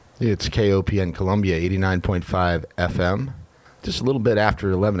It's KOPN Columbia 89.5 FM. Just a little bit after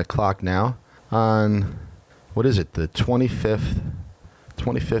 11 o'clock now on, what is it, the 25th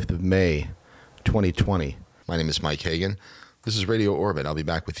of May, 2020. My name is Mike Hagan. This is Radio Orbit. I'll be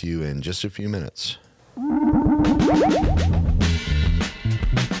back with you in just a few minutes.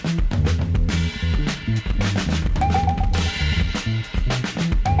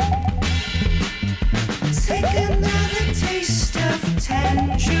 Take another taste of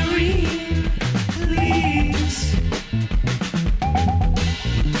tangerine, please.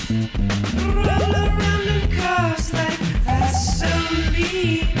 Roll around in cars like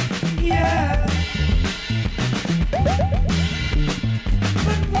Vaseline, yeah.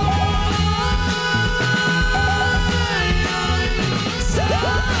 But why are you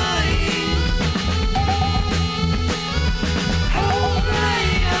sighing? Hold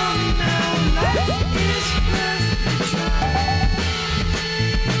right on now, life is worth the try.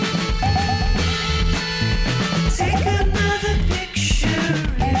 Take another picture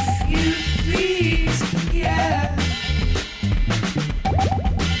if you please, yeah.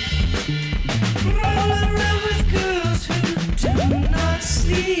 Roll around with girls who do not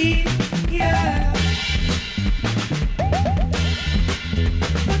sleep, yeah.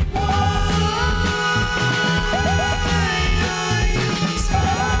 But why are you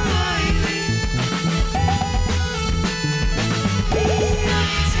smiling? Be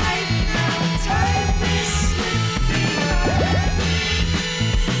uptight now, time is slipping by.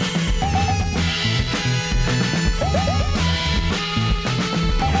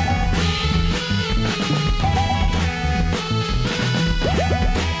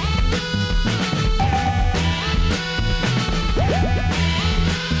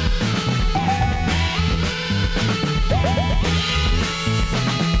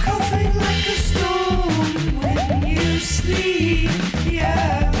 Coughing like a storm when you sleep,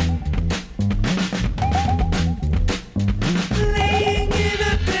 yeah. Laying in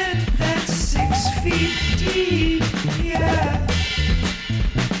a bed that's 6 feet deep, yeah.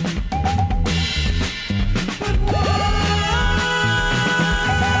 But why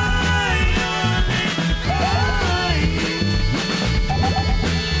are they crying?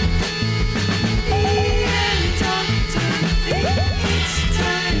 The end doctor think it's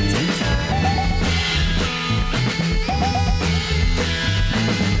time to die.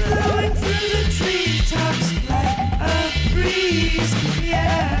 Blowing through the treetops like a breeze,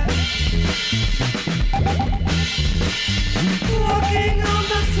 yeah. Walking on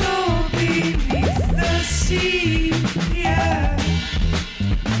the floor beneath the sea, yeah.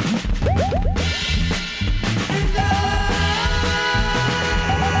 And I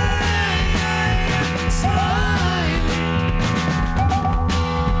am smiling.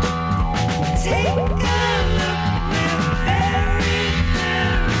 Take a look, we're very,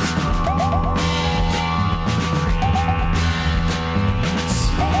 very small.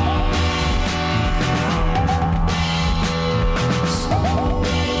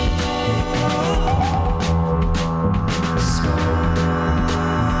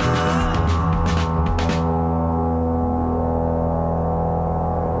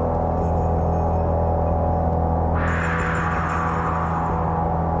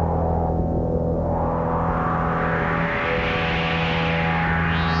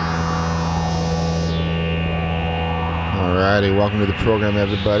 Alrighty, welcome to the program,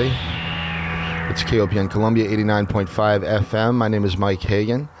 everybody. It's KOPN Columbia 89.5 FM. My name is Mike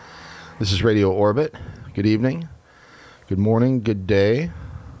Hagan. This is Radio Orbit. Good evening, good morning, good day,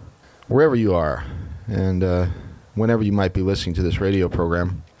 wherever you are, and whenever you might be listening to this radio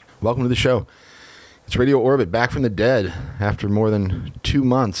program. Welcome to the show. It's Radio Orbit, back from the dead after more than 2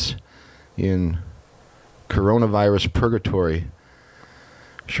 months in coronavirus purgatory.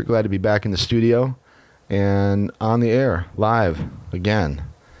 Sure glad to be back in the studio and on the air, live, again.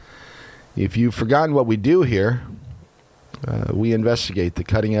 If you've forgotten what we do here, we investigate the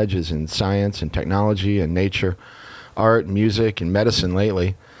cutting edges in science and technology and nature, art, music, and medicine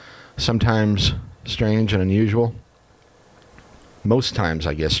lately. Sometimes strange and unusual. Most times,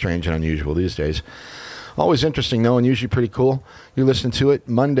 I guess, strange and unusual these days. Always interesting, though, and usually pretty cool. You're listening to it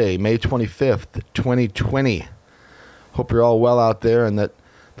Monday, May 25th, 2020. Hope you're all well out there and that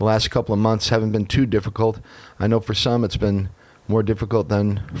the last couple of months haven't been too difficult. I know for some it's been more difficult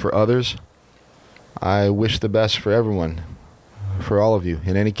than for others. I wish the best for everyone, for all of you,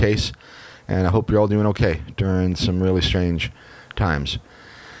 in any case, and I hope you're all doing okay during some really strange times.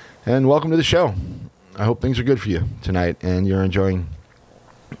 And welcome to the show. I hope things are good for you tonight and you're enjoying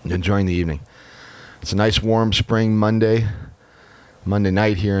the evening. It's a nice warm spring Monday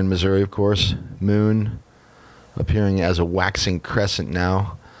night here in Missouri, of course. Moon appearing as a waxing crescent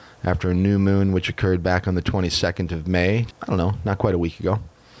now after a new moon, which occurred back on the 22nd of May. I don't know, not quite a week ago.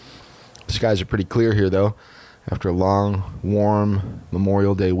 The skies are pretty clear here, though, after a long, warm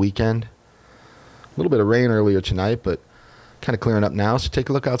Memorial Day weekend. A little bit of rain earlier tonight, but kind of clearing up now, so take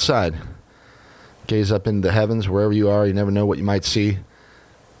a look outside. Gaze up into the heavens, wherever you are. You never know what you might see.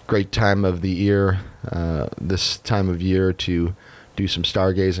 Great time of the year, this time of year to do some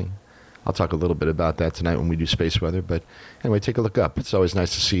stargazing. I'll talk a little bit about that tonight when we do space weather, but anyway, take a look up. It's always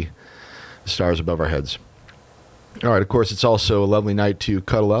nice to see the stars above our heads. All right, of course, it's also a lovely night to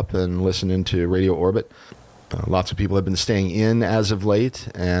cuddle up and listen into Radio Orbit. Lots of people have been staying in as of late,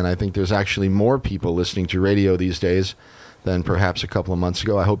 and I think there's actually more people listening to radio these days than perhaps a couple of months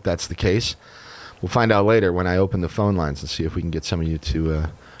ago. I hope that's the case. We'll find out later when I open the phone lines and see if we can get some of you to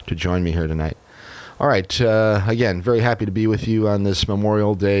join me here tonight. All right, again, very happy to be with you on this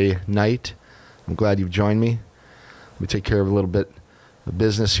Memorial Day night. I'm glad you've joined me. Let me take care of a little bit of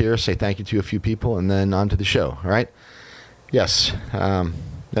business here, say thank you to a few people, and then on to the show, all right? Yes,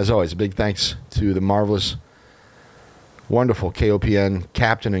 as always, a big thanks to the marvelous, wonderful KOPN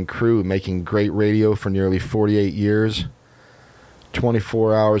captain and crew making great radio for nearly 48 years,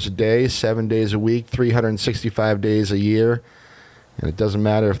 24 hours a day, 7 days a week, 365 days a year. And it doesn't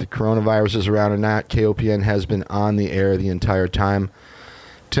matter if the coronavirus is around or not, KOPN has been on the air the entire time.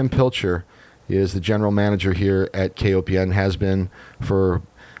 Tim Pilcher is the general manager here at KOPN, has been for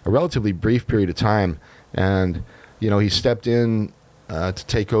a relatively brief period of time. And, you know, he stepped in to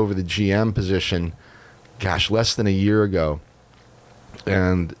take over the GM position, less than a year ago.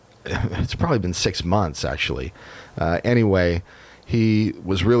 And it's probably been 6 months, actually. Anyway, he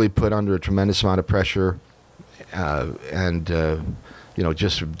was really put under a tremendous amount of pressure and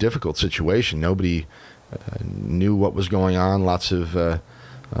just a difficult situation. Nobody knew what was going on. Lots of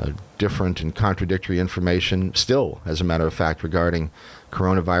different and contradictory information still, as a matter of fact, regarding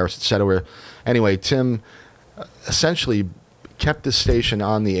coronavirus, etc. Anyway, Tim essentially kept the station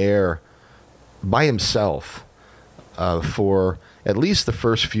on the air by himself for at least the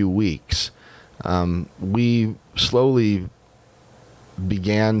first few weeks. We slowly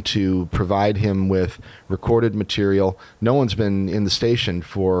began to provide him with recorded material. No one's been in the station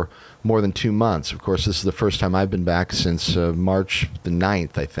for more than 2 months. Of course, this is the first time I've been back since March the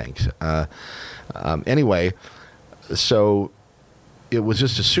 9th, I think. Anyway, so it was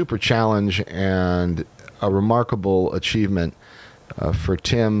just a super challenge and a remarkable achievement for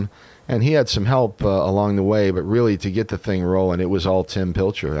Tim. And he had some help along the way, but really to get the thing rolling, it was all Tim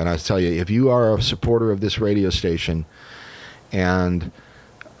Pilcher. And I tell you, if you are a supporter of this radio station, and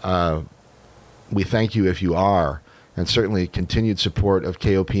we thank you if you are, and certainly continued support of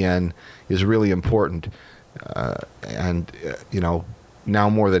KOPN is really important, now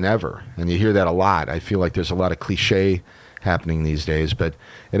more than ever. And you hear that a lot. I feel like there's a lot of cliche happening these days, but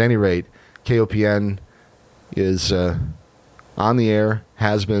at any rate, KOPN is on the air,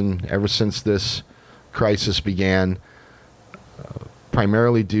 has been ever since this crisis began,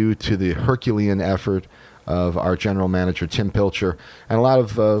 primarily due to the Herculean effort of our general manager, Tim Pilcher, and a lot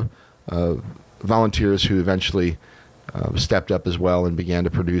of volunteers who eventually stepped up as well and began to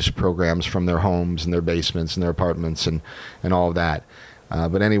produce programs from their homes and their basements and their apartments and all of that.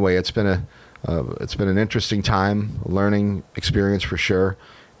 But anyway, it's been an interesting time, a learning experience for sure,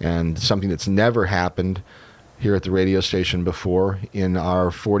 and something that's never happened here at the radio station before in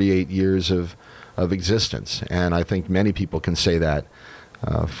our 48 years of existence. And I think many people can say that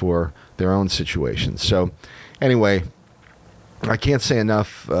for their own situations. So anyway, I can't say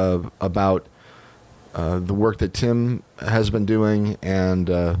enough about the work that Tim has been doing,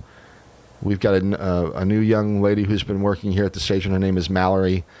 and we've got a new young lady who's been working here at the station. Her name is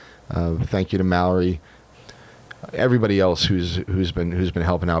Mallory. Thank you to Mallory. Everybody else who's been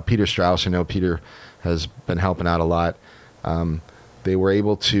helping out. Peter Strauss, I know Peter has been helping out a lot. They were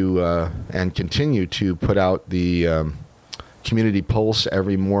able to and continue to put out the Community Pulse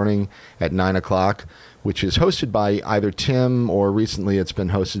every morning at 9 o'clock, which is hosted by either Tim or recently it's been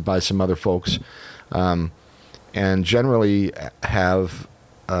hosted by some other folks, and generally have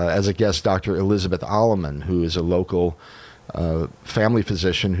as a guest Dr. Elizabeth Alleman, who is a local family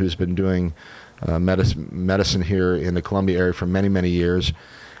physician who's been doing medicine here in the Columbia area for many, many years.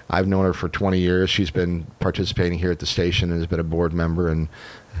 I've known her for 20 years. She's been participating here at the station and has been a board member and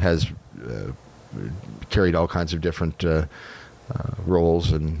has carried all kinds of different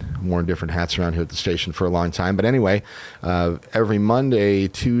roles and worn different hats around here at the station for a long time. But anyway, every Monday,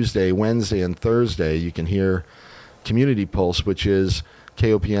 Tuesday, Wednesday, and Thursday, you can hear Community Pulse, which is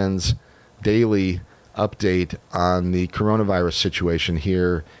KOPN's daily update on the coronavirus situation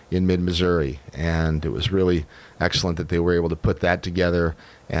here in mid-Missouri. And it was really excellent that they were able to put that together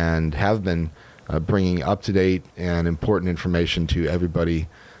and have been bringing up-to-date and important information to everybody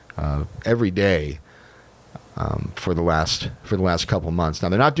every day for the last couple months. Now,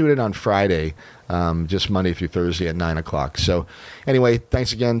 they're not doing it on Friday, just Monday through Thursday at 9 o'clock. So anyway,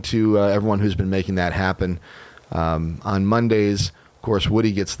 thanks again to everyone who's been making that happen. On Mondays, of course,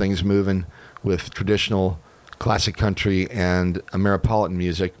 Woody gets things moving with traditional classic country and Ameripolitan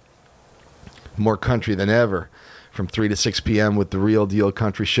music. More country than ever from 3 to 6 p.m. with the Real Deal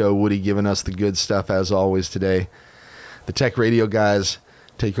Country Show. Woody giving us the good stuff as always today. The Tech Radio guys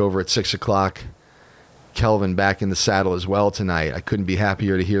take over at 6 o'clock. Kelvin back in the saddle as well tonight. I couldn't be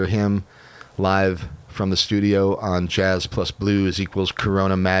happier to hear him live from the studio on Jazz Plus Blues equals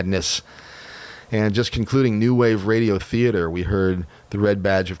Corona Madness. And just concluding New Wave Radio Theater, we heard The Red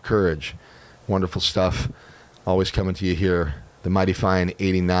Badge of Courage. Wonderful stuff. Always coming to you here. The Mighty Fine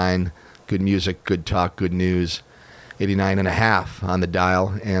 89. Good music, good talk, good news. 89.5 on the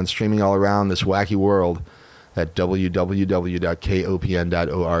dial and streaming all around this wacky world at www.kopn.org.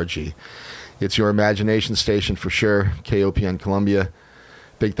 It's your imagination station for sure, KOPN Columbia.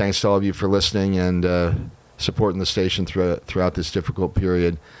 Big thanks to all of you for listening and supporting the station throughout this difficult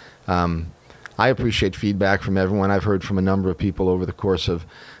period. I appreciate feedback from everyone. I've heard from a number of people over the course of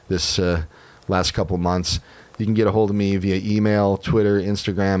this last couple months. You can get a hold of me via email, Twitter,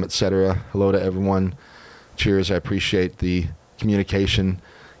 Instagram, etc. Hello to everyone. Cheers. I appreciate the communication,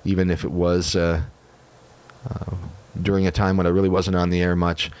 even if it was during a time when I really wasn't on the air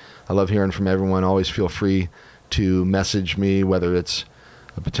much. I love hearing from everyone. Always feel free to message me, whether it's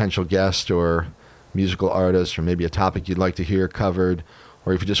a potential guest or musical artist or maybe a topic you'd like to hear covered,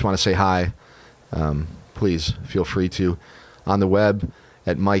 or if you just want to say hi, please feel free to. On the web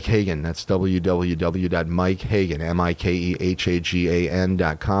at Mike Hagan, that's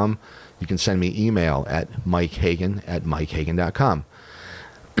www.mikehagan.com. You can send me email at mikehagan@mikehagan.com.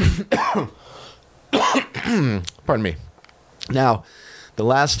 Pardon me. Now, the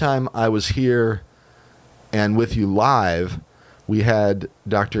last time I was here and with you live, we had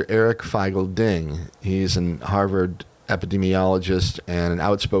Dr. Eric Feigl-Ding. He's an Harvard epidemiologist and an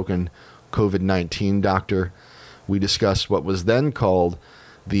outspoken COVID-19 doctor. We discussed what was then called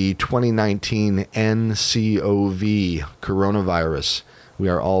the 2019 nCoV coronavirus. We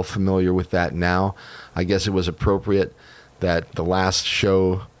are all familiar with that now. I guess it was appropriate that the last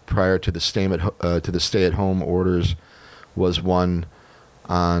show prior to the stay-at-home orders was one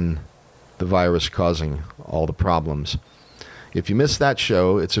on the virus causing all the problems. If you missed that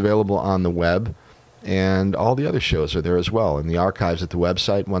show, it's available on the web, and all the other shows are there as well in the archives at the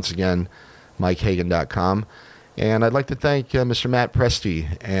website. Once again, mikehagan.com. And I'd like to thank Mr. Matt Presti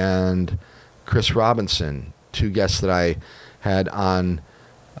and Chris Robinson, two guests that I had on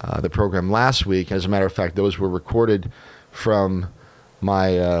the program last week. As a matter of fact, those were recorded from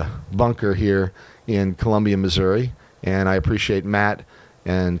my bunker here in Columbia, Missouri. And I appreciate Matt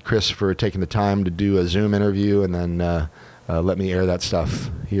and Chris for taking the time to do a Zoom interview and then let me air that stuff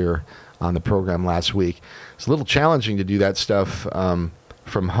here on the program last week. It's a little challenging to do that stuff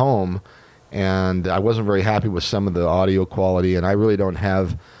from home, and I wasn't very happy with some of the audio quality, and I really don't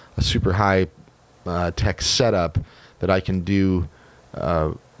have a super high tech setup that I can do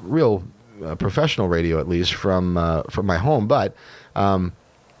real professional radio, at least from my home. But where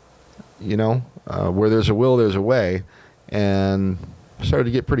there's a will, there's a way, and started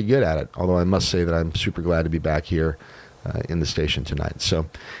to get pretty good at it. Although I must say that I'm super glad to be back here in the station tonight. So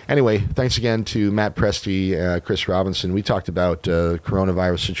anyway, thanks again to Matt Presti, Chris Robinson. We talked about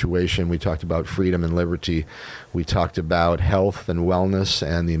coronavirus situation. We talked about freedom and liberty. We talked about health and wellness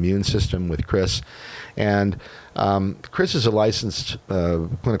and the immune system with Chris. And Chris is a licensed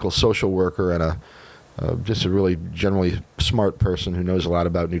clinical social worker and just a really generally smart person who knows a lot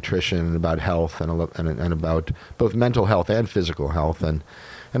about nutrition and about health and about both mental health and physical health and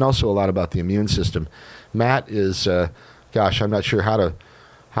also a lot about the immune system. Matt is, I'm not sure how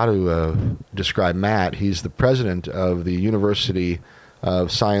to describe Matt. He's the president of the University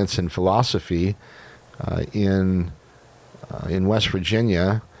of Science and Philosophy in West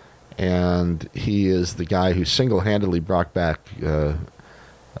Virginia, and he is the guy who single-handedly brought back the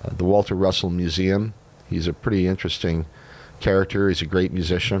Walter Russell Museum. He's a pretty interesting character. He's a great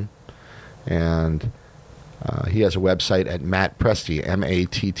musician, and he has a website at Matt Presti,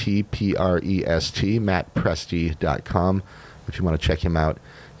 MATTPREST, mattpresti.com. If you want to check him out,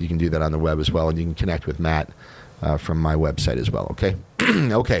 you can do that on the web as well, and you can connect with Matt from my website as well, okay?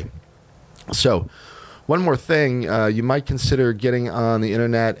 Okay. So, One more thing, you might consider getting on the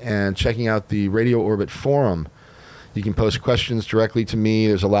internet and checking out the Radio Orbit forum. You can post questions directly to me.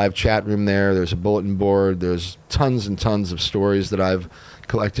 There's a live chat room there. There's a bulletin board. There's tons and tons of stories that I've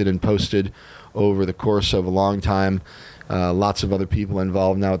collected and posted over the course of a long time. Lots of other people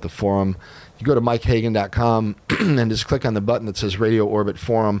involved now at the forum. You go to mikehagan.com and just click on the button that says Radio Orbit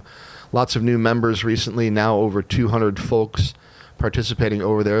Forum. Lots of new members recently, now over 200 folks participating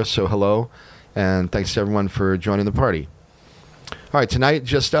over there, so hello, and thanks to everyone for joining the party. All right, tonight,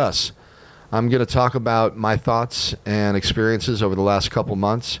 just us. I'm going to talk about my thoughts and experiences over the last couple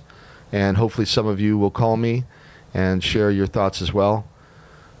months, and hopefully some of you will call me and share your thoughts as well.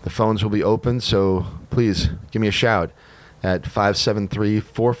 The phones will be open, so please give me a shout at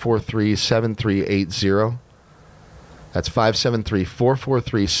 573-443-7380. That's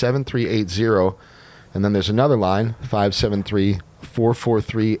 573-443-7380. And then there's another line,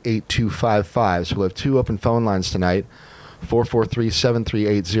 573-443-8255. So we'll have two open phone lines tonight,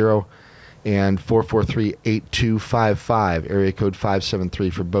 443-7380 and 443-8255, area code 573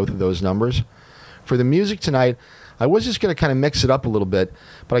 for both of those numbers. For the music tonight, I was just going to kind of mix it up a little bit,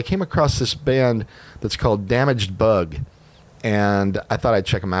 but I came across this band that's called Damaged Bug, and I thought I'd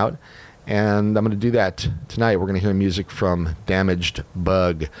check them out. And I'm going to do that tonight. We're going to hear music from Damaged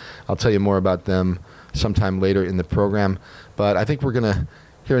Bug. I'll tell you more about them sometime later in the program. But I think we're going to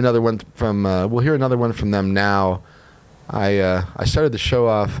hear another one from. We'll hear another one from them now. I started the show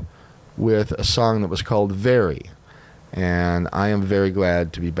off with a song that was called "Very," and I am very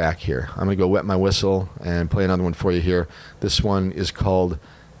glad to be back here. I'm going to go wet my whistle and play another one for you here. This one is called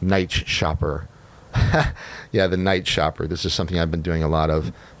 "Night Shopper." Yeah, the Night Shopper. This is something I've been doing a lot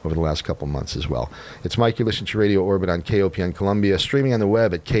of over the last couple months as well. It's Mike. You're listening to Radio Orbit on KOPN Columbia, streaming on the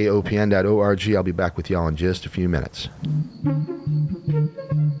web at kopn.org. I'll be back with y'all in just a few minutes.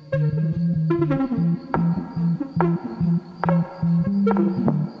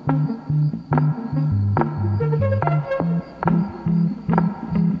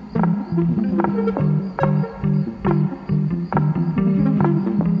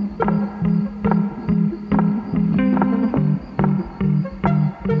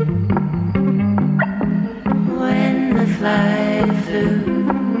 Fly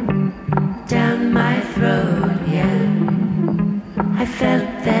flew down my throat, yeah. I felt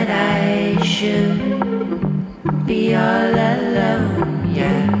that I should be all alone,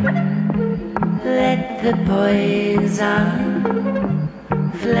 yeah. Let the poison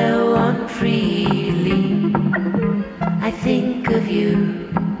flow on freely. I think of you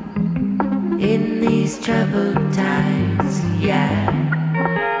in these troubled times, yeah.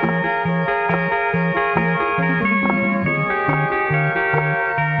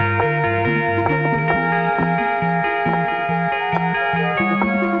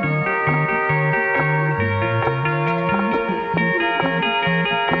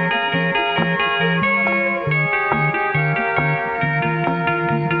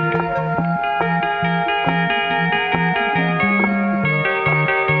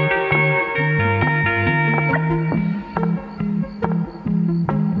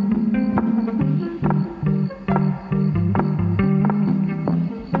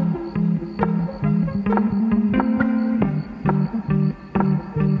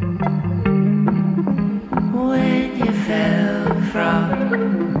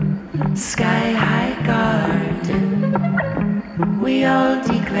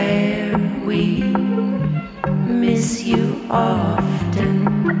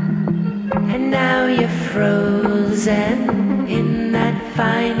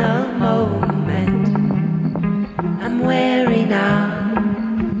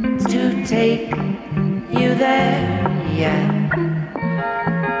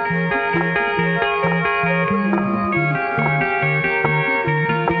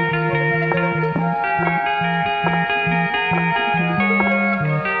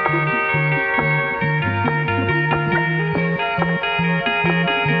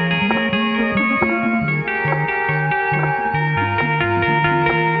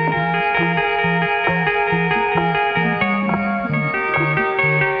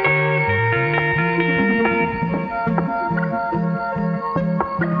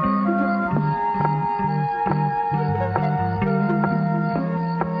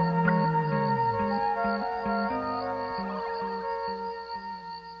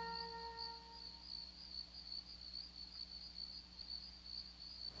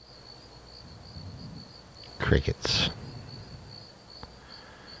 Crickets.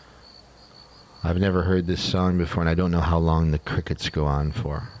 I've never heard this song before, and I don't know how long the crickets go on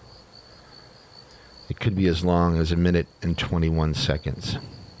for. It could be as long as 1 minute and 21 seconds.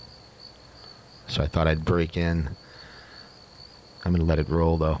 so I thought I'd break in. I'm going to let it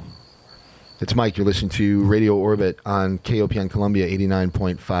roll, though. It's Mike. You're listening to Radio Orbit on KOPN Columbia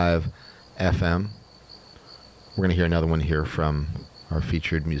 89.5 FM. We're going to hear another one here from our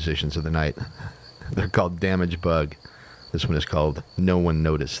featured musicians of the night. They're called Damage Bug. This one is called No One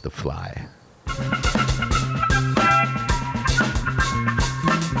Noticed the Fly.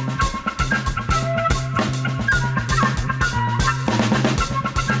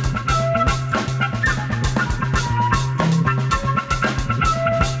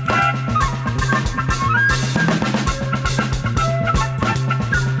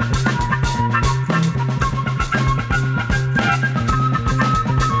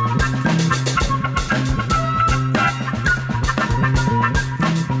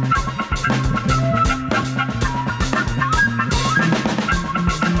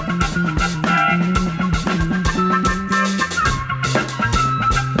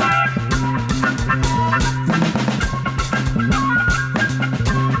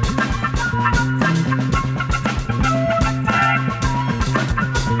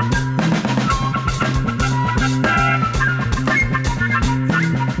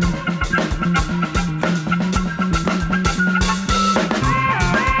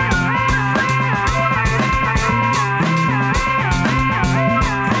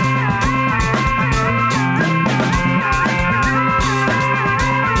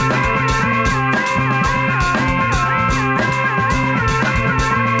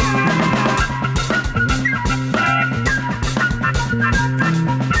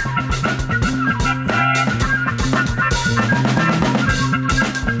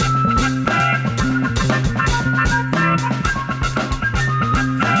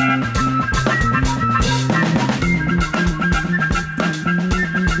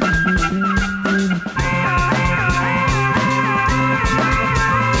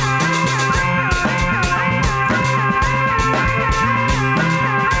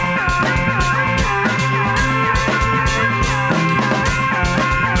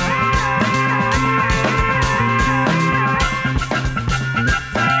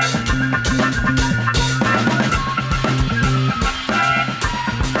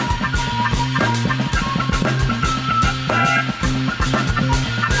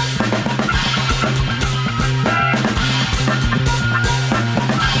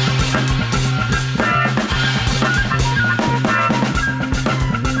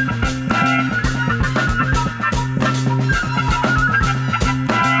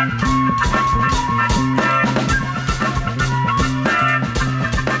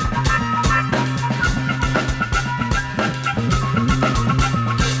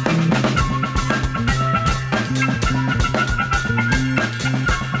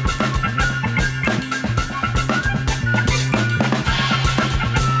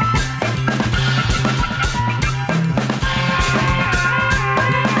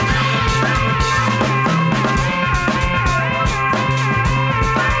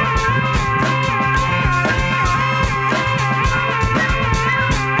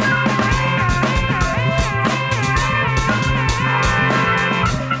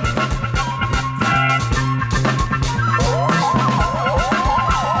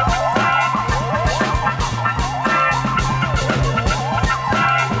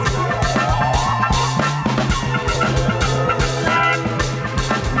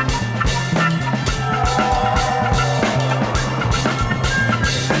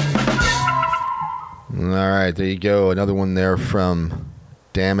 right, there you go. Another one there from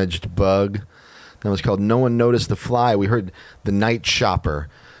Damaged Bug. That was called No One Noticed the Fly. We heard The Night Shopper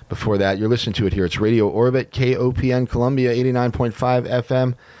before that. You're listening to it here. It's Radio Orbit, KOPN Columbia, 89.5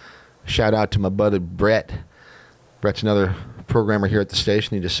 FM. Shout out to my buddy Brett. Brett's another programmer here at the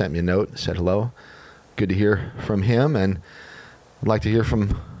station. He just sent me a note and said hello. Good to hear from him, and I'd like to hear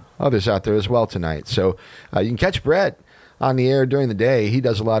from others out there as well tonight. So you can catch Brett on the air during the day. He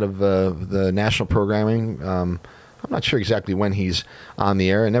does a lot of the national programming. I'm not sure exactly when he's on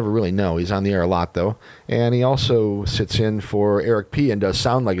the air. I never really know. He's on the air a lot, though. And he also sits in for Eric P. and does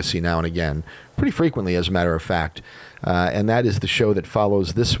Sound Legacy now and again, pretty frequently, as a matter of fact. And that is the show that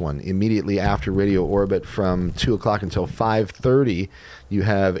follows this one. Immediately after Radio Orbit from 2 o'clock until 5:30, you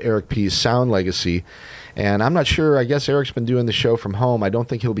have Eric P.'s Sound Legacy. And I'm not sure. I guess Eric's been doing the show from home. I don't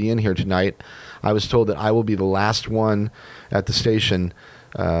think he'll be in here tonight. I was told that I will be the last one at the station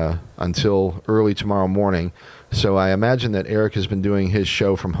until early tomorrow morning. So I imagine that Eric has been doing his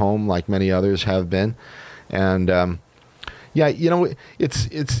show from home like many others have been. And Yeah,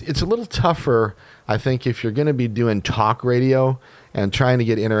 it's a little tougher, I think, if you're going to be doing talk radio and trying to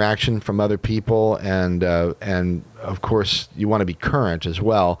get interaction from other people, and of course you want to be current as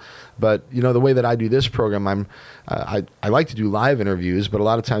well. But the way that I do this program, I like to do live interviews, but a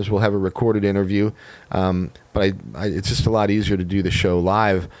lot of times we'll have a recorded interview. But it's just a lot easier to do the show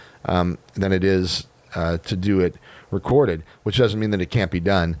live than it is to do it recorded, which doesn't mean that it can't be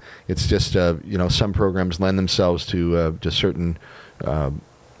done. It's just some programs lend themselves to certain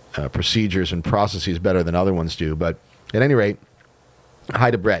procedures and processes better than other ones do. But at any rate,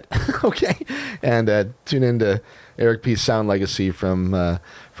 hi to Brett, okay, and tune in to Eric P's Sound Legacy from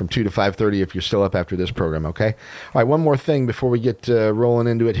 2 to 5:30 if you're still up after this program, okay? All right, one more thing before we get rolling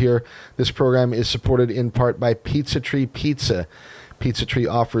into it here. This program is supported in part by Pizza Tree Pizza. Pizza Tree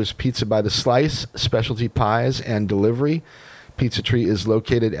offers pizza by the slice, specialty pies, and delivery. Pizza Tree is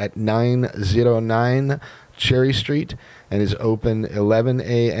located at 909 Cherry Street and is open 11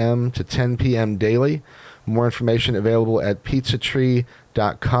 a.m. to 10 p.m. daily. More information available at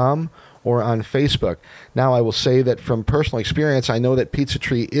pizzatree.com or on Facebook. Now, I will say that from personal experience, I know that Pizza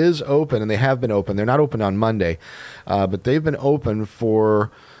Tree is open, and they have been open. They're not open on Monday, but they've been open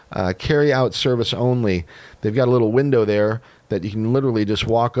for carry-out service only. They've got a little window there that you can literally just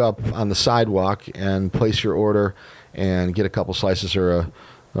walk up on the sidewalk and place your order and get a couple slices or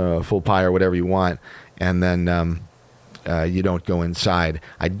a full pie or whatever you want, and then you don't go inside.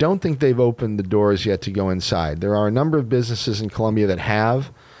 I don't think they've opened the doors yet to go inside. There are a number of businesses in Columbia that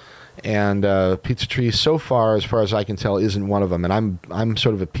have, and Pizza Tree, so far as I can tell, isn't one of them. And I'm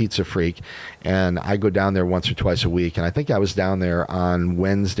sort of a pizza freak, and I go down there once or twice a week. And I think I was down there on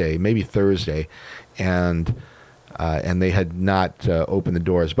Wednesday, maybe Thursday, and they had not opened the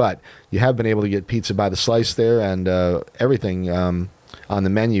doors. But you have been able to get pizza by the slice there, and everything on the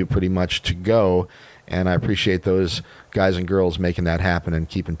menu pretty much to go. And I appreciate those guys and girls making that happen and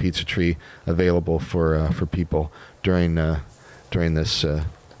keeping Pizza Tree available for people during this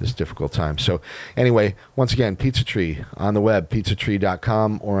difficult time. So anyway, once again, Pizza Tree on the web,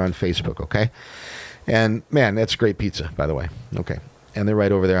 pizzatree.com, or on Facebook, okay? And man, that's great pizza, by the way. Okay. And they're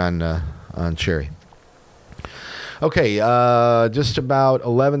right over there on Cherry. Okay, just about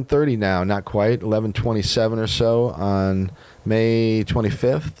 11:30 now, not quite, 11:27 or so on May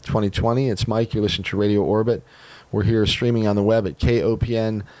 25th, 2020. It's Mike. You're listening to Radio Orbit. We're here streaming on the web at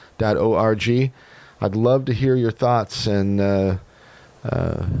kopn.org. I'd love to hear your thoughts and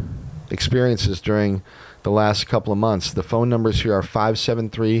experiences during the last couple of months. The phone numbers here are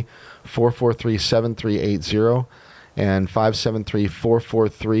 573-443-7380 and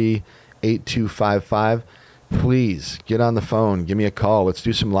 573-443-8255. Please get on the phone. Give me a call. Let's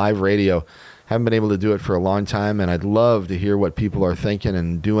do some live radio. Haven't been able to do it for a long time, and I'd love to hear what people are thinking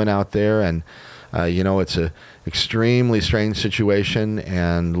and doing out there. And it's a extremely strange situation,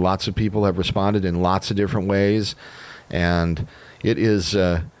 and lots of people have responded in lots of different ways, and it is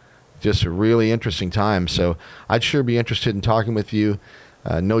just a really interesting time. So I'd sure be interested in talking with you.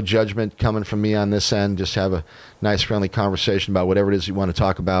 No judgment coming from me on this end. Just have a nice, friendly conversation about whatever it is you want to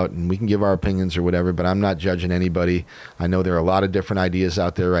talk about, and we can give our opinions or whatever, but I'm not judging anybody. I know there are a lot of different ideas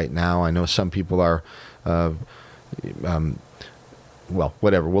out there right now. I know some people are, well,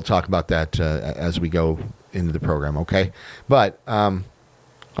 whatever. We'll talk about that as we go into the program, okay? But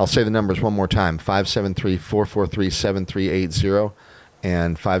I'll say the numbers one more time, 573-443-7380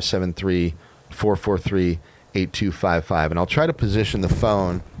 and 573-443-8255. And I'll try to position the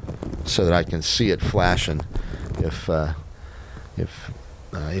phone so that I can see it flashing if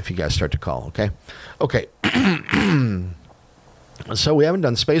you guys start to call, okay? Okay. So we haven't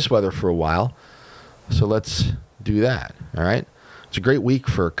done space weather for a while, so let's do that, all right? It's a great week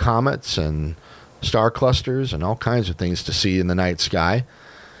for comets and star clusters and all kinds of things to see in the night sky.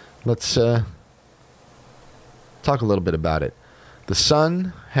 Let's talk a little bit about it. The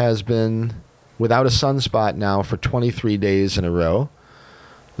sun has been without a sunspot now for 23 days in a row.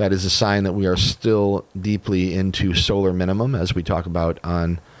 That is a sign that we are still deeply into solar minimum, as we talk about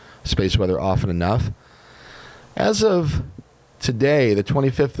on space weather often enough. As of today, the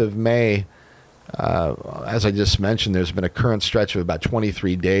 25th of May, as I just mentioned, there's been a current stretch of about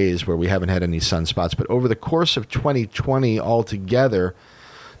 23 days where we haven't had any sunspots. But over the course of 2020 altogether,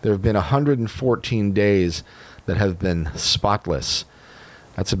 there have been 114 days that have been spotless.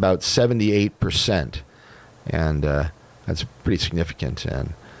 That's about 78%, and that's pretty significant.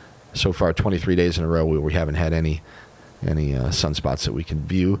 And so far, 23 days in a row, we haven't had any sunspots that we can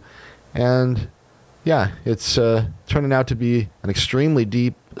view. And yeah, it's turning out to be an extremely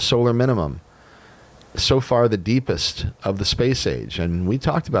deep solar minimum. So far, the deepest of the space age. And we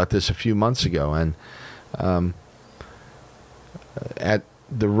talked about this a few months ago. And at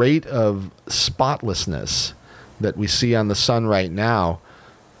the rate of spotlessness that we see on the sun right now,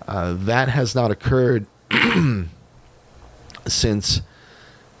 that has not occurred since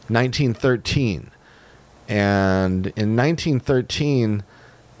 1913. And in 1913,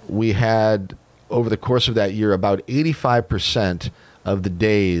 we had, over the course of that year, about 85% of the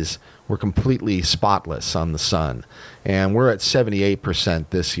days were completely spotless on the sun. And we're at 78%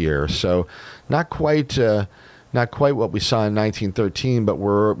 this year. So not quite what we saw in 1913, but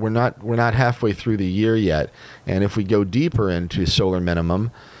we're not halfway through the year yet. And if we go deeper into solar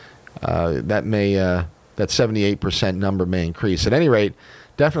minimum, that 78% number may increase. At any rate,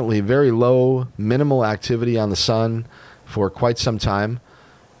 definitely very low, minimal activity on the sun for quite some time.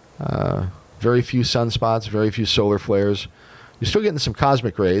 Very few sunspots, very few solar flares. You're still getting some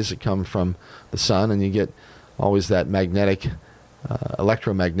cosmic rays that come from the sun, and you get always that magnetic,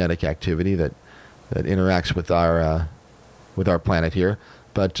 electromagnetic activity that interacts with our planet here,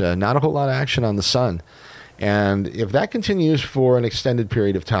 but not a whole lot of action on the sun. And if that continues for an extended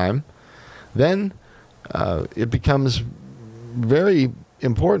period of time, then it becomes very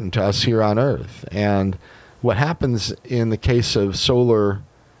important to us here on Earth. And what happens in the case of solar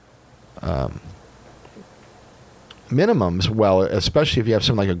minimums, well, especially if you have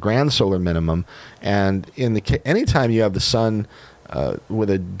something like a grand solar minimum, and anytime you have the sun with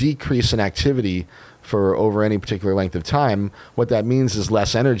a decrease in activity for over any particular length of time, what that means is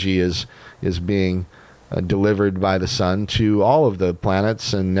less energy is being delivered by the sun to all of the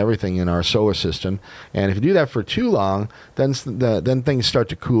planets and everything in our solar system. And if you do that for too long, then things start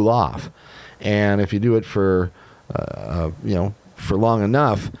to cool off. And if you do it for long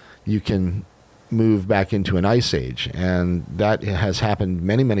enough, you can move back into an ice age. And that has happened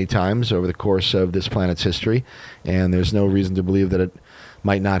many, many times over the course of this planet's history, and there's no reason to believe that it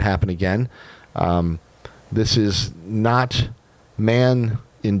might not happen again. This is not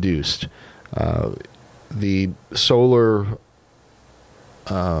man-induced. The solar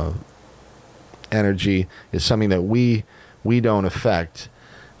energy is something that we don't affect.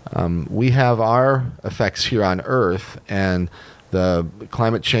 We have our effects here on Earth, and the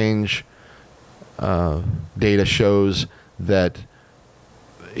climate change data shows that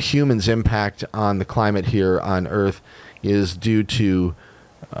humans' impact on the climate here on Earth is due to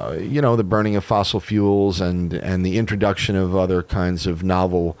the burning of fossil fuels and the introduction of other kinds of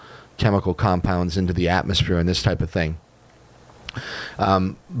novel chemical compounds into the atmosphere and this type of thing.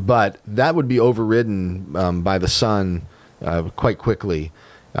 But that would be overridden by the sun quite quickly.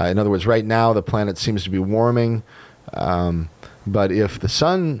 In other words, right now the planet seems to be warming, but if the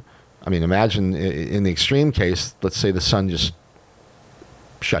sun, imagine in the extreme case, let's say the sun just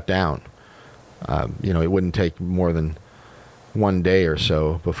shut down. It wouldn't take more than one day or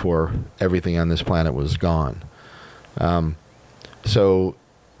so before everything on this planet was gone. So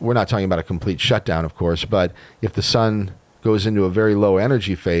we're not talking about a complete shutdown, of course, but if the sun goes into a very low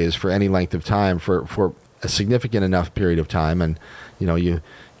energy phase for any length of time, for a significant enough period of time, and you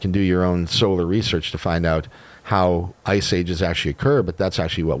can do your own solar research to find out how ice ages actually occur, but that's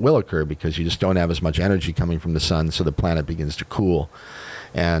actually what will occur because you just don't have as much energy coming from the sun, so the planet begins to cool,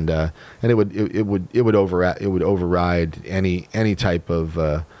 and it would override any type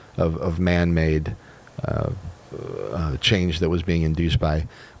of man-made change that was being induced by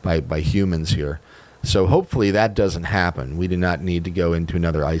humans here. So hopefully that doesn't happen. We do not need to go into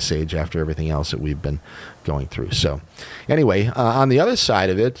another ice age after everything else that we've been going through. So anyway, on the other side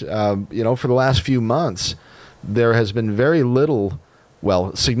of it, for the last few months, there has been very little,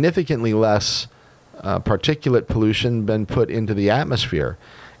 significantly less particulate pollution been put into the atmosphere.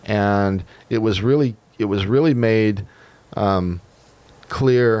 And it was really made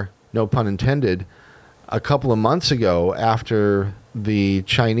clear, no pun intended, a couple of months ago after the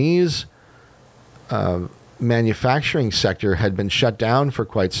Chinese manufacturing sector had been shut down for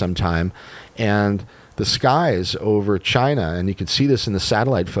quite some time, and the skies over China, and you could see this in the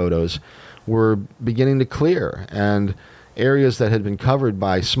satellite photos, were beginning to clear, and areas that had been covered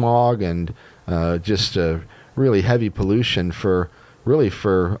by smog and just really heavy pollution for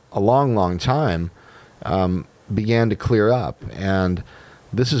a long time began to clear up. And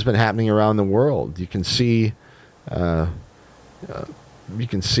this has been happening around the world. You can see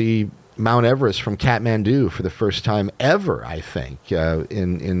Mount Everest from Kathmandu for the first time ever, I think,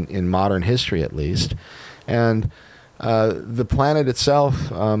 in modern history at least. And the planet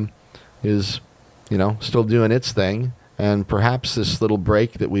itself is, still doing its thing. And perhaps this little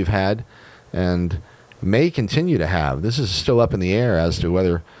break that we've had and may continue to have, this is still up in the air as to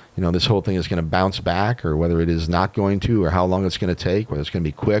whether, this whole thing is going to bounce back or whether it is not going to, or how long it's going to take, whether it's going to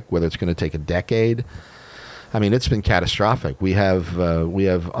be quick, whether it's going to take a decade. I mean, it's been catastrophic. We have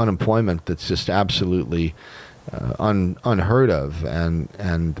unemployment that's just absolutely unheard of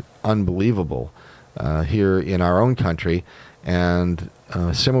and unbelievable here in our own country, and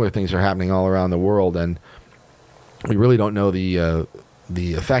similar things are happening all around the world, and we really don't know the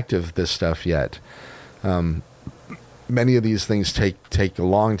effect of this stuff yet. Many of these things take a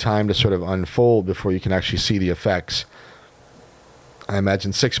long time to sort of unfold before you can actually see the effects. I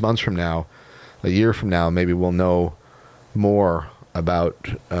imagine 6 months from now, a year from now, maybe we'll know more about,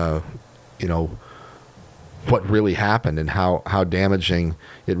 what really happened and how damaging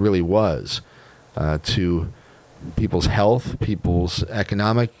it really was to people's health, people's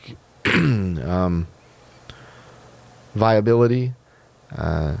economic viability,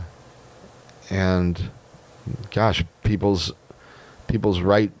 and gosh, people's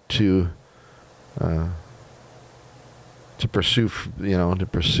right to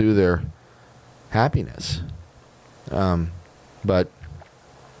pursue their happiness. But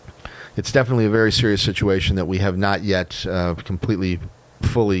it's definitely a very serious situation that we have not yet completely,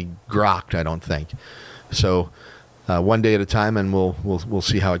 fully grokked, I don't think. So one day at a time, and we'll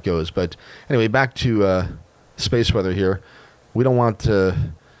see how it goes. But anyway, back to space weather here. We don't want to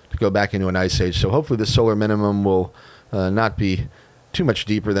go back into an ice age, so hopefully the solar minimum will not be too much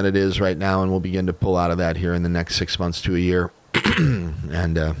deeper than it is right now, and we'll begin to pull out of that here in the next 6 months to a year,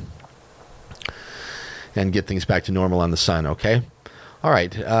 and get things back to normal on the sun. Okay, all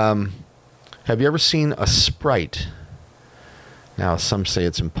right. Have you ever seen a sprite? Now, some say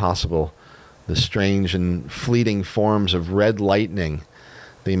it's impossible. The strange and fleeting forms of red lightning,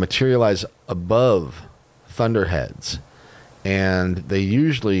 they materialize above thunderheads, and they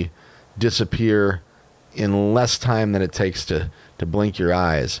usually disappear in less time than it takes to blink your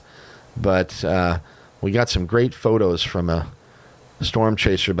eyes. But we got some great photos from a storm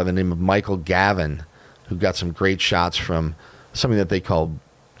chaser by the name of Michael Gavin, who got some great shots from something that they call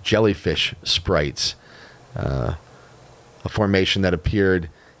jellyfish sprites, a formation that appeared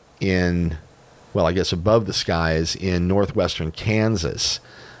in, well, I guess above the skies in northwestern Kansas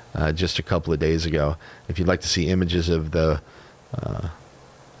just a couple of days ago. If you'd like to see images of the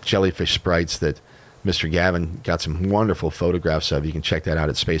jellyfish sprites that Mr. Gavin got some wonderful photographs of, you can check that out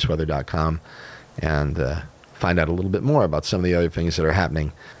at spaceweather.com and find out a little bit more about some of the other things that are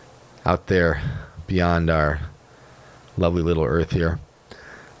happening out there beyond our lovely little Earth here.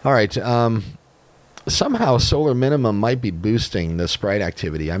 All right. Somehow solar minimum might be boosting the sprite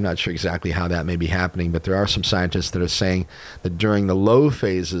activity. I'm not sure exactly how that may be happening, but there are some scientists that are saying that during the low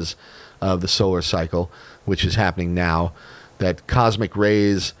phases of the solar cycle, which is happening now, that cosmic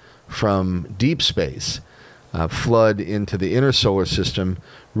rays from deep space flood into the inner solar system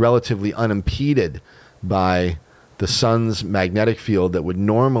relatively unimpeded by the sun's magnetic field that would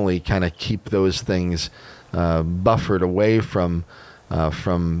normally kind of keep those things buffered away from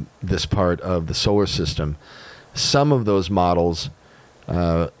this part of the solar system. Some of those models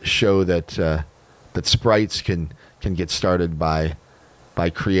show that sprites can get started by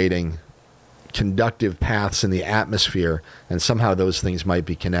creating conductive paths in the atmosphere, and somehow those things might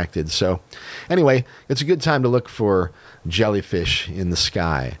be connected. So anyway, it's a good time to look for jellyfish in the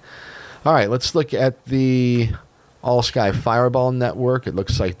sky. All right, let's look at the All-Sky Fireball Network. It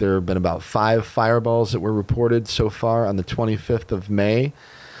looks like there have been about 5 fireballs that were reported so far on the 25th of May.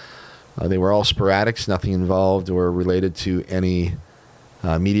 They were all sporadics, nothing involved or related to any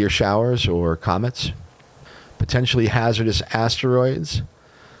meteor showers or comets. Potentially hazardous asteroids.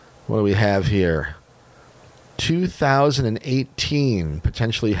 What do we have here? 2018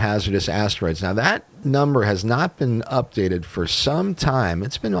 potentially hazardous asteroids. Now, that number has not been updated for some time.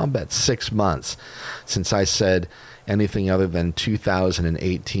 It's been about 6 months since I said anything other than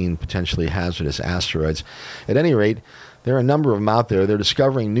 2018 potentially hazardous asteroids. At any rate, there are a number of them out there. They're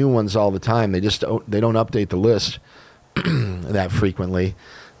discovering new ones all the time. They don't update the list that frequently.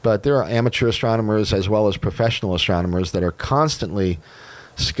 But there are amateur astronomers as well as professional astronomers that are constantly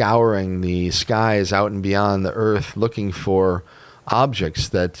scouring the skies out and beyond the Earth looking for objects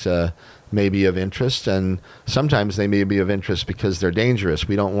that may be of interest, and sometimes they may be of interest because they're dangerous.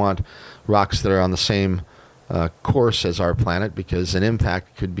 We don't want rocks that are on the same course as our planet, because an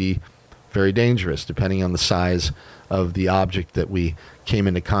impact could be very dangerous depending on the size of the object that we came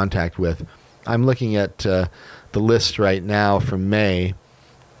into contact with. I'm looking at the list right now from May,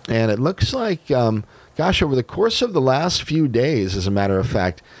 and it looks like gosh, over the course of the last few days, as a matter of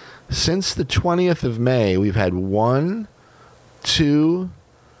fact, since the 20th of May, we've had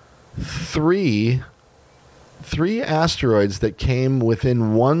 3 asteroids that came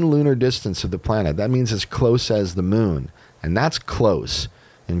within 1 lunar distance of the planet. That means as close as the moon, and that's close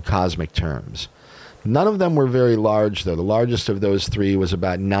in cosmic terms. None of them were very large, though. The largest of those three was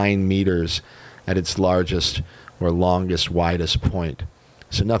about 9 meters at its largest or longest, widest point.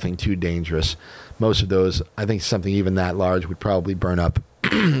 So nothing too dangerous. Most of those, I think something even that large would probably burn up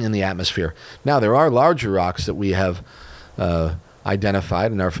in the atmosphere. Now, there are larger rocks that we have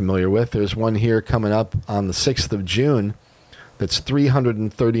identified and are familiar with. There's one here coming up on the 6th of June that's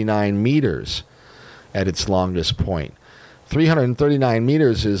 339 meters at its longest point. 339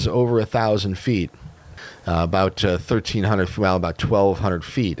 meters is over 1,000 feet. About 1,300, well, about 1,200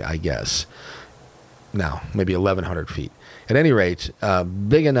 feet, I guess. No, maybe 1,100 feet. At any rate,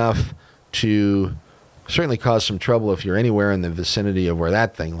 big enough to certainly cause some trouble if you're anywhere in the vicinity of where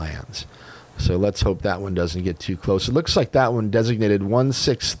that thing lands. So let's hope that one doesn't get too close. It looks like that one designated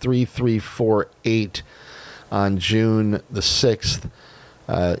 163348 on June the 6th.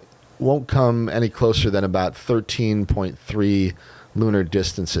 Won't come any closer than about 13.3 lunar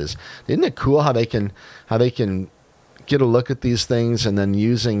distances. Isn't it cool how they can get a look at these things and then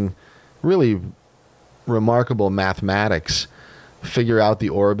using really remarkable mathematics figure out the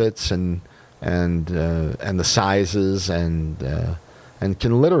orbits and the sizes and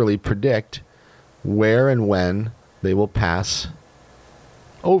can literally predict where and when they will pass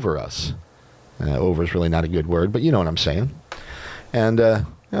over us. Over is really not a good word, but you know what I'm saying. And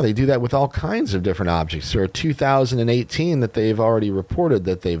they do that with all kinds of different objects. There are 2018 that they've already reported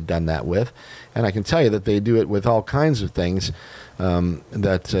that they've done that with, and I can tell you that they do it with all kinds of things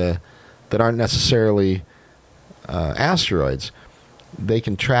that aren't necessarily asteroids. They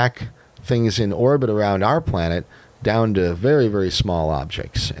can track things in orbit around our planet down to very, very small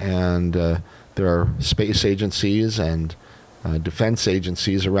objects. And there are space agencies and defense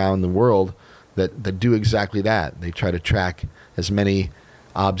agencies around the world that do exactly that. They try to track as many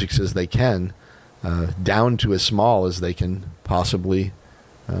objects as they can down to as small as they can possibly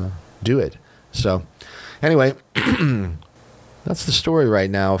do it. So anyway, that's the story right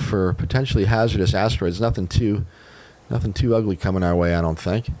now for potentially hazardous asteroids. Nothing too ugly coming our way, I don't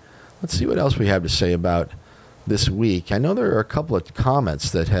think. Let's see what else we have to say about this week. I know there are a couple of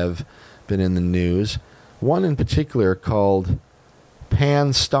comets that have been in the news. One in particular called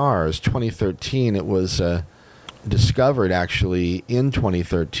Pan-STARRS 2013. It was discovered actually in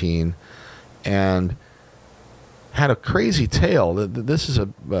 2013 and had a crazy tail. This is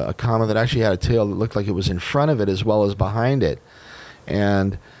a comet that actually had a tail that looked like it was in front of it as well as behind it.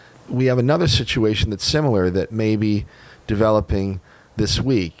 And we have another situation that's similar that may be developing this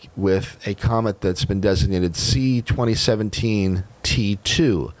week with a comet that's been designated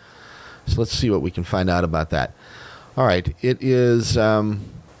C2017T2. So let's see what we can find out about that. All right, it is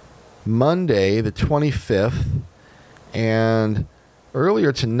Monday the 25th, and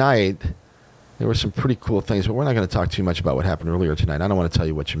earlier tonight there were some pretty cool things, but we're not going to talk too much about what happened earlier tonight. I don't want to tell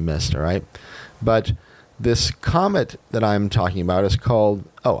you what you missed, all right? But this comet that I'm talking about is called,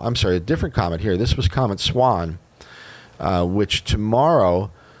 a different comet here. This was Comet Swan, which tomorrow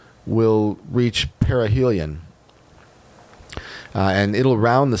will reach perihelion. And it'll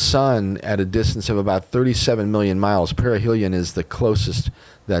round the sun at a distance of about 37 million miles. Perihelion is the closest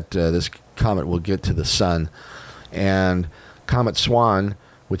that this comet will get to the sun. And Comet Swan,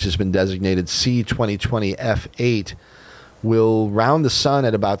 which has been designated C2020F8, will round the sun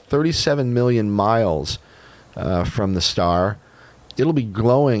at about 37 million miles from the star. It'll be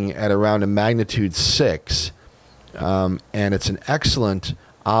glowing at around a magnitude 6. And it's an excellent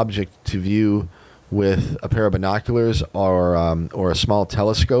object to view with a pair of binoculars or a small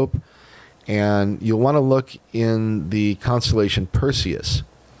telescope. And you'll want to look in the constellation Perseus.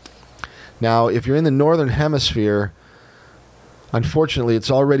 Now, if you're in the northern hemisphere, unfortunately,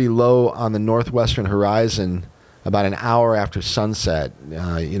 it's already low on the northwestern horizon about an hour after sunset,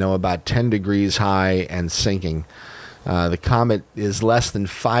 about 10 degrees high and sinking. The comet is less than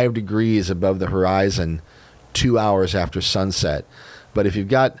 5 degrees above the horizon 2 hours after sunset. But if you've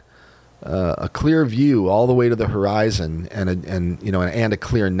got a clear view all the way to the horizon and a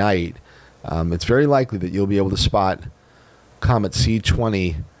clear night, it's very likely that you'll be able to spot Comet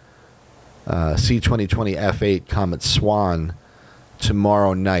C2020F8 Comet Swan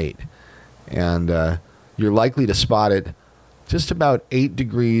tomorrow night. And you're likely to spot it just about 8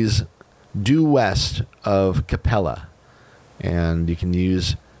 degrees due west of Capella. And you can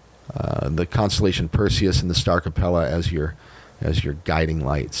use the constellation Perseus and the star Capella as your guiding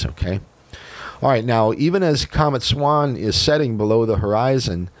lights, okay? All right, now, even as Comet Swan is setting below the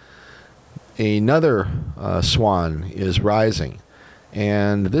horizon, another swan is rising.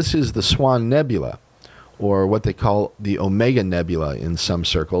 And this is the Swan Nebula, or what they call the Omega Nebula in some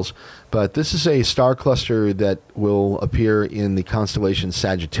circles. But this is a star cluster that will appear in the constellation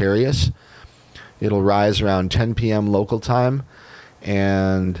Sagittarius. It'll rise around 10 p.m. local time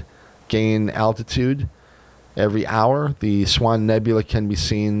and gain altitude every hour. The Swan Nebula can be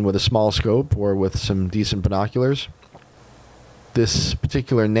seen with a small scope or with some decent binoculars. This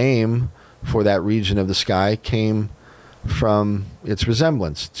particular name for that region of the sky came from its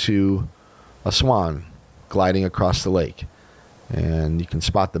resemblance to a swan gliding across the lake. And you can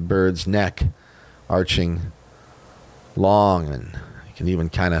spot the bird's neck arching long, and you can even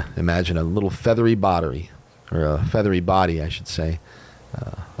kind of imagine a little feathery body, I should say,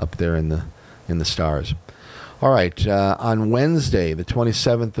 up there in the stars. All right, on Wednesday, the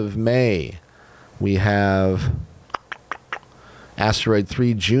 27th of May, we have Asteroid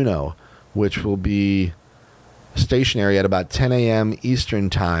 3 Juno, which will be stationary at about 10 a.m. Eastern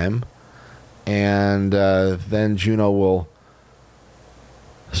Time, and then Juno will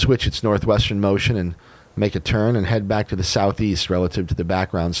switch its northwestern motion and make a turn and head back to the southeast relative to the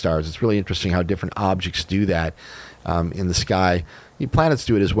background stars. It's really interesting how different objects do that in the sky. Planets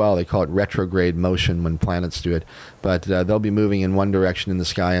do it as well. They call it retrograde motion when planets do it. But they'll be moving in one direction in the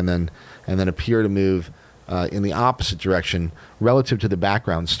sky and then appear to move in the opposite direction relative to the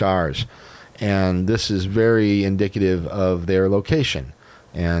background stars. And this is very indicative of their location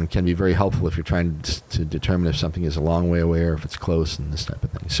and can be very helpful if you're trying to determine if something is a long way away or if it's close and this type of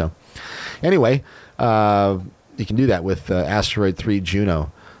thing. So anyway, you can do that with Asteroid 3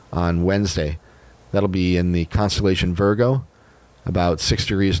 Juno on Wednesday. That'll be in the constellation Virgo, about 6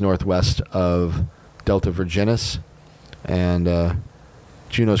 degrees northwest of Delta Virginis. And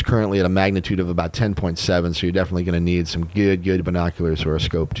Juno's currently at a magnitude of about 10.7, so you're definitely going to need some good binoculars or a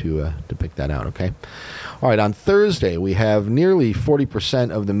scope to pick that out, okay? All right, on Thursday, we have nearly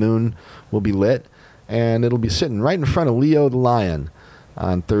 40% of the moon will be lit, and it'll be sitting right in front of Leo the Lion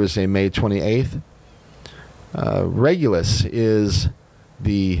on Thursday, May 28th. Regulus is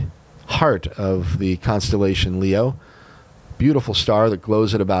the heart of the constellation Leo. Beautiful star that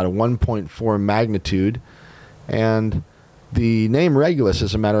glows at about a 1.4 magnitude, and the name Regulus,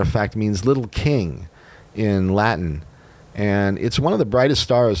 as a matter of fact, means little king in Latin, and it's one of the brightest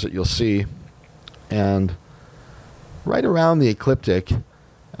stars that you'll see. And right around the ecliptic,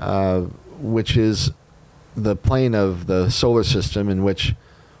 which is the plane of the solar system in which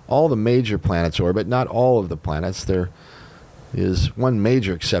all the major planets orbit, not all of the planets, there is one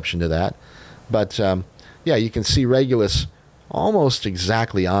major exception to that, but yeah, you can see Regulus almost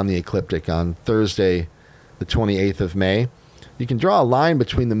exactly on the ecliptic on Thursday, the 28th of May. You can draw a line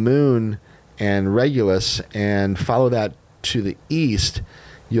between the moon and Regulus and follow that to the east.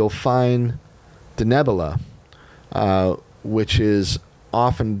 You'll find the nebula, which is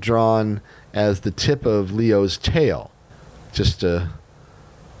often drawn as the tip of Leo's tail. Just a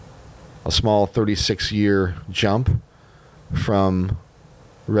small 36-year jump from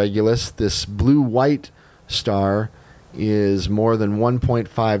Regulus. This blue-white star is more than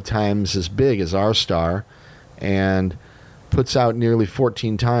 1.5 times as big as our star and puts out nearly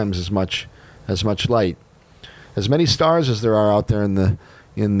 14 times as much light. As many stars as there are out there in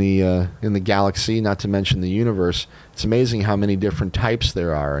the galaxy, not to mention the universe, it's amazing how many different types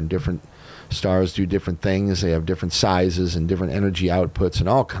there are, and different stars do different things. They have different sizes and different energy outputs and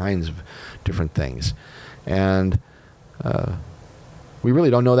all kinds of different things. And we really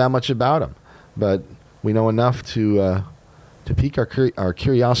don't know that much about them, but we know enough to pique our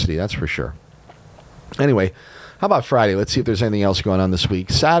curiosity, that's for sure. Anyway, how about Friday? Let's see if there's anything else going on this week.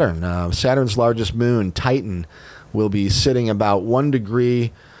 Saturn, Saturn's largest moon, Titan, will be sitting about 1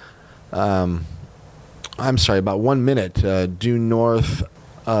 degree, about 1 minute due north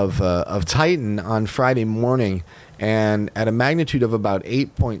of Titan on Friday morning, and at a magnitude of about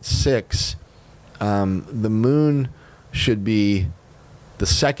 8.6, the moon should be the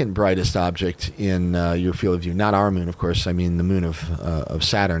second brightest object in your field of view. Not our moon, of course. I mean the moon of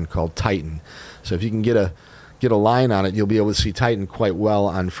Saturn, called Titan. So if you can get a line on it, you'll be able to see Titan quite well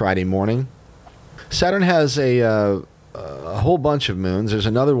on Friday morning. Saturn has a whole bunch of moons. There's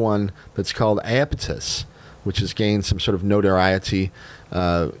another one that's called Iapetus, which has gained some sort of notoriety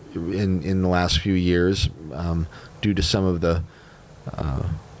in the last few years due to some of the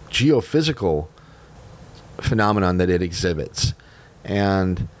geophysical phenomenon that it exhibits.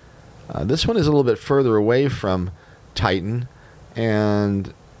 And this one is a little bit further away from Titan,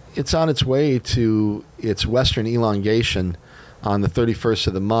 and it's on its way to its western elongation on the 31st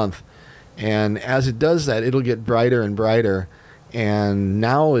of the month. And as it does that, it'll get brighter and brighter, and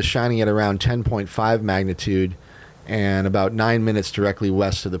now is shining at around 10.5 magnitude and about 9 minutes directly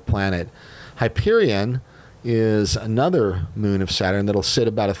west of the planet. Hyperion is another moon of Saturn that'll sit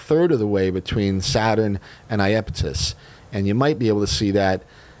about a third of the way between Saturn and Iapetus, and you might be able to see that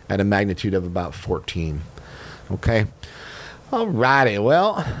at a magnitude of about 14. Okay. All righty.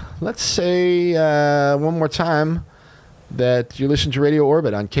 Well, let's say one more time that you're listening to Radio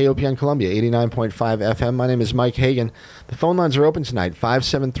Orbit on KOPN Columbia, 89.5 FM. My name is Mike Hagan. The phone lines are open tonight,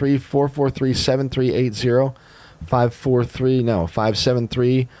 573-443-7380,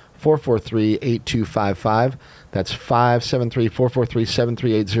 573-443-8255. That's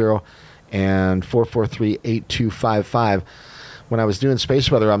 573-443-7380 and 443-8255. When I was doing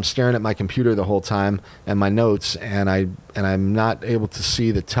space weather, I'm staring at my computer the whole time and my notes, and I'm not able to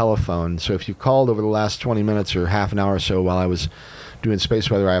see the telephone. So if you called over the last 20 minutes or half an hour or so while I was doing space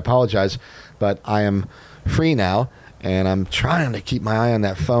weather, I apologize. But I am free now, and I'm trying to keep my eye on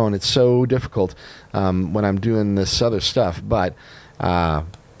that phone. It's so difficult when I'm doing this other stuff. But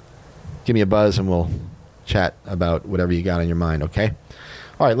give me a buzz, and we'll chat about whatever you got on your mind, okay?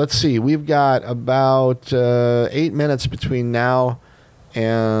 All right, let's see. We've got about 8 minutes between now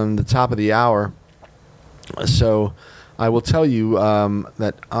and the top of the hour. So I will tell you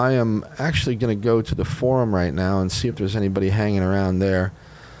that I am actually going to go to the forum right now and see if there's anybody hanging around there.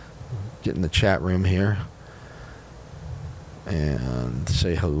 Get in the chat room here and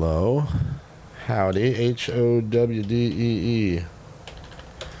say hello. Howdy, Howdee.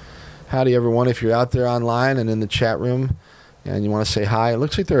 Howdy, everyone. If you're out there online and in the chat room, and you want to say hi, it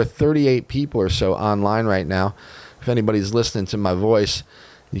looks like there are 38 people or so online right now. If anybody's listening to my voice,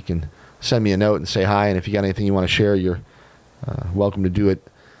 you can send me a note and say hi. And if you got anything you want to share, you're welcome to do it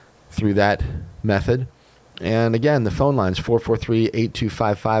through that method. And again, the phone lines,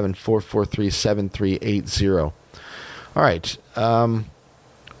 443-8255 and 443-7380. All right.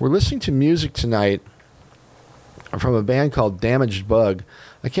 We're listening to music tonight from a band called Damaged Bug.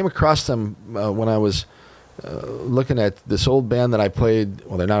 I came across them when I was looking at this old band that I played.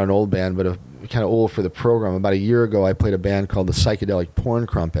 Well, they're not an old band, but kind of old for the program. About a year ago, I played a band called the Psychedelic Porn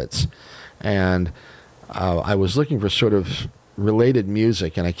Crumpets, and I was looking for sort of related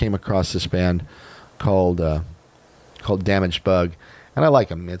music, and I came across this band called Damaged Bug, and I like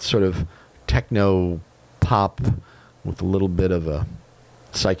them. It's sort of techno pop with a little bit of a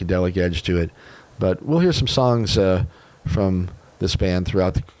psychedelic edge to it. But we'll hear some songs from this band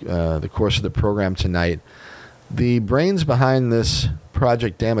throughout the course of the program tonight. The brains behind this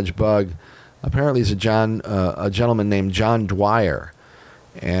project, Damaged Bug, apparently is a gentleman named John Dwyer,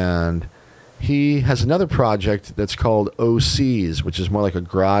 and he has another project that's called OCs, which is more like a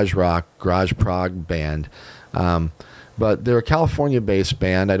garage rock, garage prog band. But they're a California-based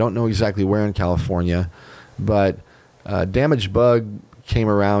band. I don't know exactly where in California, but Damaged Bug came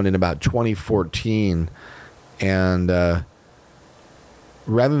around in about 2014, and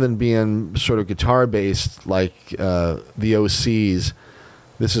rather than being sort of guitar-based like the OCs,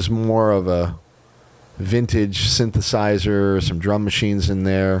 this is more of a vintage synthesizer, some drum machines in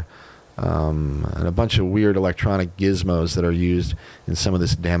there, and a bunch of weird electronic gizmos that are used in some of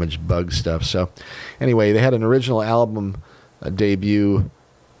this Damaged Bug stuff. So anyway, they had an original album debut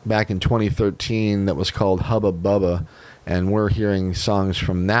back in 2013 that was called Hubba Bubba, and we're hearing songs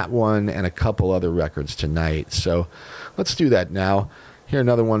from that one and a couple other records tonight. So let's do that now. Hear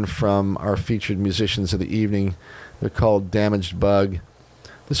another one from our featured musicians of the evening. They're called Damaged Bug.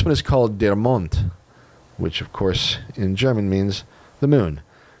 This one is called Der Mond, which of course in German means the moon.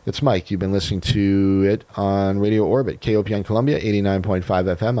 It's Mike. You've been listening to it on Radio Orbit, KOPN Columbia, 89.5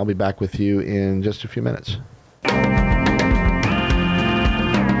 FM. I'll be back with you in just a few minutes.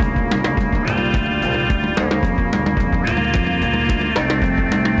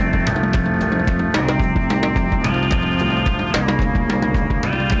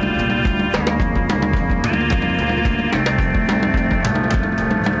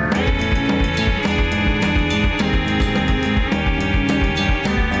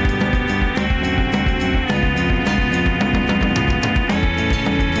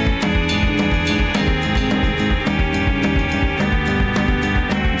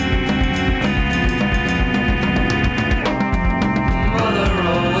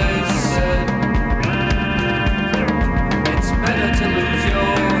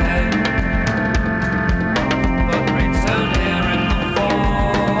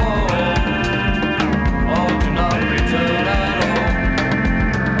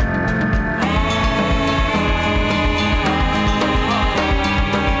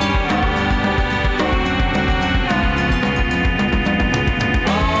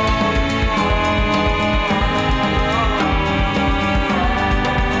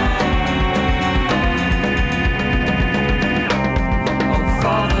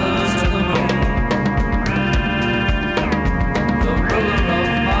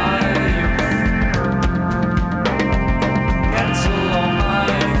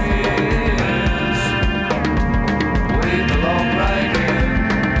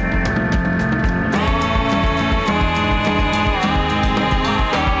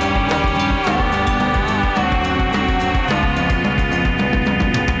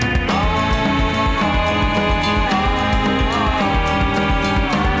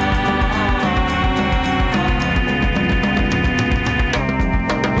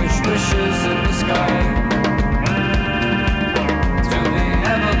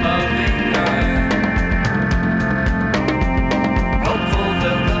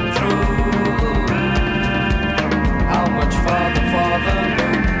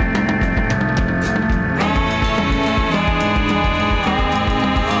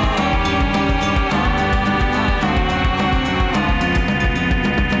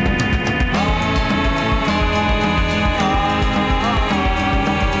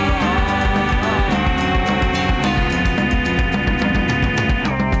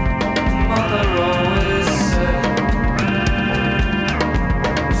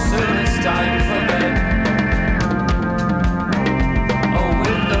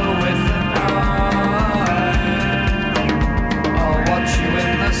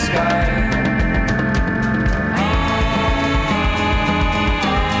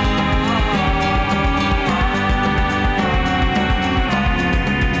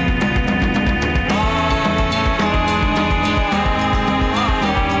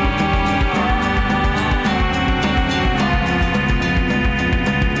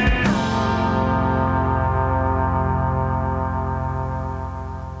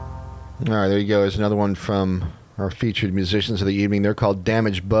 there you go. There's another one from our featured musicians of the evening. They're called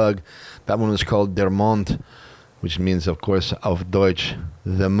Damaged Bug. That one was called Der Mond, which means, of course, auf Deutsch,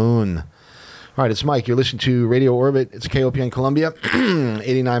 the moon. All right, it's Mike. You're listening to Radio Orbit. It's KOPN Columbia,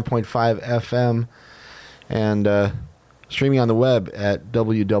 89.5 FM, and streaming on the web at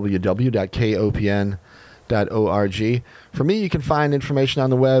www.kopn.org. For me, you can find information on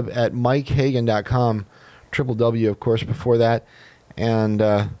the web at mikehagan.com, www, of course, before that.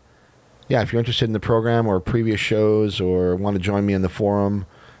 And, yeah, if you're interested in the program or previous shows or want to join me in the forum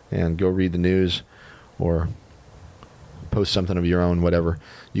and go read the news or post something of your own, whatever,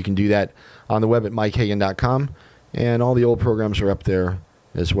 you can do that on the web at mikehagan.com. And all the old programs are up there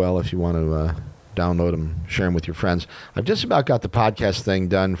as well if you want to download them, share them with your friends. I've just about got the podcast thing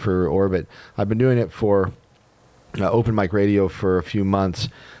done for Orbit. I've been doing it for Open Mic Radio for a few months.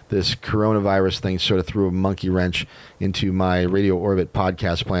 This coronavirus thing sort of threw a monkey wrench into my Radio Orbit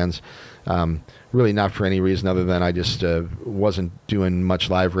podcast plans. Really not for any reason other than I just wasn't doing much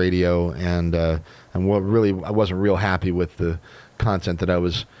live radio, and really I wasn't real happy with the content that I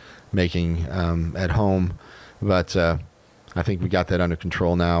was making at home. But I think we got that under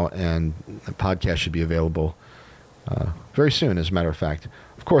control now, and the podcast should be available very soon, as a matter of fact.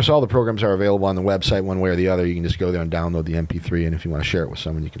 Of course, all the programs are available on the website one way or the other. You can just go there and download the MP3, and if you want to share it with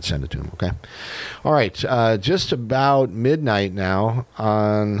someone, you can send it to them, okay? All right, just about midnight now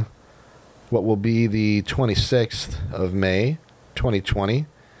on what will be the 26th of May, 2020. I'd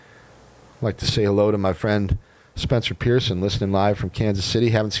like to say hello to my friend Spencer Pearson, listening live from Kansas City.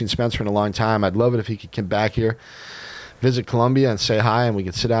 Haven't seen Spencer in a long time. I'd love it if he could come back here, visit Columbia, and say hi, and we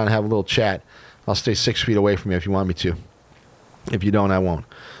could sit down and have a little chat. I'll stay 6 feet away from you if you want me to. If you don't, I won't.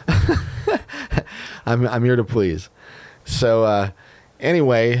 I'm here to please. So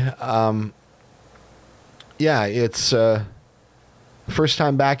anyway, yeah, it's first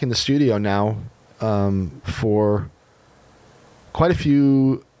time back in the studio now for quite a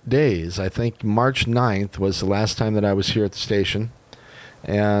few days. I think March 9th was the last time that I was here at the station.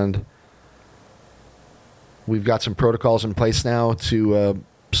 And we've got some protocols in place now to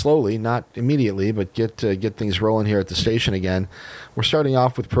slowly, not immediately, but get things rolling here at the station again. We're starting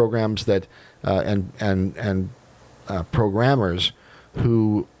off with programs that and programmers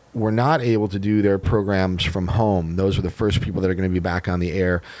who were not able to do their programs from home. Those are the first people that are going to be back on the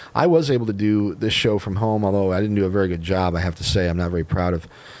air. I was able to do this show from home, although I didn't do a very good job, I have to say. I'm not very proud of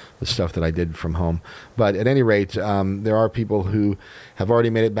the stuff that I did from home. But at any rate, there are people who have already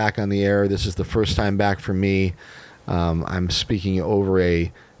made it back on the air. This is the first time back for me. I'm speaking over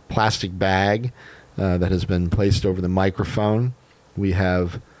a plastic bag that has been placed over the microphone. We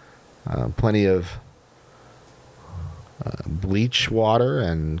have plenty of bleach water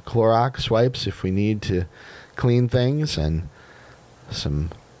and Clorox wipes if we need to clean things, and some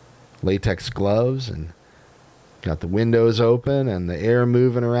latex gloves, and got the windows open and the air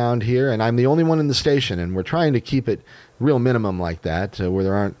moving around here. And I'm the only one in the station, and we're trying to keep it real minimum like that, where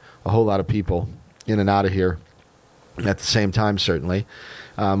there aren't a whole lot of people in and out of here at the same time, certainly.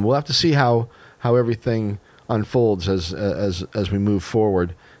 We'll have to see how everything unfolds as we move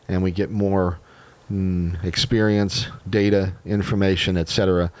forward and we get more experience, data, information,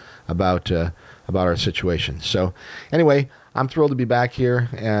 etc. about our situation. So anyway, I'm thrilled to be back here,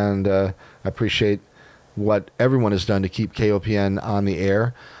 and I appreciate what everyone has done to keep KOPN on the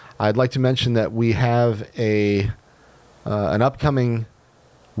air. I'd like to mention that we have an upcoming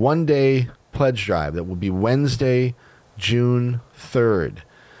one-day pledge drive that will be Wednesday, June 3rd.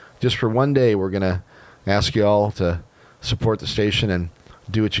 Just for one day, we're going to ask you all to support the station and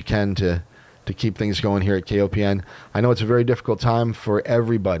do what you can to keep things going here at KOPN. I know it's a very difficult time for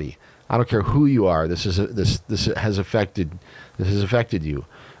everybody. I don't care who you are. This has affected you,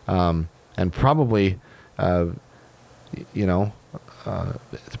 and probably, well,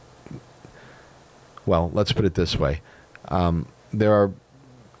 let's put it this way. There are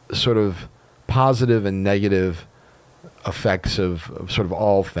sort of positive and negative effects of sort of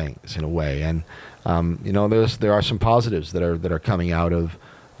all things in a way, and there are some positives that are coming out of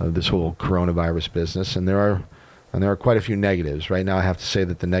this whole coronavirus business, and there are quite a few negatives. Right now, I have to say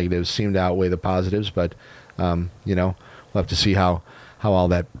that the negatives seem to outweigh the positives, but we'll have to see how all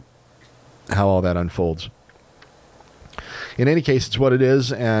that unfolds. In any case, it's what it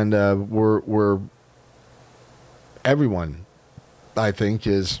is, and we're everyone, I think,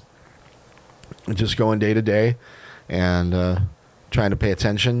 is just going day to day and trying to pay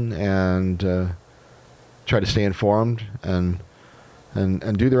attention and try to stay informed and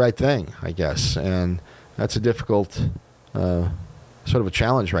do the right thing, I guess. And that's a difficult sort of a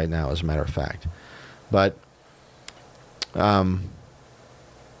challenge right now, as a matter of fact. But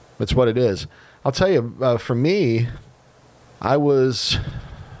It's what it is. I'll tell you, for me, I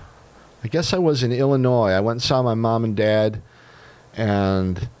guess I was in Illinois. I went and saw my mom and dad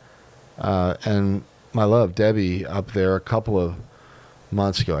and my love, Debbie, up there a couple of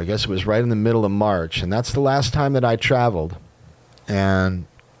months ago. I guess it was right in the middle of March, and that's the last time that I traveled. And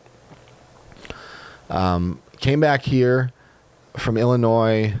came back here from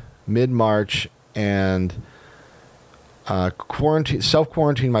Illinois mid-March and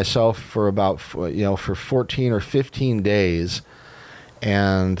self-quarantined myself for about, for 14 or 15 days.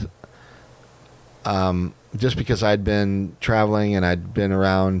 And just because I'd been traveling and I'd been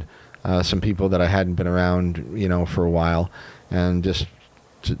around some people that I hadn't been around, for a while, and just,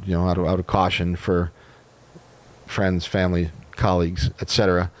 out of caution for friends, family, colleagues,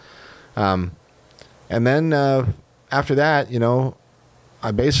 etc. And then after that,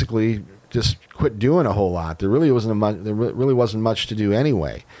 I basically just quit doing a whole lot. There really wasn't much to do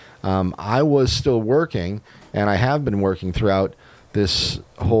anyway. I was still working, and I have been working throughout this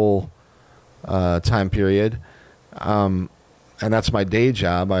whole time period, and that's my day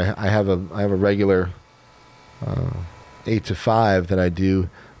job. I have a regular 8 to 5 that I do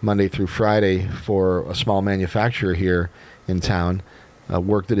Monday through Friday for a small manufacturer here in town.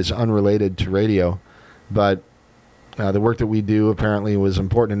 Work that is unrelated to radio, but the work that we do apparently was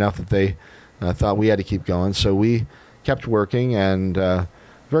important enough that they thought we had to keep going. So we kept working, and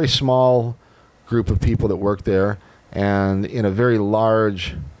very small group of people that work there, and in a very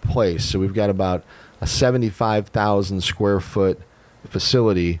large place. So we've got about a 75,000 square foot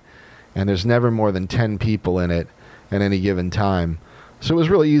facility, and there's never more than 10 people in it at any given time. So it was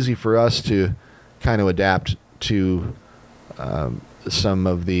really easy for us to kind of adapt to some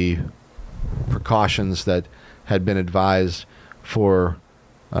of the precautions that had been advised for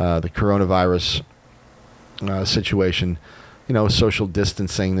the coronavirus situation. Social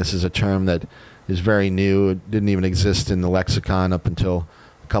distancing, this is a term that is very new. It didn't even exist in the lexicon up until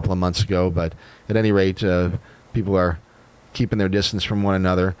a couple of months ago, but at any rate, people are keeping their distance from one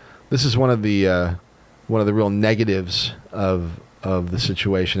another. This is one of the real negatives of the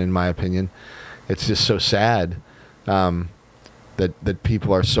situation, in my opinion. It's just so sad that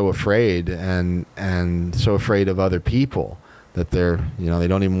people are so afraid and so afraid of other people that they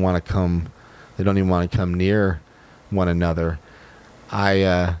don't even want to come near one another.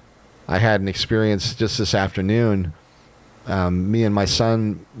 I had an experience just this afternoon. Me and my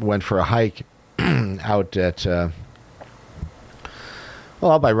son went for a hike out at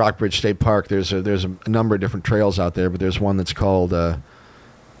out by Rockbridge State Park. There's a number of different trails out there, but there's one that's called a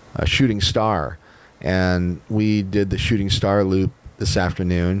Shooting Star, and we did the Shooting Star loop this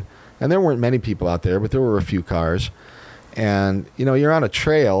afternoon. And there weren't many people out there, but there were a few cars. And you're on a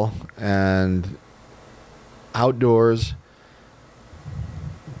trail and outdoors,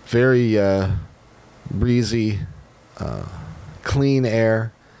 very breezy, clean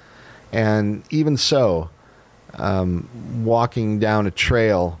air, and even so, walking down a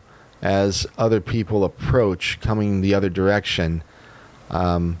trail as other people approach coming the other direction.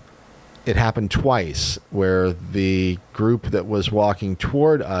 It happened twice where the group that was walking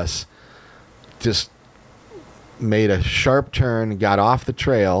toward us just made a sharp turn, got off the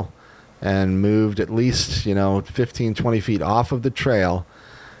trail, and moved at least 15, 20 feet off of the trail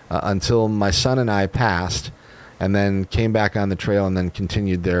until my son and I passed, and then came back on the trail and then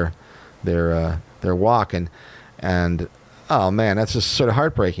continued their walk. And oh man, that's just sort of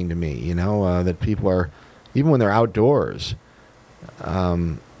heartbreaking to me, that people are, even when they're outdoors,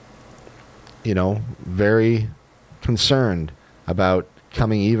 very concerned about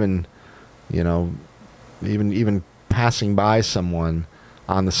coming even passing by someone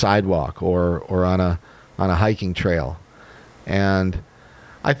on the sidewalk or on a hiking trail. And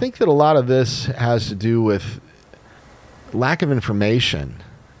I think that a lot of this has to do with lack of information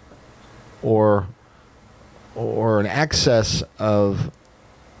or an excess of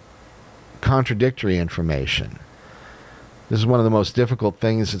contradictory information. This is one of the most difficult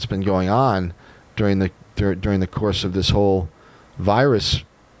things that's been going on during the course of this whole virus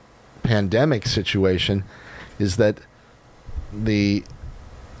pandemic situation, is that the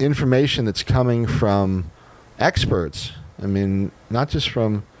information that's coming from experts, I mean, not just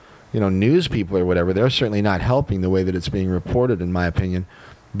from news people or whatever, they're certainly not helping the way that it's being reported, in my opinion,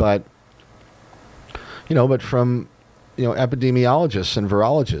 but from epidemiologists and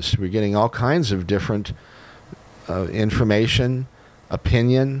virologists, we're getting all kinds of different information,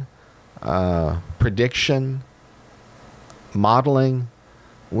 opinion, prediction, modeling.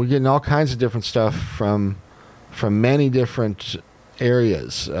 We're getting all kinds of different stuff from many different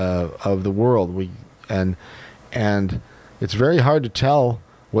areas of the world. And it's very hard to tell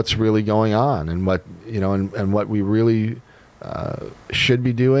what's really going on, and what and what we really should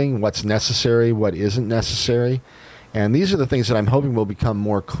be doing, what's necessary, what isn't necessary. And these are the things that I'm hoping will become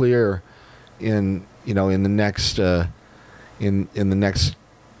more clear in the next in the next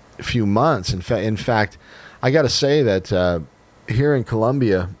few months. In fact, I got to say that here in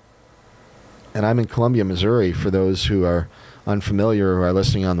Columbia, and I'm in Columbia, Missouri, for those who are unfamiliar or are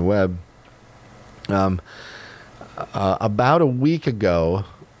listening on the web. About a week ago,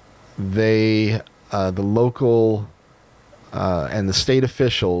 the local and the state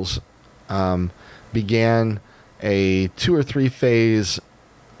officials began a 2 or 3 phase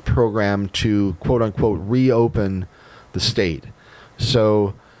program to quote unquote reopen the state.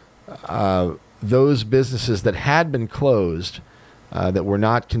 So those businesses that had been closed, that were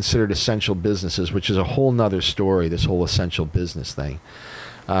not considered essential businesses, which is a whole nother story, this whole essential business thing.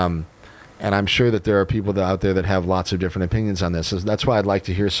 And I'm sure that there are people out there that have lots of different opinions on this. So that's why I'd like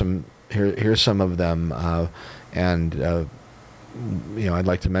to hear some of them. And I'd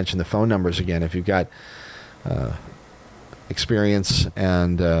like to mention the phone numbers again. If you've got experience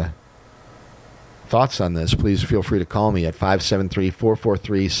and thoughts on this, please feel free to call me at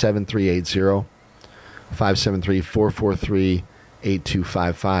 573-443-7380,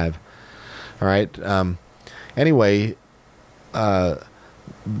 573-443-8255. All right. Anyway,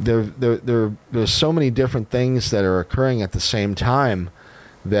 there's so many different things that are occurring at the same time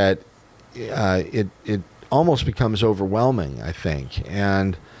that it almost becomes overwhelming, I think.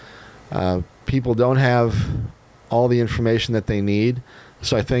 And people don't have all the information that they need.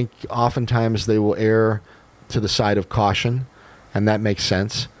 So I think oftentimes they will err to the side of caution, and that makes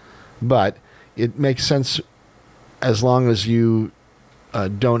sense. But it makes sense as long as you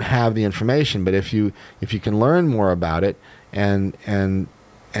don't have the information. But if you can learn more about it and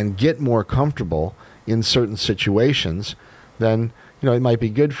get more comfortable in certain situations, then it might be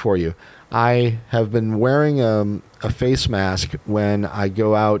good for you. I have been wearing a face mask when I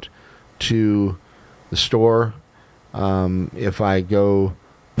go out to the store. If I go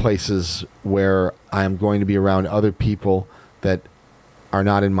places where I'm going to be around other people that are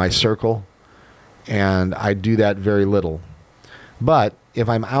not in my circle, and I do that very little. But if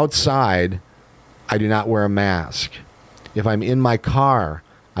I'm outside, I do not wear a mask. If I'm in my car,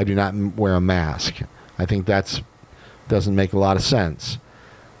 I do not wear a mask. I think that doesn't make a lot of sense.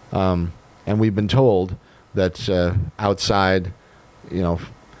 And we've been told that outside,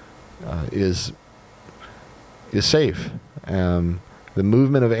 is safe. The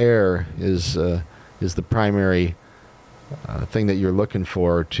movement of air is the primary thing that you're looking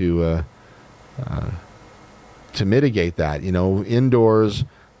for to mitigate that. Indoors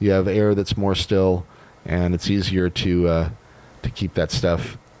you have air that's more still, and it's easier to keep that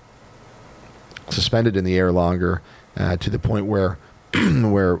stuff suspended in the air longer, to the point where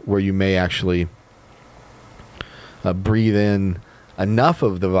where you may actually breathe in enough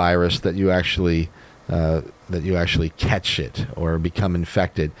of the virus that you actually catch it or become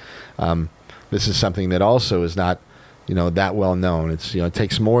infected. This is something that also is not that well known. It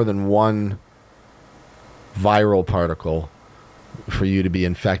takes more than one viral particle for you to be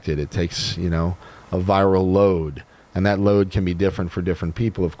infected. It takes a viral load, and that load can be different for different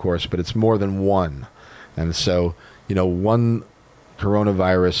people, of course, but it's more than one. And so one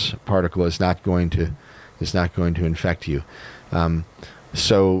coronavirus particle is not going to infect you.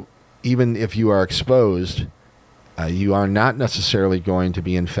 So even if you are exposed, you are not necessarily going to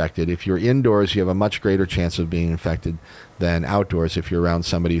be infected. If you're indoors, you have a much greater chance of being infected than outdoors if you're around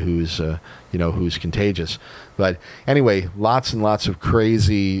somebody who's contagious. But anyway, lots and lots of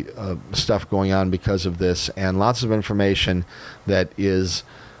crazy stuff going on because of this, and lots of information that is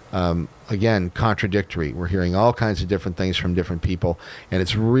again contradictory. We're hearing all kinds of different things from different people, and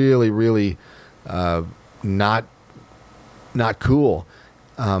it's really, really not cool,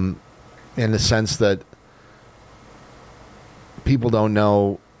 in the sense that people don't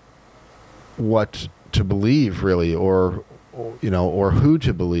know what to believe, really, or who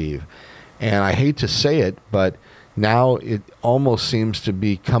to believe. And I hate to say it, but now it almost seems to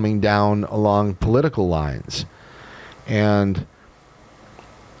be coming down along political lines. And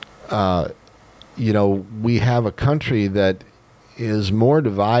we have a country that is more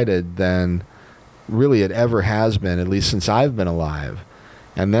divided than really it ever has been, at least since I've been alive.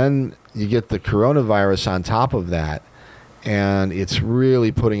 And then you get the coronavirus on top of that, and it's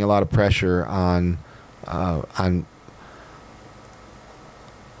really putting a lot of pressure on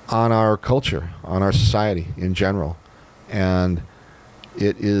our culture, on our society in general. And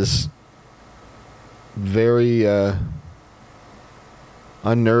it is very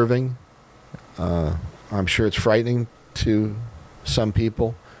unnerving. I'm sure it's frightening to some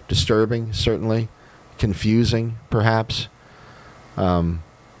people. disturbing, certainly, confusing, perhaps. And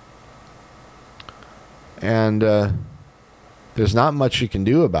there's not much you can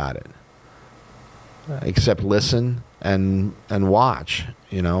do about it, except listen and watch,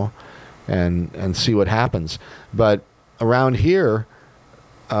 and see what happens. But around here,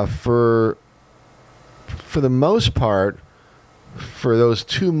 for the most part, for those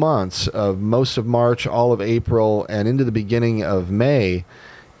 2 months of most of March, all of April, and into the beginning of May,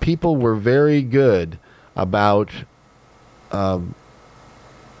 people were very good about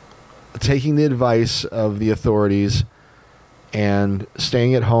taking the advice of the authorities and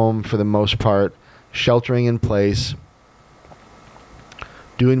staying at home for the most part, sheltering in place,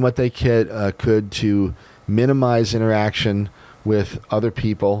 doing what they could to minimize interaction with other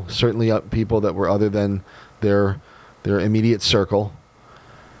people, certainly people that were other than their immediate circle,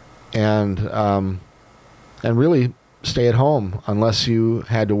 and really stay at home unless you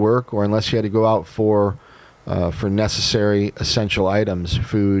had to work or unless you had to go out for necessary essential items,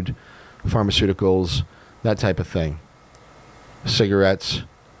 food, pharmaceuticals, that type of thing, cigarettes,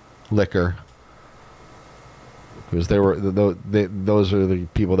 liquor, because those are the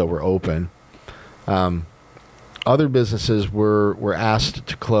people that were open. Other businesses were asked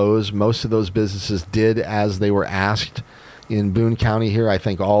to close. Most of those businesses did as they were asked. In Boone County here, I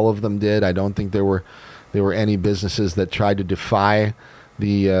think all of them did. I don't think there were any businesses that tried to defy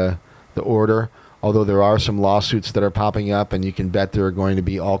the order, although there are some lawsuits that are popping up, and you can bet there are going to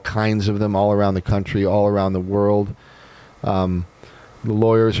be all kinds of them all around the country, all around the world. The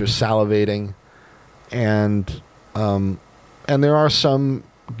lawyers are salivating, and there are some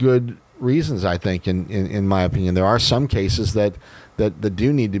good reasons, I think, in my opinion. There are some cases that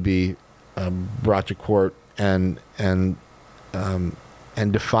do need to be brought to court and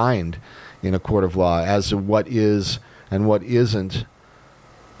defined in a court of law as to what is and what isn't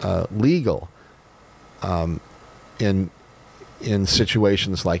legal in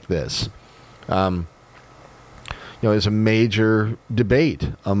situations like this. There's a major debate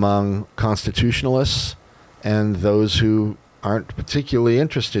among constitutionalists and those who aren't particularly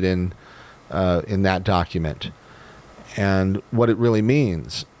interested in that document and what it really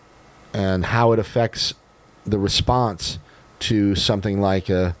means and how it affects the response to something like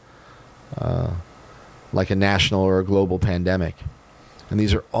a national or a global pandemic. And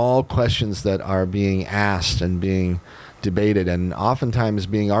these are all questions that are being asked and being debated and oftentimes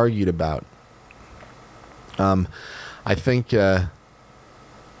being argued about. I think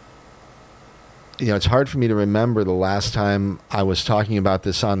it's hard for me to remember the last time I was talking about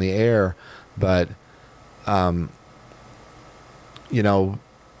this on the air, but a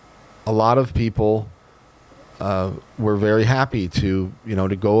lot of people were very happy to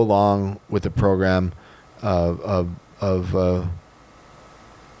go along with the program of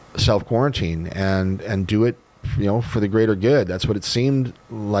self-quarantine and do it for the greater good. That's what it seemed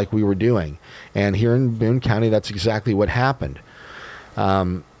like we were doing. And here in Boone County, that's exactly what happened.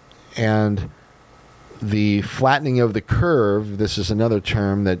 And the flattening of the curve, this is another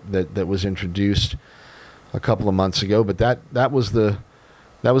term that was introduced a couple of months ago, but that was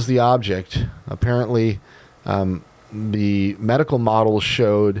the object. Apparently, the medical models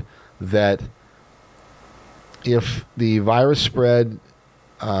showed that if the virus spread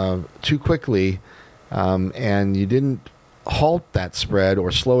too quickly, and you didn't halt that spread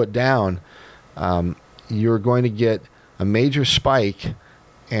or slow it down, you're going to get a major spike,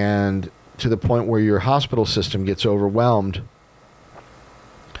 and to the point where your hospital system gets overwhelmed,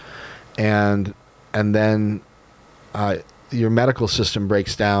 and then your medical system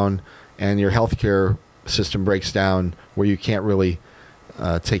breaks down, and your healthcare system breaks down, where you can't really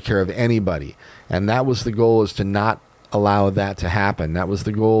take care of anybody. And that was the goal, is to not allow that to happen. That was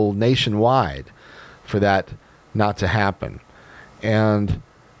the goal nationwide, for that not to happen. And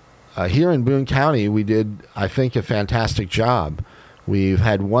here in Boone County, we did, I think, a fantastic job. We've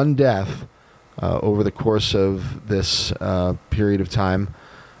had one death over the course of this period of time.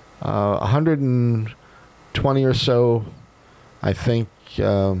 120 or so, I think,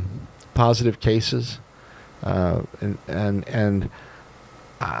 positive cases. And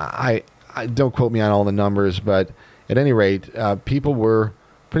I don't quote me on all the numbers, but at any rate, people were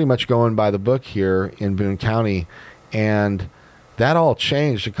pretty much going by the book here in Boone County, and that all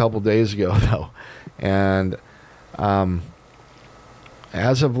changed a couple days ago, though. And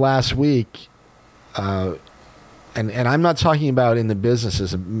as of last week, and I'm not talking about in the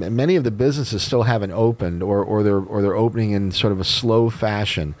businesses. Many of the businesses still haven't opened, or they're opening in sort of a slow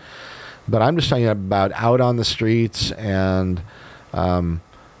fashion. But I'm just talking about out on the streets and in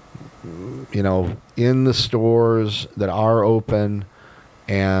the stores that are open,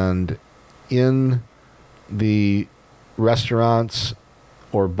 And in the restaurants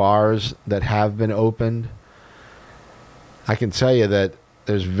or bars that have been opened, I can tell you that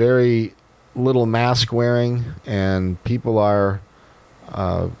there's very little mask wearing, and people are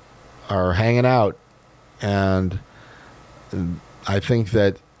hanging out. And I think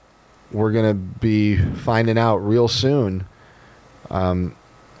that we're going to be finding out real soon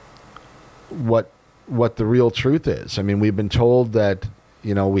what the real truth is. I mean, we've been told that,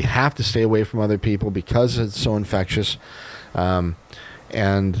 you know, we have to stay away from other people because it's so infectious,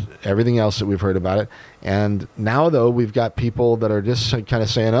 and everything else that we've heard about it. And now, though, we've got people that are just kind of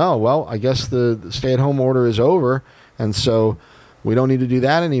saying, oh, well, I guess the stay-at-home order is over, and so we don't need to do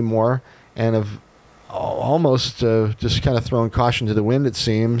that anymore, and have almost just kind of thrown caution to the wind, it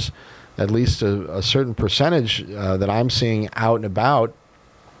seems, at least a certain percentage that I'm seeing out and about.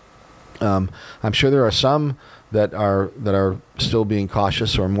 I'm sure there are some that are still being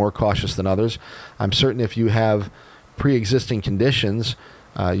cautious or more cautious than others. I'm certain if you have pre-existing conditions,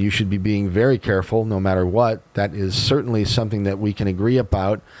 you should be being very careful no matter what. That is certainly something that we can agree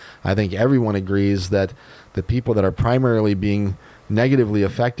about. I think everyone agrees that the people that are primarily being negatively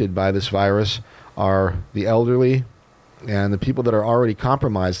affected by this virus are the elderly and the people that are already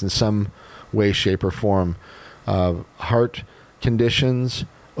compromised in some way, shape, or form. Heart conditions,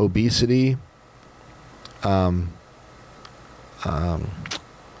 obesity,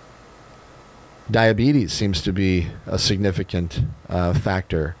 diabetes seems to be a significant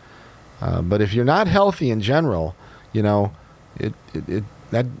factor. But if you're not healthy in general, you know,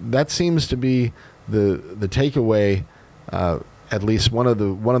 that seems to be the takeaway. At least one of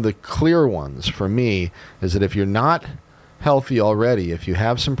the clear ones for me is that if you're not healthy already, if you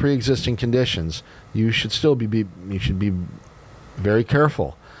have some pre-existing conditions, you should still be very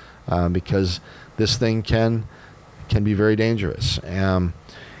careful, because this thing can be very dangerous.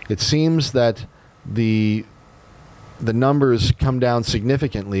 It seems that the numbers come down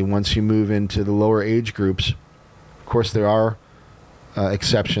significantly once you move into the lower age groups. Of course, there are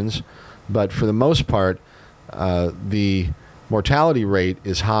exceptions, but for the most part, the mortality rate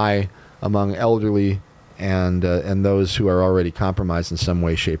is high among elderly and those who are already compromised in some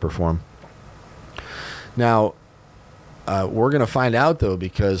way, shape, or form. Now, we're going to find out, though,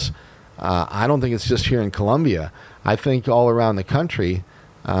 because I don't think it's just here in Columbia. I think all around the country,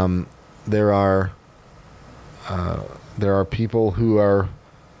 there are people who are,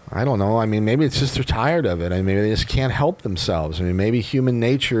 I don't know, I mean, maybe it's just they're tired of it. I mean, maybe they just can't help themselves. I mean, maybe human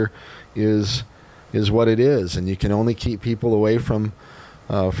nature is what it is, and you can only keep people away from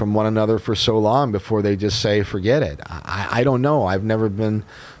one another for so long before they just say, forget it. I don't know. I've never been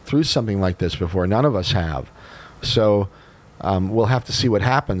through something like this before. None of us have. So we'll have to see what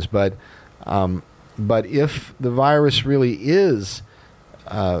happens. But if the virus really is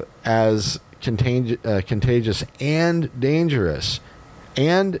as contagious and dangerous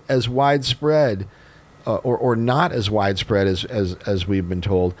and as widespread, or not as widespread as we've been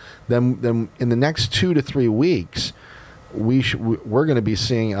told, then in the next 2 to 3 weeks, we're going to be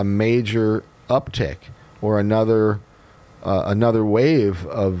seeing a major uptick or another wave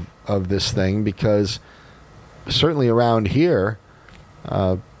of this thing, because certainly around here,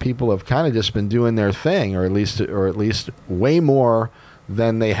 people have kind of just been doing their thing, or at least way more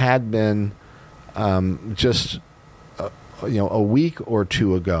than they had been just a week or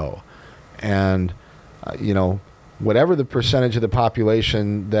two ago. And whatever the percentage of the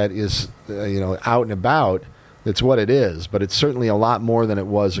population that is out and about, it's what it is. But it's certainly a lot more than it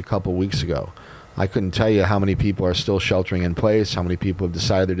was a couple weeks ago. I couldn't tell you how many people are still sheltering in place, how many people have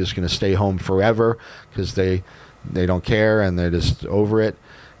decided they're just going to stay home forever because they don't care and they're just over it,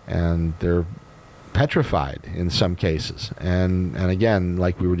 and they're petrified in some cases. And again,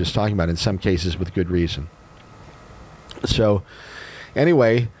 like we were just talking about, in some cases with good reason. So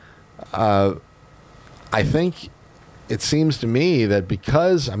anyway, I think it seems to me that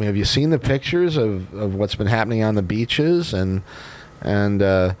because, I mean, have you seen the pictures of what's been happening on the beaches and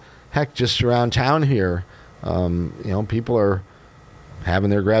heck, just around town here? People are having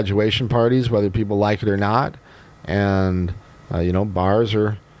their graduation parties, whether people like it or not, and bars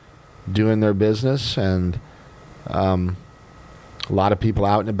are doing their business, and a lot of people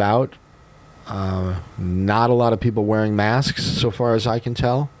out and about. Not a lot of people wearing masks, so far as I can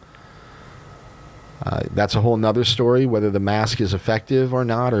tell. That's a whole nother story, whether the mask is effective or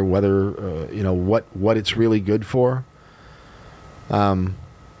not, or whether, what it's really good for.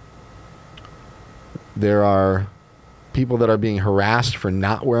 There are people that are being harassed for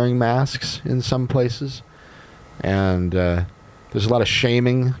not wearing masks in some places. And there's a lot of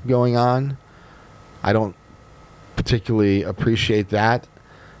shaming going on. I don't particularly appreciate that.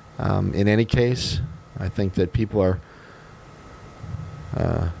 In any case, I think that people are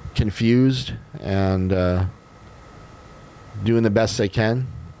confused and doing the best they can.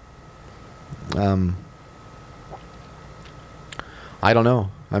 I don't know.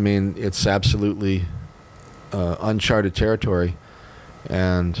 I mean, it's absolutely uncharted territory,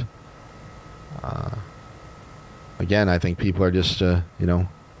 and again, I think people are just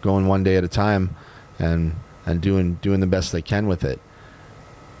going one day at a time and doing the best they can with it.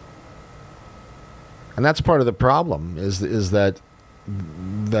 And that's part of the problem is that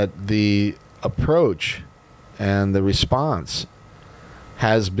the approach and the response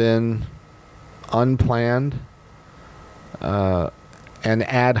has been unplanned and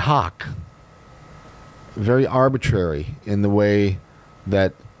ad hoc, very arbitrary in the way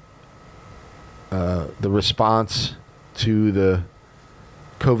that the response to the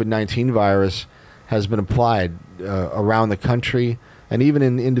COVID-19 virus has been applied around the country and even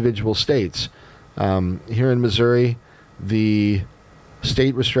in individual states. Here in Missouri, the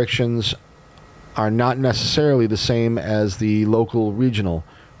state restrictions are not necessarily the same as the local regional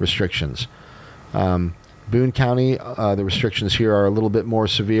restrictions. Boone County, the restrictions here are a little bit more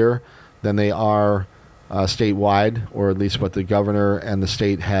severe than they are statewide, or at least what the governor and the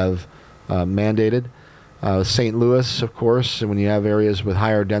state have mandated. St. Louis, of course, when you have areas with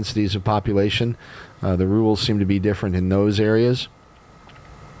higher densities of population, the rules seem to be different in those areas.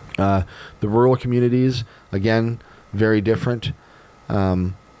 The rural communities, again, very different.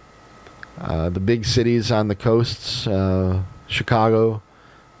 The big cities on the coasts, Chicago,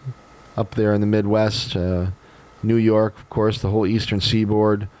 up there in the Midwest, New York, of course, the whole eastern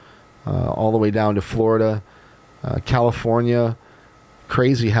seaboard, all the way down to Florida, California.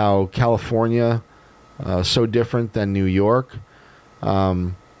 Crazy how California so different than New York.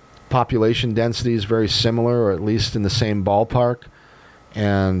 Population density is very similar, or at least in the same ballpark,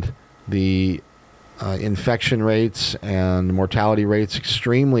 and the infection rates and mortality rates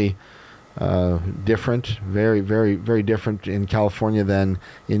extremely different, very, very, very different in California than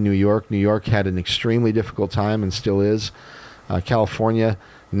in New York. New York had an extremely difficult time and still is. California,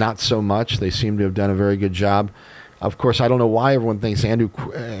 not so much. They seem to have done a very good job. Of course, I don't know why everyone thinks Andrew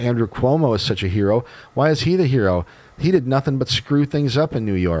Cuomo is such a hero. Why is he the hero? He did nothing but screw things up in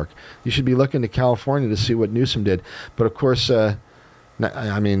New York. You should be looking to California to see what Newsom did. But of course, I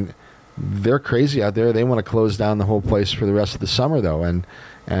mean, they're crazy out there. They want to close down the whole place for the rest of the summer, though. And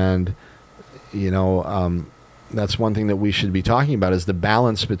that's one thing that we should be talking about is the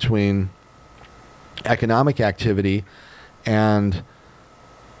balance between economic activity and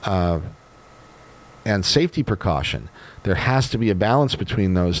safety precaution. There has to be a balance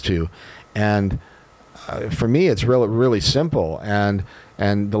between those two. And for me, it's really simple. And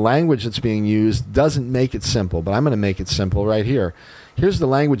the language that's being used doesn't make it simple, but I'm going to make it simple right here. Here's the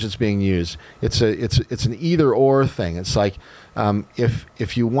language that's being used. It's an either or thing. It's like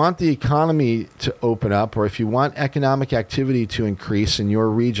if you want the economy to open up, or if you want economic activity to increase in your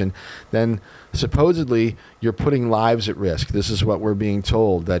region, then supposedly you're putting lives at risk. This is what we're being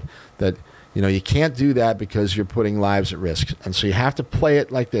told, that you can't do that because you're putting lives at risk. And so you have to play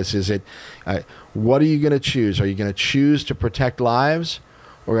it like this. What are you going to choose? Are you going to choose to protect lives,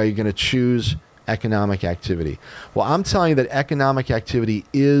 or are you going to choose economic activity? Well, I'm telling you that economic activity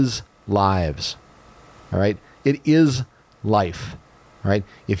is lives. All right? It is life. All right?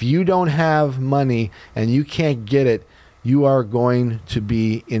 If you don't have money and you can't get it, you are going to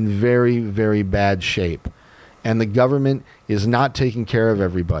be in very, very bad shape. And the government is not taking care of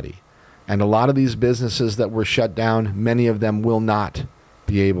everybody. And a lot of these businesses that were shut down, many of them will not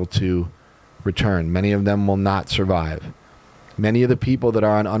be able to return. Many of them will not survive. Many of the people that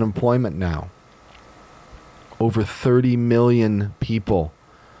are on unemployment now, over 30 million people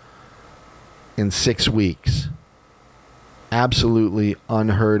in 6 weeks. Absolutely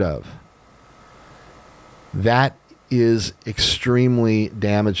unheard of. That is extremely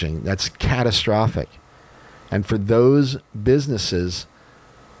damaging. That's catastrophic. And for those businesses,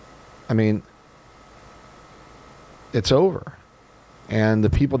 I mean, it's over. And the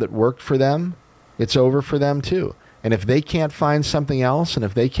people that worked for them, it's over for them too. And if they can't find something else, and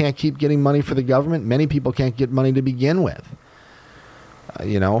if they can't keep getting money for the government, many people can't get money to begin with.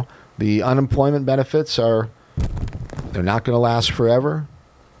 The unemployment benefits they're not going to last forever.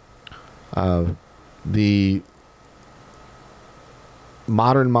 The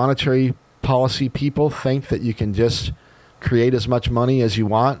modern monetary policy people think that you can just create as much money as you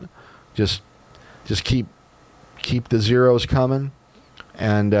want. Just keep the zeros coming,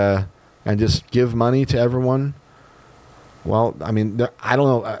 and just give money to everyone Well, I mean, I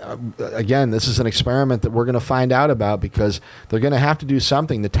don't know. Again, this is an experiment that we're going to find out about because they're going to have to do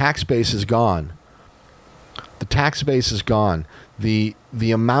something. The tax base is gone. The tax base is gone. The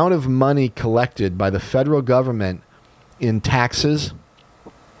amount of money collected by the federal government in taxes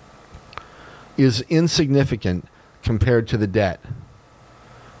is insignificant compared to the debt.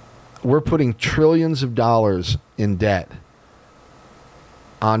 We're putting trillions of dollars in debt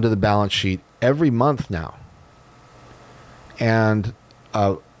onto the balance sheet every month now. And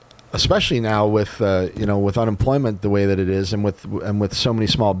especially now with with unemployment the way that it is, and with so many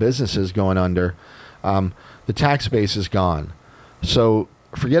small businesses going under, the tax base is gone. So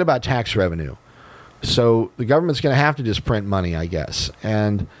forget about tax revenue. So the government's going to have to just print money, I guess,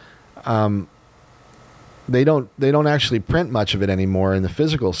 and they don't actually print much of it anymore in the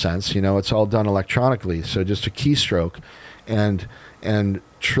physical sense. It's all done electronically. So just a keystroke, and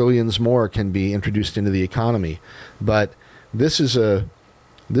trillions more can be introduced into the economy. But this is an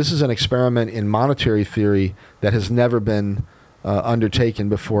experiment in monetary theory that has never been undertaken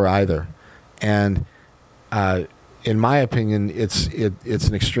before either, and in my opinion, it's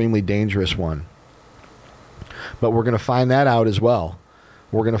an extremely dangerous one. But we're going to find that out as well.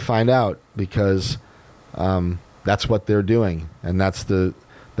 We're going to find out because that's what they're doing, and that's the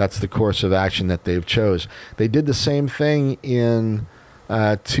course of action that they've chose. They did the same thing in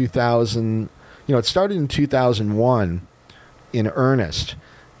 2000. It started in 2001. In earnest,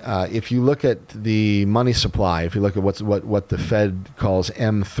 if you look at the money supply, if you look at what the Fed calls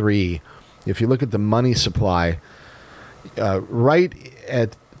M3, if you look at the money supply, right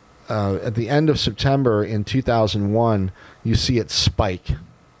at the end of September in 2001, you see it spike,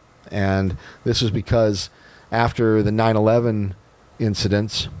 and this is because after the 9/11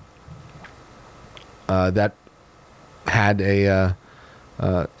 incidents, that had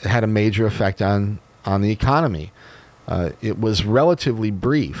a major effect on the economy. It was relatively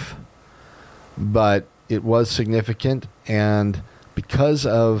brief, but it was significant, and because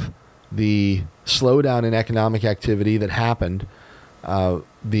of the slowdown in economic activity that happened,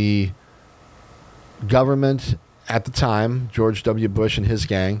 the government at the time, George W. Bush and his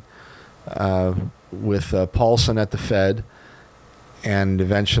gang, with Paulson at the Fed, and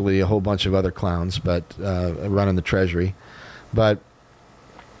eventually a whole bunch of other clowns, but running the Treasury, but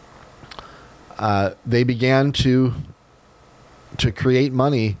they began to create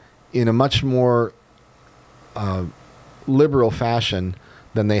money in a much more liberal fashion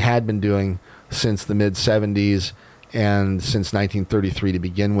than they had been doing since the mid-'70s and since 1933 to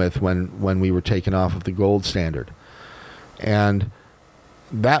begin with, when we were taken off of the gold standard. And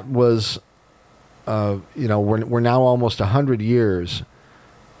that was, we're now almost 100 years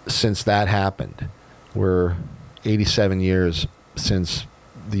since that happened. We're 87 years since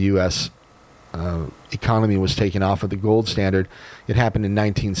the U.S. Economy was taken off of the gold standard. It happened in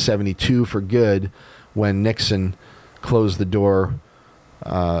 1972 for good, when Nixon closed the door,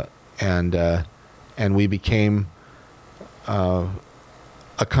 and we became a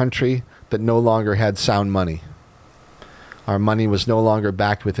country that no longer had sound money. Our money was no longer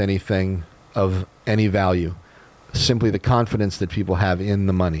backed with anything of any value, simply the confidence that people have in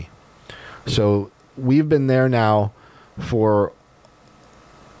the money. So we've been there now for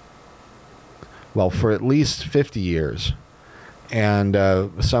at least 50 years, and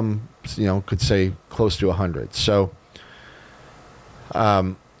some, could say close to 100. So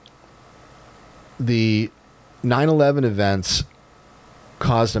the 9/11 events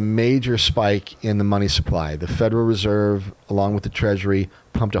caused a major spike in the money supply. The Federal Reserve, along with the Treasury,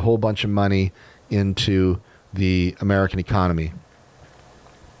 pumped a whole bunch of money into the American economy.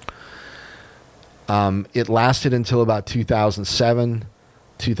 It lasted until about 2007,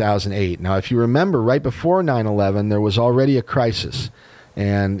 2008. Now, if you remember, right before 9/11, there was already a crisis,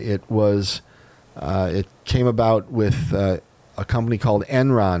 and it came about with a company called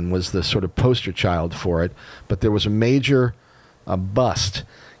Enron was the sort of poster child for it, but there was a major bust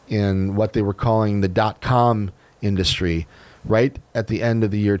in what they were calling the dot-com industry right at the end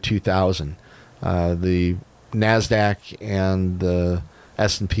of the year 2000. The NASDAQ and the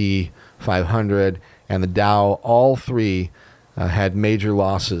S&P 500 and the Dow, all three had major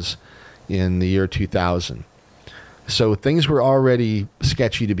losses in the year 2000. So things were already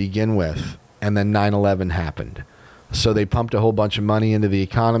sketchy to begin with, and then 9/11 happened. So they pumped a whole bunch of money into the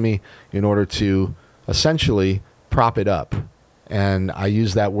economy in order to essentially prop it up. And I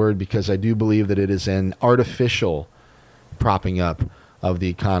use that word because I do believe that it is an artificial propping up of the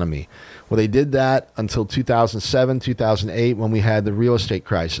economy. Well, they did that until 2007, 2008, when we had the real estate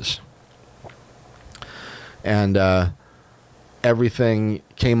crisis. And everything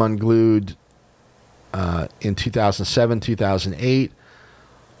came unglued in 2007, 2008.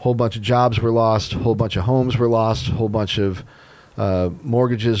 Whole bunch of jobs were lost, whole bunch of homes were lost, whole bunch of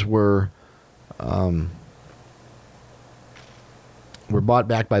mortgages were bought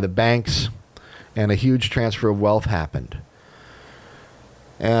back by the banks, and a huge transfer of wealth happened.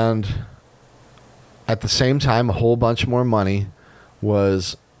 And at the same time, a whole bunch more money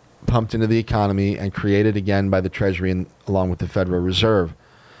was pumped into the economy and created again by the Treasury and along with the Federal Reserve.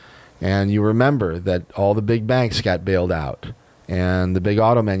 And you remember that all the big banks got bailed out, and the big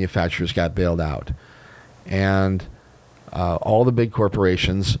auto manufacturers got bailed out, and all the big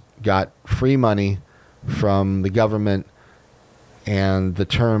corporations got free money from the government, and the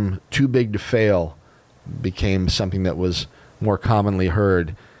term too big to fail became something that was more commonly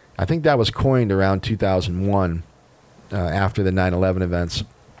heard. I think that was coined around 2001 after the 9/11 events.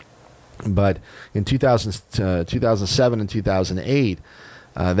 But in 2007 and 2008,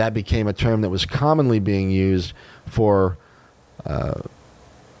 that became a term that was commonly being used for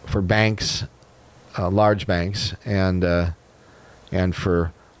banks, large banks, and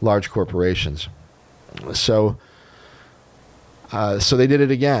for large corporations. So they did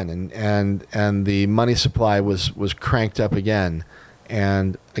it again, and the money supply was cranked up again.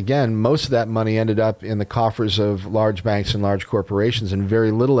 And again, most of that money ended up in the coffers of large banks and large corporations, and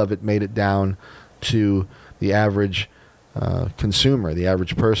very little of it made it down to the average consumer, the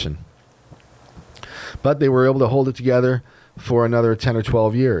average person. But they were able to hold it together for another 10 or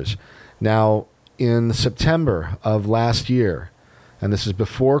 12 years. Now, in September of last year, and this is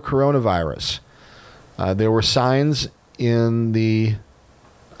before coronavirus, there were signs in the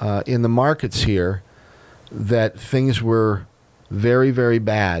markets here that things were very, very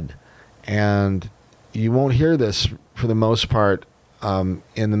bad. And you won't hear this for the most part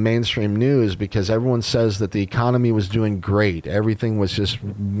in the mainstream news, because everyone says that the economy was doing great. Everything was just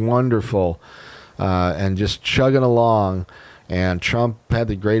wonderful and just chugging along. And Trump had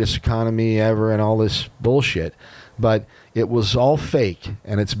the greatest economy ever and all this bullshit. But it was all fake,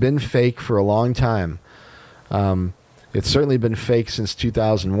 and it's been fake for a long time. It's certainly been fake since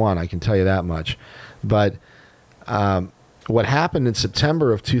 2001, I can tell you that much. But what happened in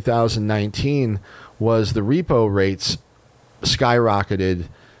September of 2019 was the repo rates skyrocketed,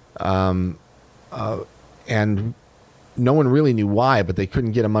 and no one really knew why, but they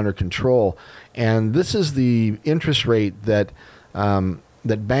couldn't get them under control. And this is the interest rate that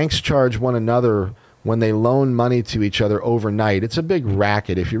banks charge one another when they loan money to each other overnight. It's a big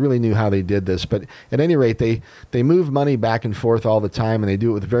racket if you really knew how they did this. But at any rate, they move money back and forth all the time, and they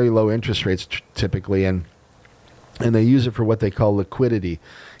do it with very low interest rates typically, and they use it for what they call liquidity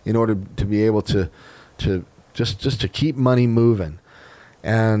in order to be able to just to keep money moving.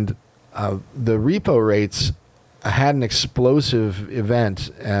 And the repo rates had an explosive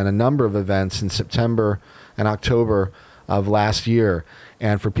event and a number of events in September and October of last year.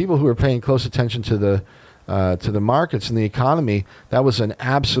 And for people who are paying close attention to the markets and the economy, that was an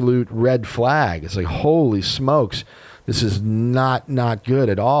absolute red flag. It's like, holy smokes, this is not good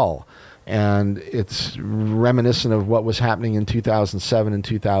at all. And it's reminiscent of what was happening in 2007 and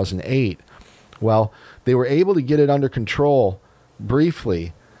 2008. Well, they were able to get it under control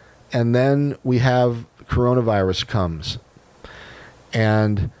briefly, and then we have coronavirus comes.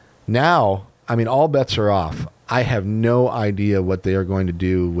 And now, I mean, all bets are off. I have no idea what they are going to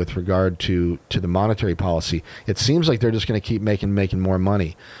do with regard to the monetary policy. It seems like they're just going to keep making more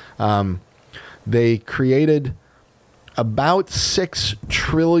money. They created about $6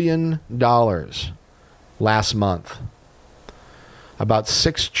 trillion last month. About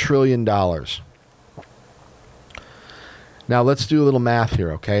 $6 trillion. Now let's do a little math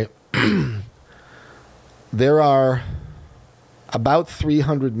here, okay? There are about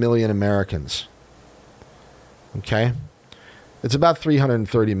 300 million Americans. Okay? It's about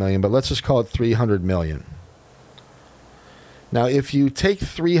 330 million, but let's just call it 300 million. Now, if you take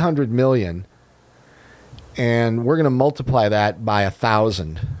 300 million and we're going to multiply that by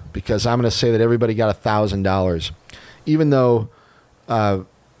 1,000, because I'm going to say that everybody got $1,000, even though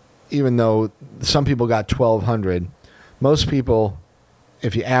some people got 1,200, most people,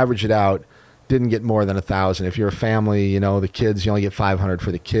 if you average it out, didn't get more than 1,000. If you're a family, the kids, you only get 500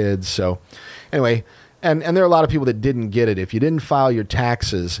 for the kids. So anyway, and there are a lot of people that didn't get it. If you didn't file your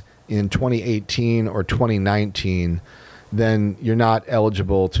taxes in 2018 or 2019, then you're not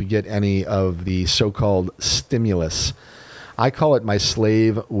eligible to get any of the so-called stimulus. I call it my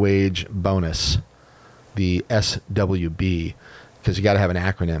slave wage bonus, the SWB, because you got to have an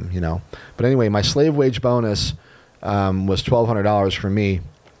acronym, But anyway, my slave wage bonus was $1,200 for me,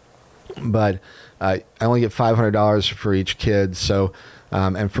 but I only get $500 for each kid. So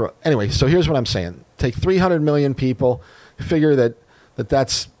Anyway, so here's what I'm saying. Take 300 million people, figure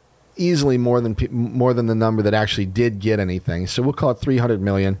that's easily more than the number that actually did get anything. So we'll call it 300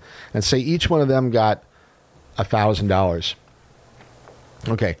 million and say each one of them got $1,000.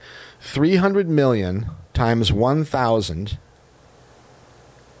 Okay, 300 million times 1,000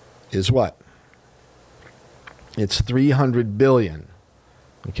 is what? It's 300 billion.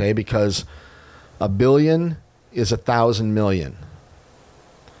 Okay, because a billion is 1,000 million.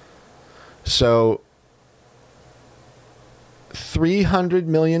 So 300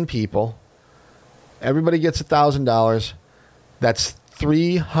 million people, everybody gets $1,000. That's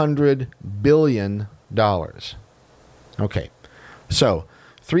 $300 billion. Okay, so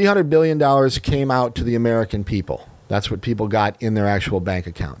 $300 billion came out to the American people. That's what people got in their actual bank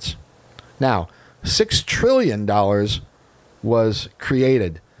accounts. Now, $6 trillion was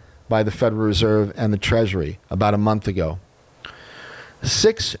created by the Federal Reserve and the Treasury about a month ago.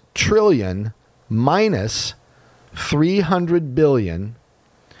 6 trillion minus 300 billion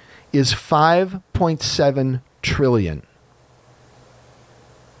is 5.7 trillion.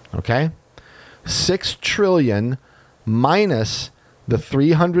 Okay? 6 trillion minus the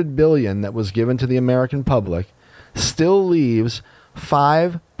 300 billion that was given to the American public still leaves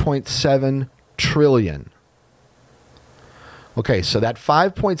 5.7 trillion. Okay, so that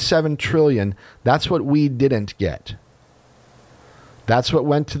 5.7 trillion, that's what we didn't get. That's what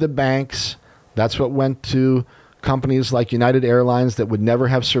went to the banks. That's what went to companies like United Airlines that would never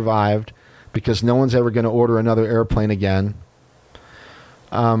have survived because no one's ever going to order another airplane again.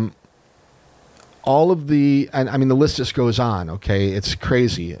 All of the, and I mean, the list just goes on, okay? It's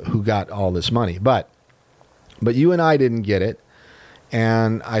crazy who got all this money. But you and I didn't get it,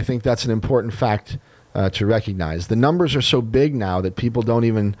 and I think that's an important fact to recognize. The numbers are so big now that people don't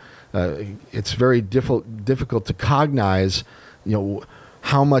even, it's very difficult to cognize,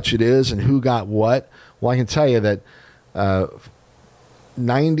 how much it is and who got what. Well, I can tell you that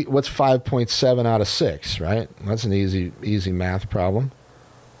 90, what's 5.7 out of 6, right? That's an easy math problem.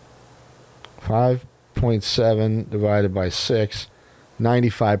 5.7 divided by 6,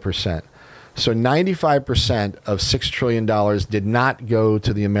 95%. So 95% of $6 trillion did not go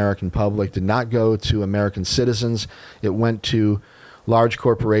to the American public, did not go to American citizens. It went to large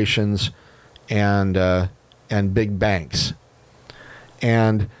corporations and big banks.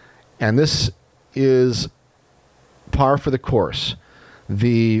 And this is par for the course.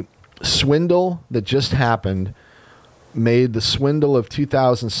 The swindle that just happened made the swindle of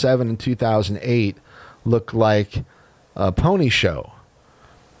 2007 and 2008 look like a pony show.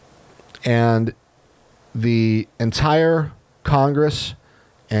 And the entire Congress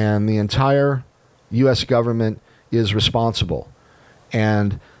and the entire U.S. government is responsible.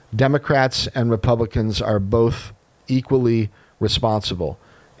 And Democrats and Republicans are both equally responsible.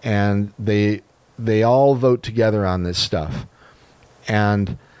 And they all vote together on this stuff.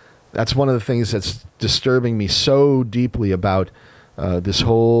 And that's one of the things that's disturbing me so deeply about this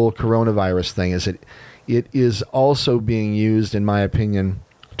whole coronavirus thing, is it is also being used, in my opinion,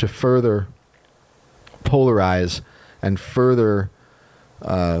 to further polarize and further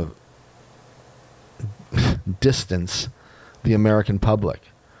distance the American public.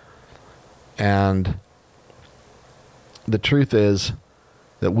 And the truth is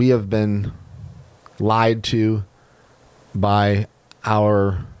that we have been lied to by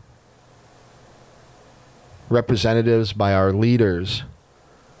our representatives, by our leaders,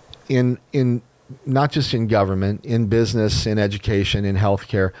 in not just in government, in business, in education, in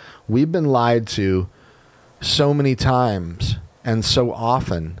healthcare. We've been lied to so many times and so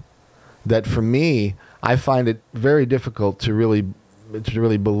often that for me, I find it very difficult to really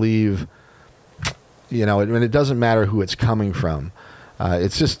believe, and it doesn't matter who it's coming from.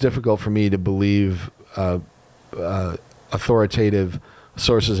 It's just difficult for me to believe authoritative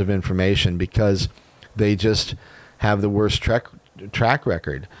sources of information because they just have the worst track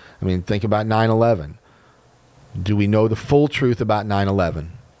record. I mean, think about 9/11. Do we know the full truth about 9/11?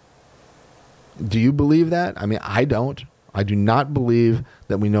 Do you believe that? I mean, I don't. I do not believe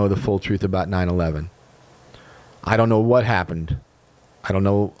that we know the full truth about 9/11. I don't know what happened. I don't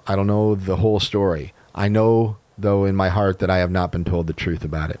know the whole story. I know, though, in my heart that I have not been told the truth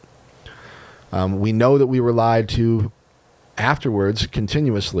about it. We know that we were lied to afterwards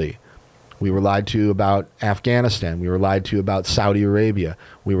continuously. We were lied to about Afghanistan. We were lied to about Saudi Arabia.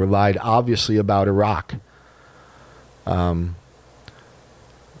 We were lied, obviously, about Iraq. I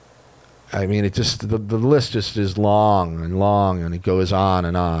mean, it just the list just is long, and it goes on,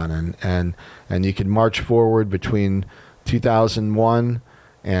 and you can march forward between 2001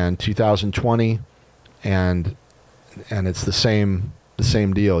 and 2020, and it's the same the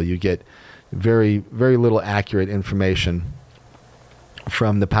same deal. You get very, very little accurate information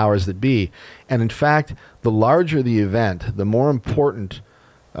from the powers that be. And in fact, the larger the event, the more important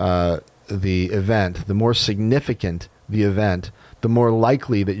the event, the more significant the event, the more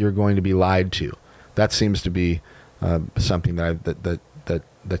likely that you're going to be lied to. That seems to be something that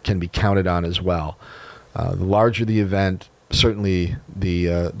can be counted on as well. The larger the event, certainly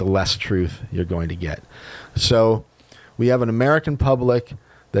the less truth you're going to get. So we have an American public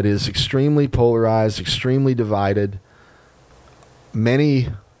that is extremely polarized, extremely divided. Many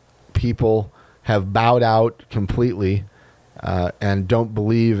people have bowed out completely and don't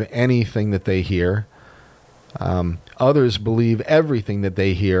believe anything that they hear. Others believe everything that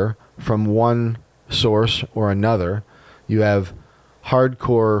they hear from one source or another. You have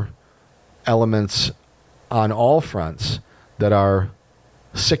hardcore elements on all fronts that are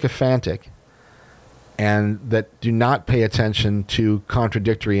sycophantic and that do not pay attention to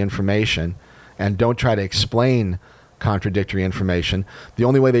contradictory information and don't try to explain contradictory information. The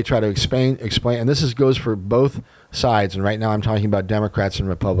only way they try to explain, and this goes for both sides, and right now I'm talking about Democrats and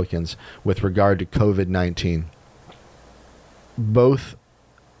Republicans with regard to COVID-19. Both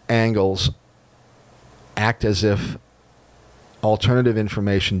angles act as if alternative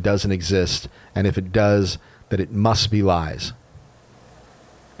information doesn't exist, and if it does, that it must be lies.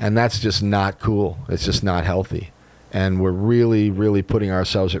 And that's just not cool. It's just not healthy. And we're really, really putting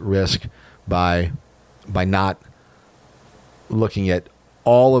ourselves at risk by not looking at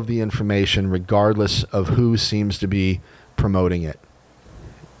all of the information, regardless of who seems to be promoting it.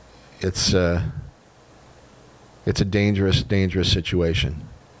 It's a dangerous, dangerous situation.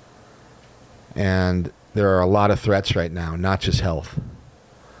 And there are a lot of threats right now, not just health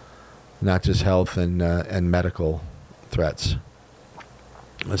and medical threats.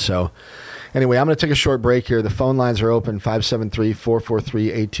 So anyway, I'm going to take a short break here. The phone lines are open,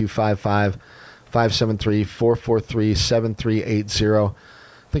 573-443-8255, 573-443-7380. I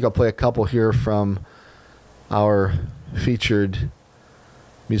think I'll play a couple here from our featured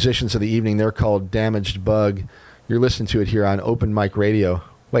musicians of the evening. They're called Damaged Bug. You're listening to it here on Open Mic Radio.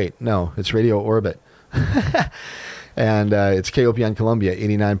 Wait, no, it's Radio Orbit. And it's KOPN Columbia,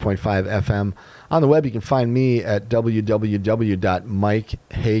 89.5 FM. On the web, you can find me at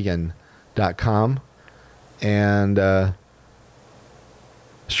www.mikehagan.com and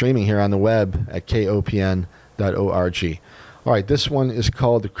streaming here on the web at kopn.org. All right, this one is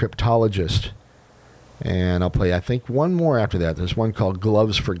called The Cryptologist. And I'll play, I think, one more after that. There's one called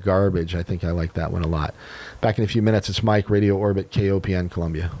Gloves for Garbage. I think I like that one a lot. Back in a few minutes, it's Mike, Radio Orbit, KOPN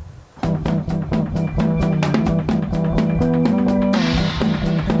Columbia.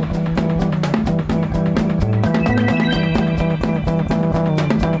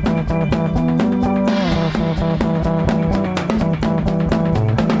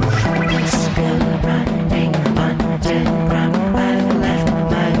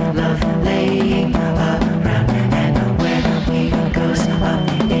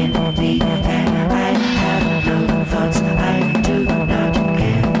 I have no thoughts, I do not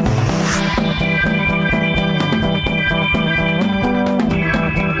care.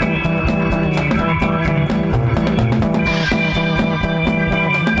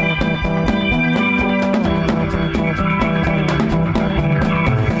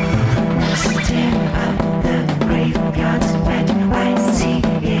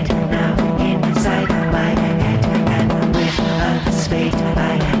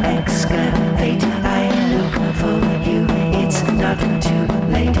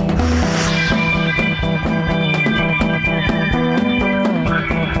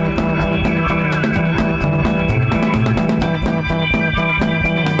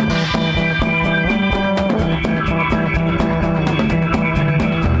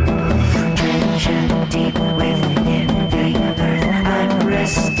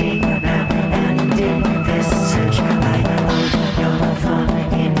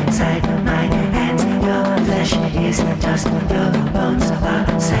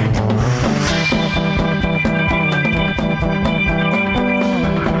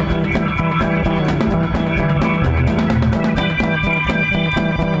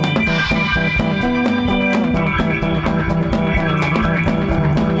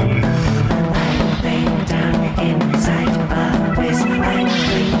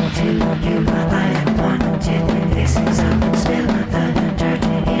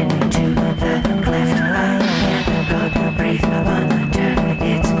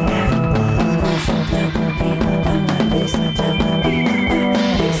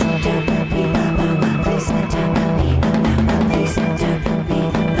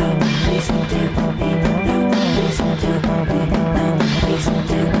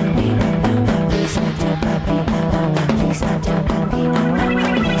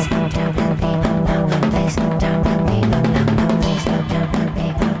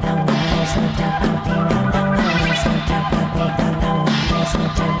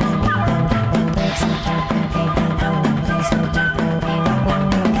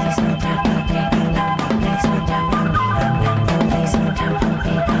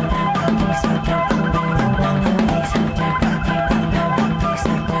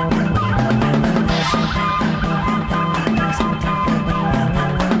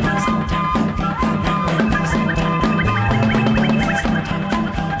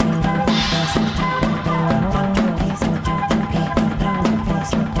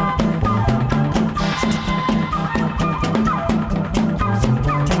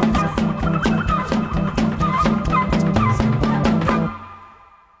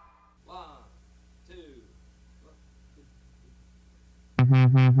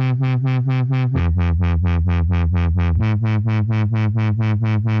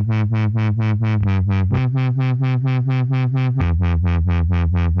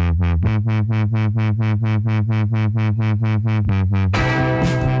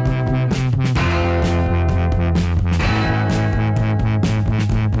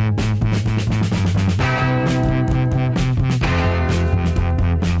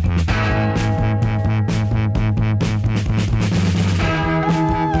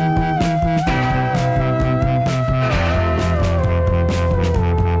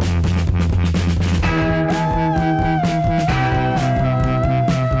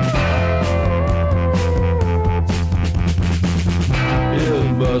 It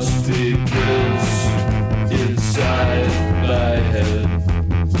must be pills inside my head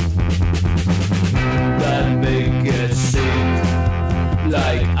that make it seem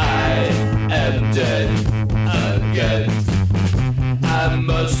like I am dead again. I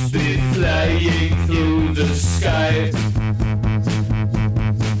must be flying through the sky.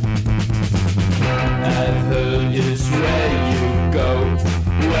 I've heard it's where you go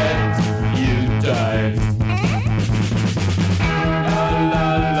when you die.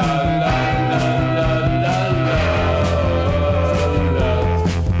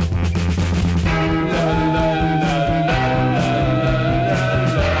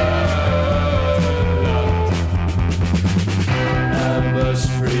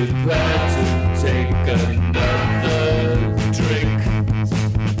 Prepare to take another drink.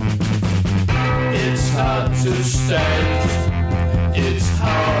 It's hard to stand, it's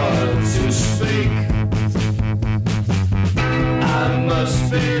hard to speak. I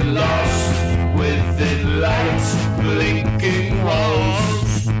must be lost within light blinking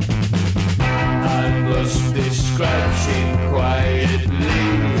holes. I must be scratching quietly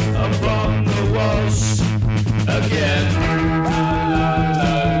upon the walls again.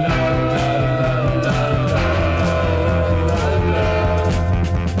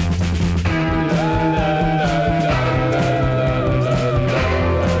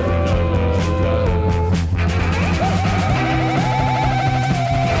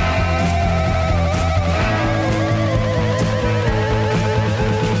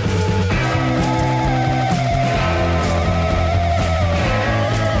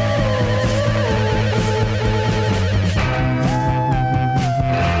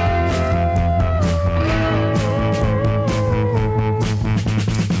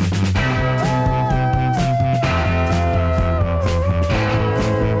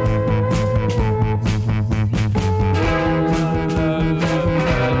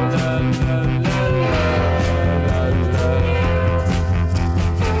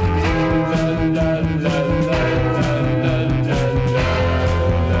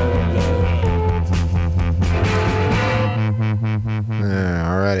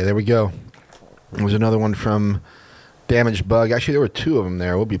 There we go. There was another one from Damaged Bug. Actually, there were two of them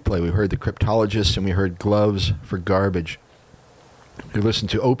there. What we play? We heard The Cryptologist and we heard Gloves for Garbage. You listen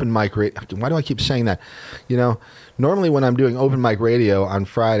to Open Mic Radio. Why do I keep saying that? You know, normally when I'm doing Open Mic Radio on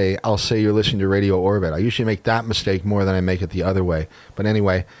Friday, I'll say you're listening to Radio Orbit. I usually make that mistake more than I make it the other way. But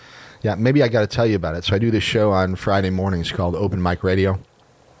anyway, yeah, maybe I got to tell you about it. So I do this show on Friday mornings called Open Mic Radio.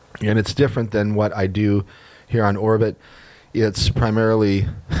 And it's different than what I do here on Orbit. It's primarily,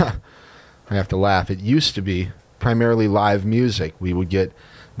 I have to laugh, it used to be primarily live music. We would get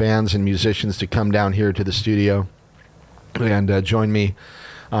bands and musicians to come down here to the studio and join me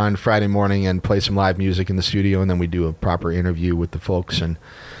on Friday morning and play some live music in the studio, and then we do a proper interview with the folks and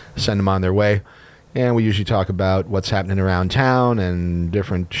send them on their way. And we usually talk about what's happening around town and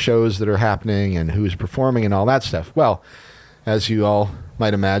different shows that are happening and who's performing and all that stuff. Well, as you all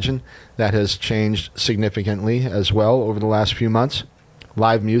might imagine, that has changed significantly as well over the last few months.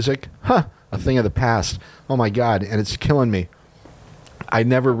 Live music, a thing of the past. Oh my God, and it's killing me. I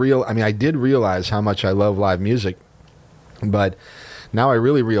did realize how much I love live music, but now I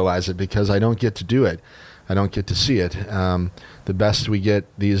really realize it because I don't get to do it. I don't get to see it. The best we get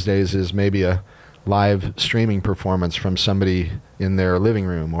these days is maybe a live streaming performance from somebody in their living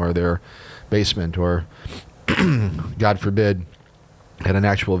room or their basement or, God forbid, at an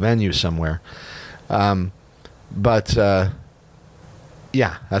actual venue somewhere. Yeah,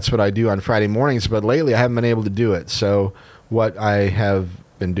 that's what I do on Friday mornings, but lately I haven't been able to do it. So what I have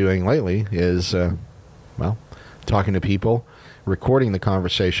been doing lately is, talking to people, recording the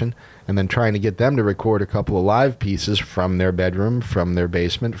conversation, and then trying to get them to record a couple of live pieces from their bedroom, from their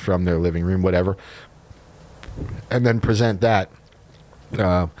basement, from their living room, whatever, and then present that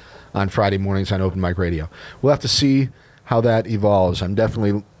on Friday mornings on Open Mic Radio. We'll have to see how that evolves. I'm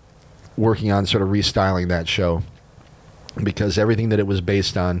definitely working on sort of restyling that show because everything that it was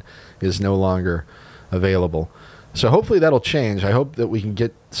based on is no longer available. So hopefully that'll change. I hope that we can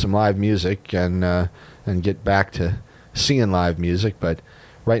get some live music and get back to seeing live music, but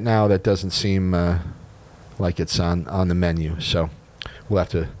right now that doesn't seem like it's on the menu. So we'll have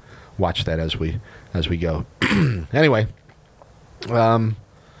to watch that as we go. Anyway,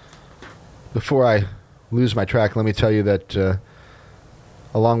 before I lose my track, let me tell you that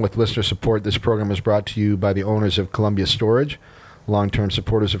along with listener support, this program is brought to you by the owners of Columbia Storage, long-term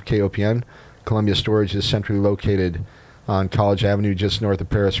supporters of KOPN. Columbia Storage is centrally located on College Avenue, just north of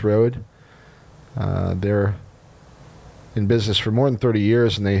Paris Road. They're in business for more than 30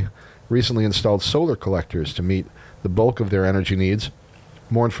 years, and they recently installed solar collectors to meet the bulk of their energy needs.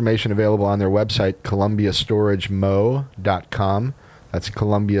 More information available on their website, columbiastoragemo.com. That's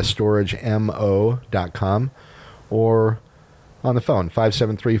columbiastoragemo.com. Or on the phone,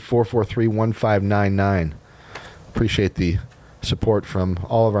 573-443-1599. Appreciate the support from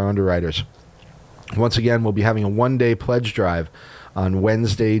all of our underwriters. Once again, we'll be having a one-day pledge drive on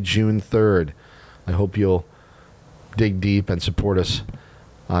Wednesday, June 3rd. I hope you'll dig deep and support us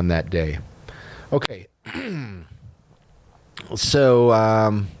on that day. Okay. So,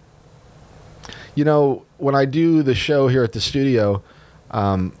 when I do the show here at the studio,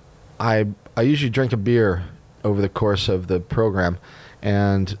 I usually drink a beer over the course of the program,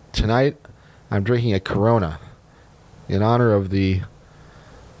 and tonight I'm drinking a Corona in honor of the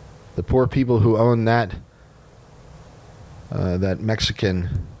poor people who own that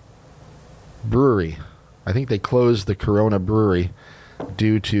Mexican brewery. I think they closed the Corona brewery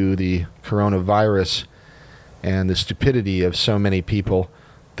due to the coronavirus and the stupidity of so many people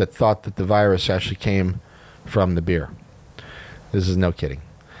that thought that the virus actually came from the beer. This is no kidding.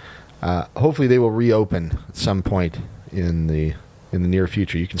 Hopefully they will reopen at some point in the near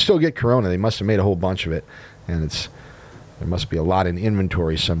future. You can still get Corona. They must have made a whole bunch of it, and there must be a lot in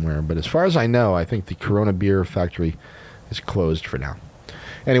inventory somewhere. But as far as I know, I think the Corona beer factory is closed for now.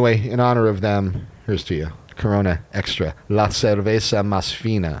 Anyway, in honor of them, here's to you. Corona Extra. La cerveza más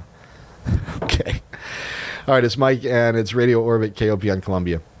fina. Okay. All right, it's Mike, and it's Radio Orbit, KOPN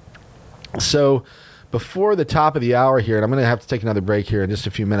Columbia. So before the top of the hour here, and I'm going to have to take another break here in just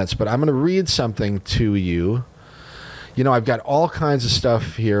a few minutes, but I'm going to read something to you. I've got all kinds of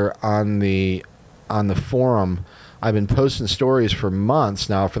stuff here on the forum. I've been posting stories for months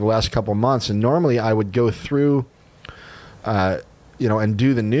now, for the last couple months, and normally I would go through, and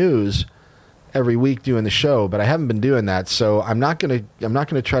do the news every week doing the show, but I haven't been doing that, so I'm not gonna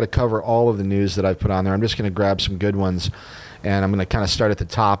try to cover all of the news that I've put on there. I'm just gonna grab some good ones, and I'm gonna kind of start at the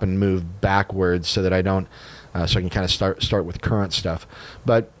top and move backwards so that I don't, so I can kind of start with current stuff.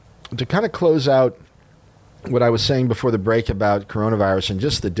 But to kind of close out what I was saying before the break about coronavirus and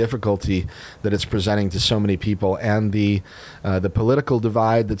just the difficulty that it's presenting to so many people, and the political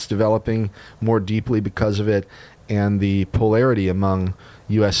divide that's developing more deeply because of it, and the polarity among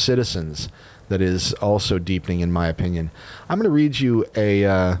U.S. citizens that is also deepening, in my opinion. I'm going to read you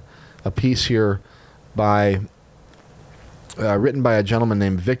a piece here written by a gentleman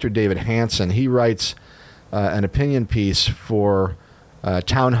named Victor David Hansen. He writes an opinion piece for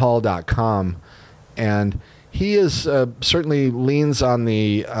townhall.com, and he is certainly leans on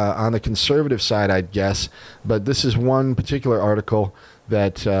the conservative side, I'd guess. But this is one particular article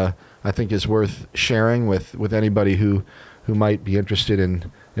that I think is worth sharing with anybody who might be interested in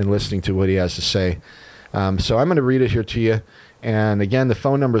listening to what he has to say. So I'm going to read it here to you. And again, the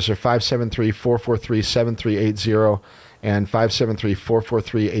phone numbers are 573-443-7380 and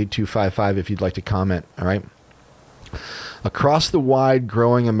 573-443-8255 if you'd like to comment. All right. Across the wide,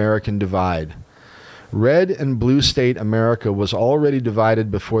 growing American divide. Red and blue state America was already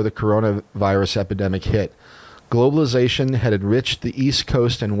divided before the coronavirus epidemic hit. Globalization had enriched the East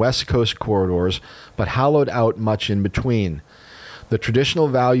Coast and West Coast corridors, but hollowed out much in between. The traditional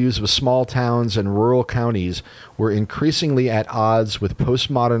values of small towns and rural counties were increasingly at odds with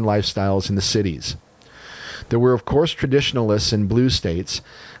postmodern lifestyles in the cities. There were, of course, traditionalists in blue states,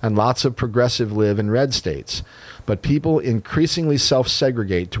 and lots of progressive live in red states, but people increasingly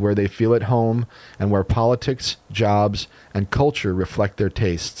self-segregate to where they feel at home and where politics, jobs, and culture reflect their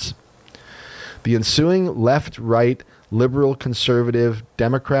tastes. The ensuing left-right, liberal-conservative,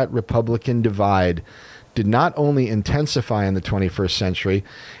 Democrat-Republican divide did not only intensify in the 21st century,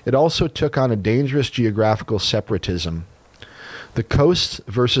 it also took on a dangerous geographical separatism. The coast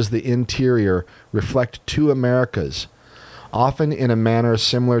versus the interior reflect two Americas, often in a manner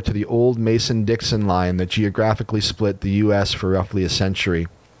similar to the old Mason-Dixon line that geographically split the U.S. for roughly a century.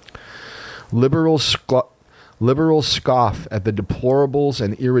 Liberals Liberals scoff at the deplorables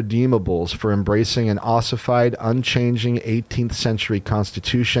and irredeemables for embracing an ossified, unchanging 18th century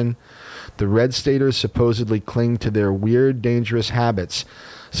constitution. The Red Staters supposedly cling to their weird, dangerous habits,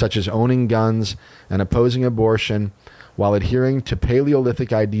 such as owning guns and opposing abortion, while adhering to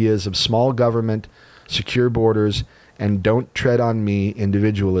Paleolithic ideas of small government, secure borders, and don't tread on me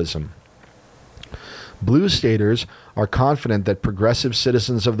individualism. Blue Staters are confident that progressive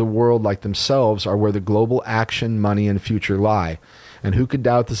citizens of the world like themselves are where the global action, money, and future lie. And who could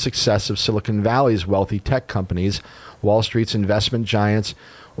doubt the success of Silicon Valley's wealthy tech companies, Wall Street's investment giants,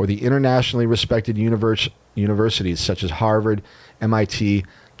 or the internationally respected universities such as Harvard, MIT,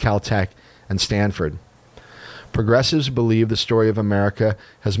 Caltech, and Stanford? Progressives believe the story of America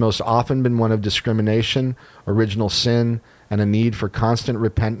has most often been one of discrimination, original sin, and a need for constant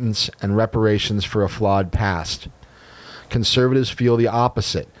repentance and reparations for a flawed past. Conservatives feel the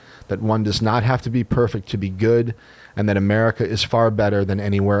opposite, that one does not have to be perfect to be good, and that America is far better than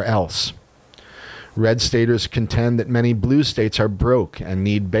anywhere else. Red Staters contend that many blue states are broke and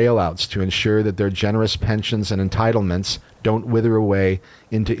need bailouts to ensure that their generous pensions and entitlements don't wither away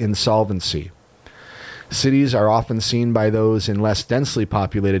into insolvency. Cities are often seen by those in less densely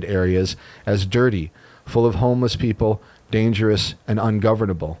populated areas as dirty, full of homeless people, dangerous, and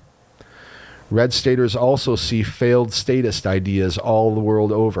ungovernable. Red Staters also see failed statist ideas all the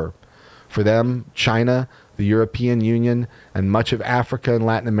world over. For them, China, the European Union, and much of Africa and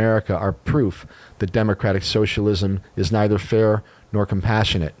Latin America are proof that democratic socialism is neither fair nor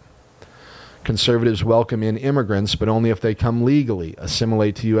compassionate. Conservatives welcome in immigrants, but only if they come legally,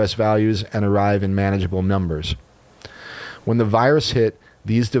 assimilate to U.S. values, and arrive in manageable numbers. When the virus hit,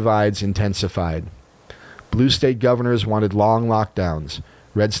 these divides intensified. Blue state governors wanted long lockdowns.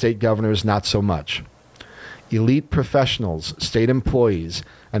 Red state governors not so much. Elite professionals, state employees,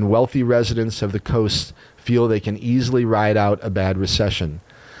 and wealthy residents of the coast feel they can easily ride out a bad recession.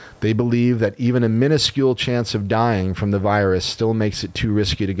 They believe that even a minuscule chance of dying from the virus still makes it too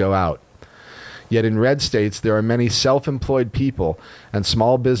risky to go out. Yet in red states, there are many self-employed people and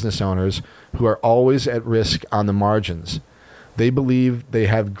small business owners who are always at risk on the margins. They believe they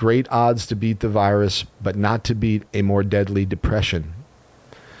have great odds to beat the virus, but not to beat a more deadly depression.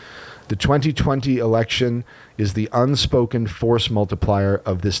 The 2020 election is the unspoken force multiplier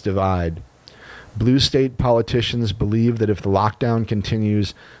of this divide. Blue state politicians believe that if the lockdown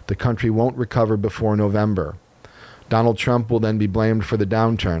continues, the country won't recover before November. Donald Trump will then be blamed for the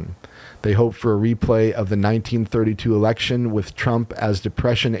downturn. They hope for a replay of the 1932 election with Trump as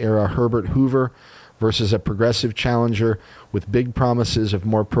Depression-era Herbert Hoover versus a progressive challenger with big promises of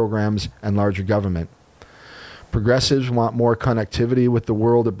more programs and larger government. Progressives want more connectivity with the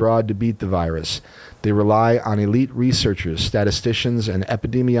world abroad to beat the virus. They rely on elite researchers, statisticians, and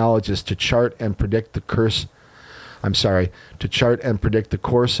epidemiologists to chart and predict the course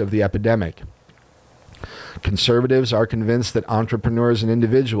of the epidemic. Conservatives are convinced that entrepreneurs and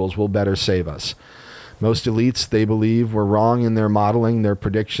individuals will better save us. Most elites, they believe, were wrong in their modeling, their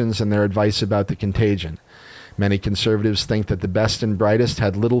predictions, and their advice about the contagion. Many conservatives think that the best and brightest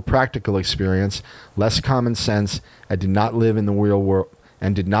had little practical experience, less common sense, and did not live in the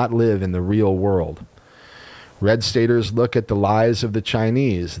real world. Red Staters look at the lies of the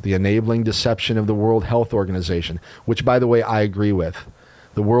Chinese, the enabling deception of the World Health Organization, which, by the way, I agree with.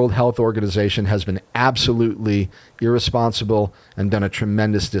 The World Health Organization has been absolutely irresponsible and done a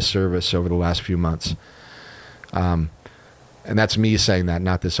tremendous disservice over the last few months. And that's me saying that,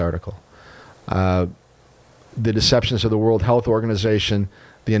 not this article. The deceptions of the World Health Organization,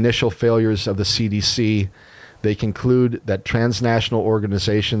 the initial failures of the CDC, they conclude that transnational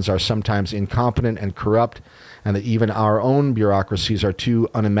organizations are sometimes incompetent and corrupt, and that even our own bureaucracies are too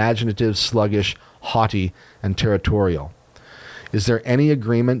unimaginative, sluggish, haughty, and territorial. Is there any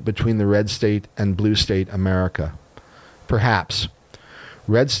agreement between the red state and blue state America? Perhaps.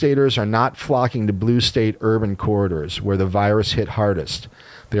 Red staters are not flocking to blue state urban corridors where the virus hit hardest.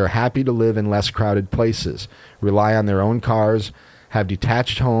 They are happy to live in less crowded places, rely on their own cars, have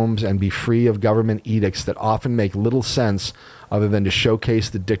detached homes, and be free of government edicts that often make little sense other than to showcase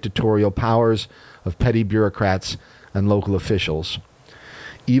the dictatorial powers of petty bureaucrats and local officials.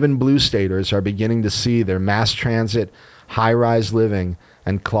 Even blue staters are beginning to see their mass transit, high-rise living,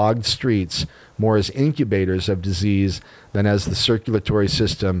 and clogged streets more as incubators of disease than as the circulatory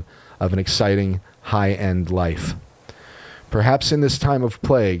system of an exciting, high-end life. Perhaps in this time of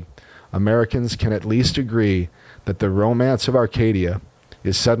plague, Americans can at least agree that the romance of Arcadia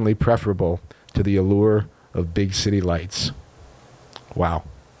is suddenly preferable to the allure of big city lights. Wow.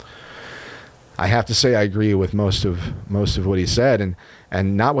 I have to say I agree with most of what he said,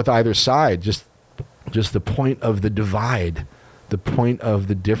 and not with either side, just just the point of the divide, the point of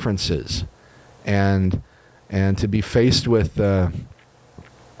the differences, and to be faced with a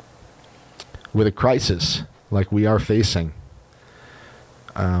crisis like we are facing,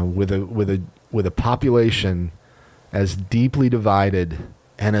 with a population as deeply divided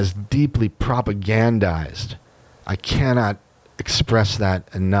and as deeply propagandized. I cannot express that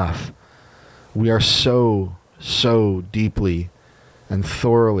enough. We are so deeply and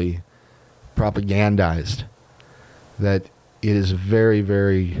thoroughly propagandized that it is very,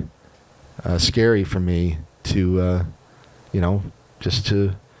 very scary for me to, just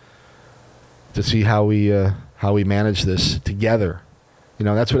to see how we manage this together.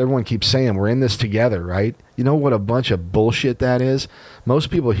 That's what everyone keeps saying. We're in this together, right? You know what a bunch of bullshit that is?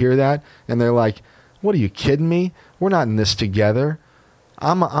 Most people hear that and they're like, "What, are you kidding me? We're not in this together.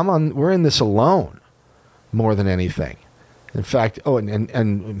 We're in this alone more than anything." In fact,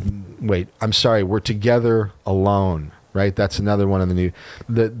 and wait, I'm sorry, we're together alone, right? That's another one of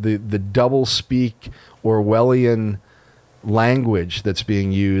the double speak Orwellian language that's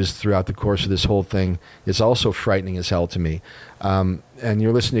being used throughout the course of this whole thing is also frightening as hell to me. And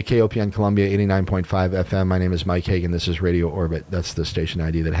you're listening to KOPN Columbia 89.5 FM. My name is Mike Hagan. This is Radio Orbit. That's the station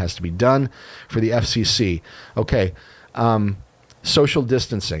ID that has to be done for the FCC. Okay, social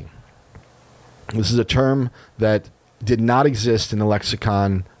distancing. This is a term that did not exist in the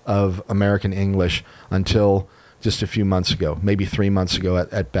lexicon of American English until just a few months ago, maybe 3 months ago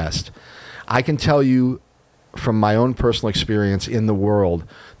at best. I can tell you from my own personal experience in the world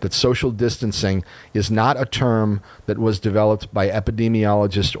that social distancing is not a term that was developed by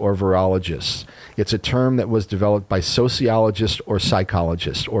epidemiologists or virologists. It's a term that was developed by sociologists or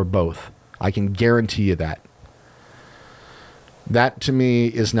psychologists or both. I can guarantee you that. That to me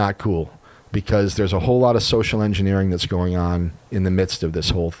is not cool, because there's a whole lot of social engineering that's going on in the midst of this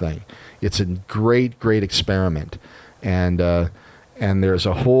whole thing. It's a great, great experiment. And there's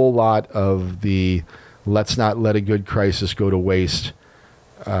a whole lot of the let's not let a good crisis go to waste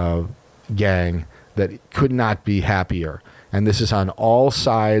gang that could not be happier. And this is on all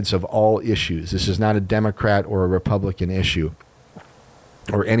sides of all issues. This is not a Democrat or a Republican issue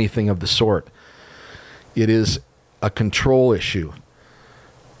or anything of the sort. It is a control issue.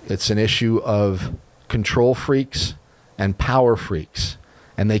 It's an issue of control freaks and power freaks.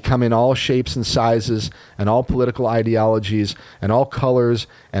 And they come in all shapes and sizes and all political ideologies and all colors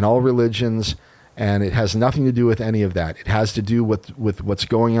and all religions. And it has nothing to do with any of that. It has to do with what's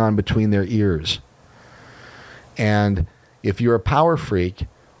going on between their ears. And if you're a power freak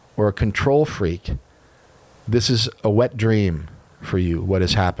or a control freak, this is a wet dream for you, what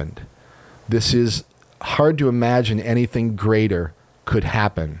has happened. This is hard to imagine anything greater could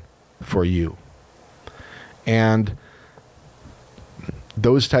happen for you. And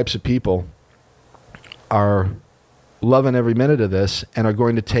those types of people are loving every minute of this and are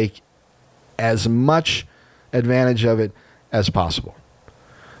going to take as much advantage of it as possible.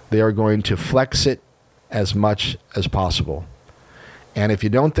 They are going to flex it as much as possible. And if you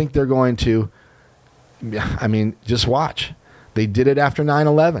don't think they're going to, I mean, just watch. They did it after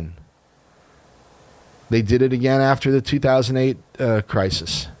 9/11. They did it again after the 2008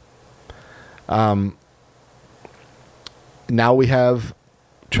 crisis. Now we have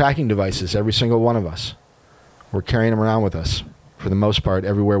tracking devices, every single one of us. We're carrying them around with us, for the most part,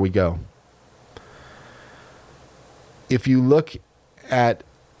 everywhere we go. If you look at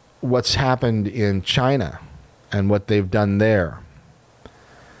what's happened in China and what they've done there,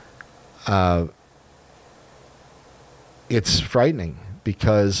 it's frightening,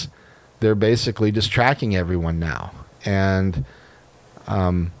 because they're basically just tracking everyone now. And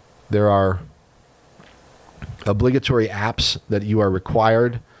there are obligatory apps that you are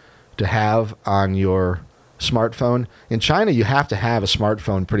required to have on your smartphone. In China, you have to have a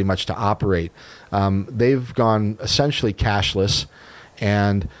smartphone pretty much to operate. They've gone essentially cashless,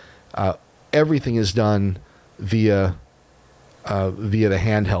 and everything is done via the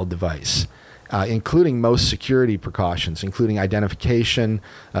handheld device, including most security precautions, including identification,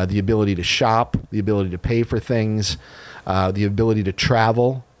 the ability to shop, the ability to pay for things, the ability to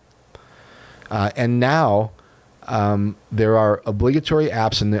travel. And now there are obligatory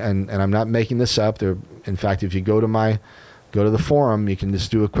apps, and I'm not making this up. There, in fact, if you go to the forum, you can just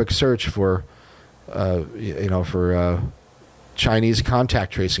do a quick search for Chinese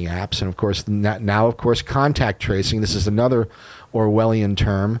contact tracing apps. And of course, now contact tracing. This is another Orwellian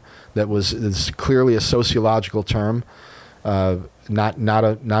term that is clearly a sociological term, not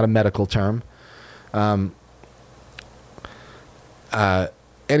a medical term.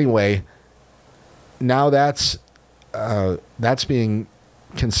 Anyway, now that's being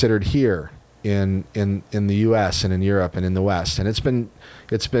considered here in the U.S. and in Europe and in the West, and it's been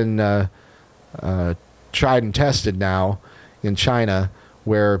tried and tested now in China,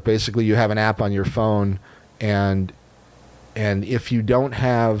 where basically you have an app on your phone, and if you don't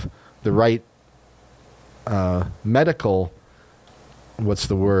have the right medical, what's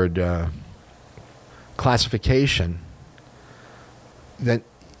the word, classification, then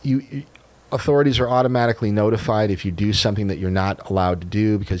authorities are automatically notified if you do something that you're not allowed to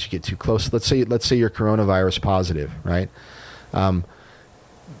do because you get too close. Let's say you're coronavirus positive, right?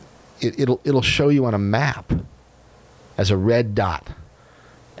 It'll show you on a map as a red dot,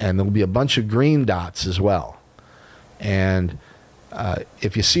 and there'll be a bunch of green dots as well. And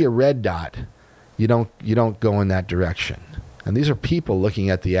if you see a red dot, you don't go in that direction. And these are people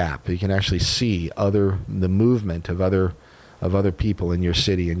looking at the app. You can actually see the movement of other people in your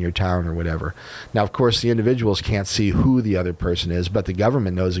city, in your town, or whatever. Now, of course, the individuals can't see who the other person is, but the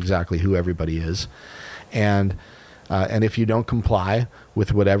government knows exactly who everybody is. And if you don't comply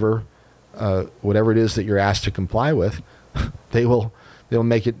with whatever it is that you're asked to comply with, they'll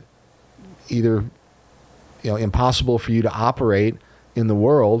make it either impossible for you to operate in the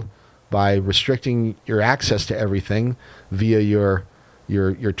world by restricting your access to everything via your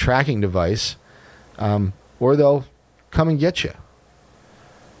tracking device, or they'll come and get you.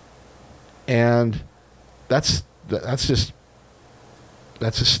 And that's the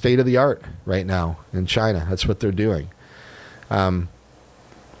state of the art right now in China. That's what they're doing.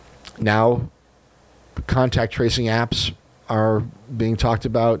 Now, contact tracing apps are being talked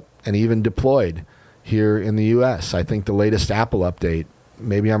about and even deployed here in the U.S. I think the latest Apple update,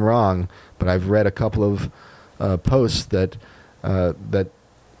 maybe I'm wrong, but I've read a couple of posts that iOS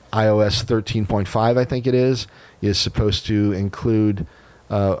 13.5, I think it is supposed to include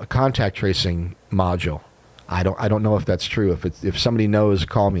a contact tracing module. I don't know if that's true. If somebody knows,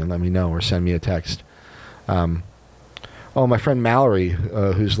 call me and let me know, or send me a text. My friend Mallory,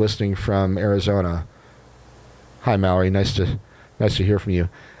 who's listening from Arizona. Hi, Mallory. Nice to hear from you.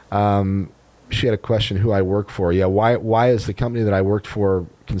 She had a question: who I work for? Yeah. Why is the company that I worked for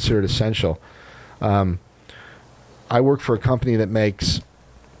considered essential? I work for a company that makes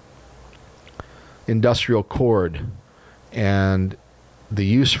industrial cord, and the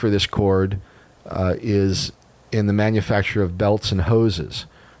use for this cord is in the manufacture of belts and hoses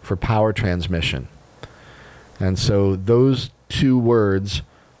for power transmission. And so those two words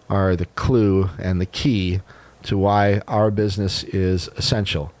are the clue and the key to why our business is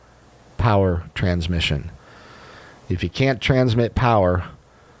essential: power transmission. If you can't transmit power,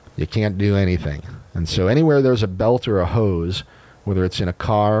 you can't do anything. And so anywhere there's a belt or a hose, whether it's in a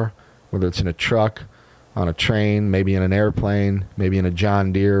car, whether it's in a truck, on a train, maybe in an airplane, maybe in a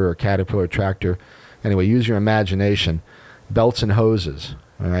John Deere or Caterpillar tractor. Anyway, use your imagination. Belts and hoses,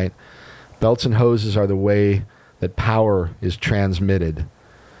 all right? Belts and hoses are the way that power is transmitted,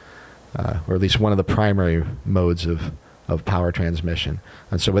 or at least one of the primary modes of power transmission.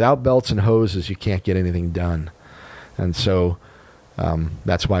 And so without belts and hoses, you can't get anything done. And so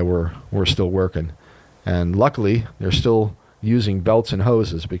that's why we're still working. And luckily, they're still using belts and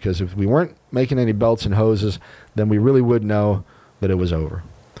hoses, because if we weren't making any belts and hoses, then we really would know that it was over,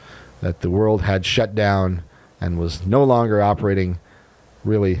 that the world had shut down and was no longer operating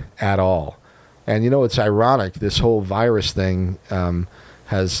really at all. And it's ironic, this whole virus thing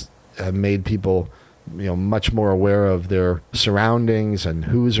has made people much more aware of their surroundings and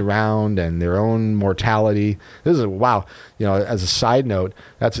who's around and their own mortality. This is wow. As a side note,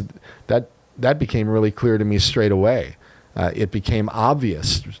 that became really clear to me straight away. It became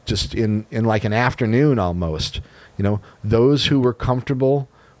obvious just in like an afternoon almost. Those who were comfortable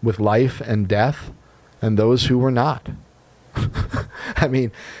with life and death, and those who were not. I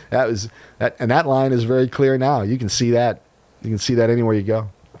mean, that line is very clear now. You can see that. You can see that anywhere you go.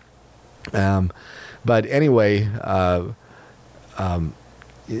 But anyway,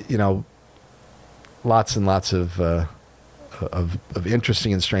 lots and lots of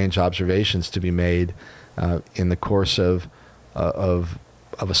interesting and strange observations to be made in the course of a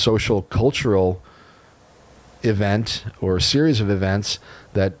social cultural event or a series of events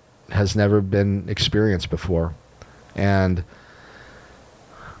that has never been experienced before. And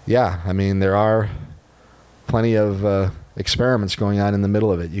yeah, I mean, there are plenty of experiments going on in the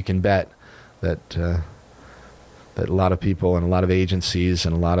middle of it. You can bet that a lot of people and a lot of agencies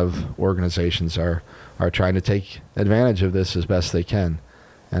and a lot of organizations are trying to take advantage of this as best they can.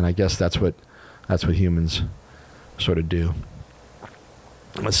 And I guess that's what humans sort of do.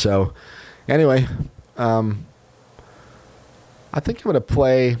 So anyway, I think I'm going to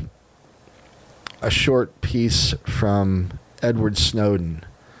play a short piece from Edward Snowden.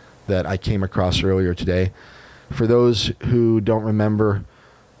 that I came across earlier today. For those who don't remember,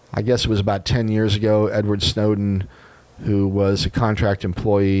 I guess it was about 10 years ago, Edward Snowden, who was a contract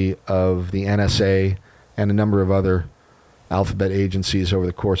employee of the NSA and a number of other alphabet agencies over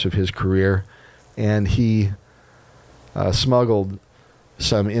the course of his career, and he smuggled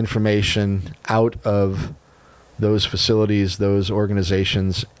some information out of those facilities, those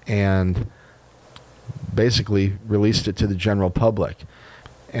organizations, and basically released it to the general public.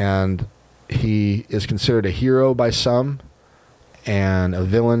 And he is considered a hero by some and a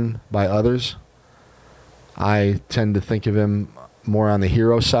villain by others. I tend to think of him more on the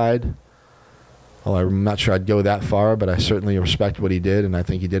hero side. Well, I'm not sure I'd go that far, but I certainly respect what he did, and I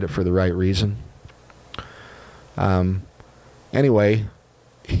think he did it for the right reason. Anyway,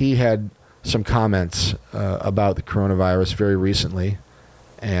 he had some comments about the coronavirus very recently,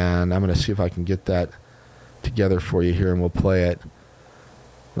 and I'm going to see if I can get that together for you here, and we'll play it.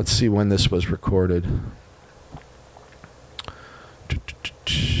 Let's see when this was recorded.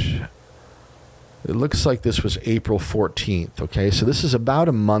 It looks like this was April 14th, okay? So this is about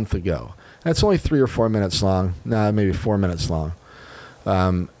a month ago. That's only 3 or 4 minutes long. Maybe 4 minutes long.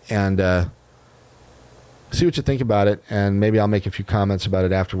 And see what you think about it, and maybe I'll make a few comments about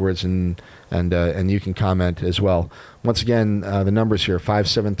it afterwards, and you can comment as well. Once again, the numbers here,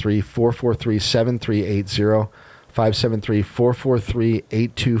 573-443-7380,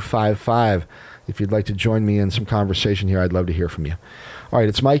 573-443-8255. If you'd like to join me in some conversation here, I'd love to hear from you. All right,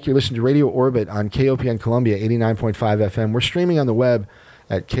 it's Mike. You're listening to Radio Orbit on KOPN Columbia, 89.5 FM. We're streaming on the web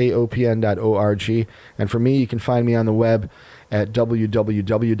at kopn.org. And for me, you can find me on the web at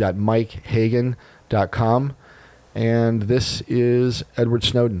www.mikehagan.com. And this is Edward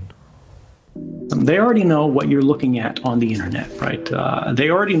Snowden. They already know what you're looking at on the internet, right? They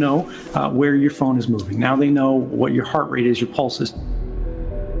already know where your phone is moving. Now they know what your heart rate is, your pulse is.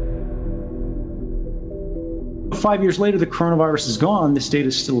 5 years later, the coronavirus is gone. This data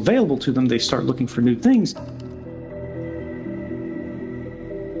is still available to them. They start looking for new things.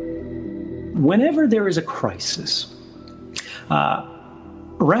 Whenever there is a crisis,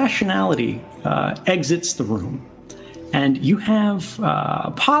 rationality exits the room. And you have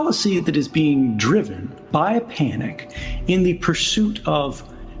a policy that is being driven by a panic in the pursuit of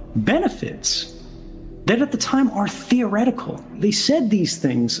benefits that at the time are theoretical. They said these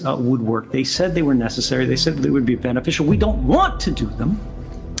things would work. They said they were necessary. They said they would be beneficial. We don't want to do them.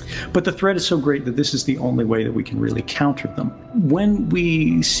 But the threat is so great that this is the only way that we can really counter them. When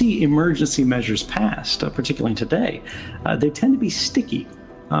we see emergency measures passed, particularly today, they tend to be sticky.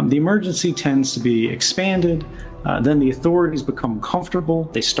 The emergency tends to be expanded. Then the authorities become comfortable.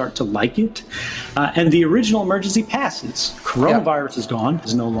 They start to like it. And the original emergency passes. Coronavirus is gone.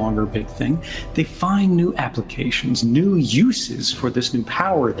 Is no longer a big thing. They find new applications, new uses for this new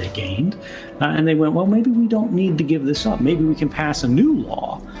power they gained. And they went, well, maybe we don't need to give this up. Maybe we can pass a new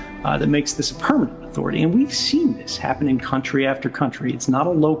law that makes this a permanent authority. And we've seen this happen in country after country. It's not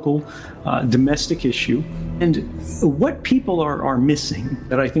a local, domestic issue. And what people are missing,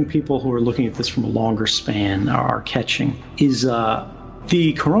 that I think people who are looking at this from a longer span are catching, is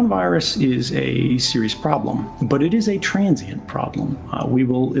the coronavirus is a serious problem, but it is a transient problem. We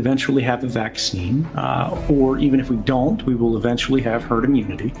will eventually have a vaccine, or even if we don't, we will eventually have herd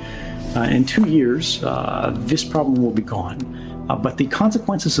immunity. In 2 years, this problem will be gone. But the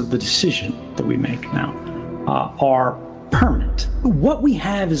consequences of the decision that we make now are permanent. What we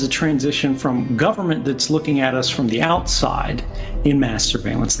have is a transition from government that's looking at us from the outside in mass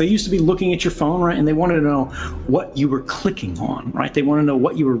surveillance. They used to be looking at your phone, right, and they wanted to know what you were clicking on, right? They want to know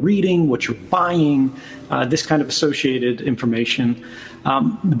what you were reading, what you're buying, this kind of associated information.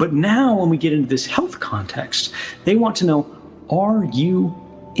 But now when we get into this health context, they want to know, are you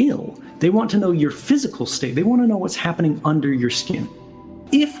ill? They want to know your physical state. They want to know what's happening under your skin.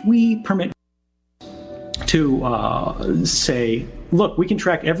 If we permit to say, look, we can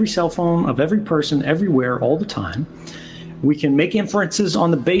track every cell phone of every person everywhere all the time. We can make inferences on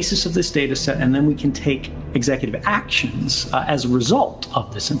the basis of this data set, and then we can take executive actions as a result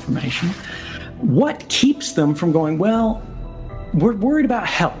of this information. What keeps them from going, well, we're worried about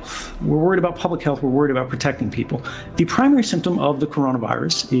health. We're worried about public health. We're worried about protecting people. The primary symptom of the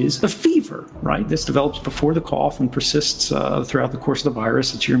coronavirus is a fever, right? This develops before the cough and persists throughout the course of the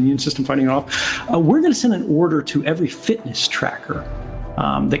virus. It's your immune system fighting it off. We're going to send an order to every fitness tracker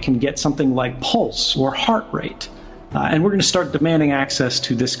that can get something like pulse or heart rate. And we're going to start demanding access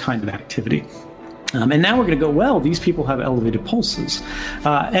to this kind of activity. And now we're going to go, well, these people have elevated pulses.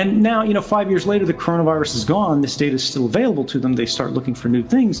 And now, 5 years later, the coronavirus is gone. This data is still available to them. They start looking for new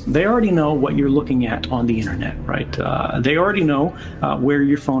things. They already know what you're looking at on the internet, right? They already know where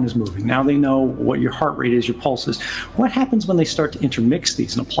your phone is moving. Now they know what your heart rate is, your pulse is. What happens when they start to intermix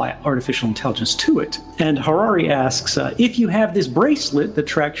these and apply artificial intelligence to it? And Harari asks, if you have this bracelet that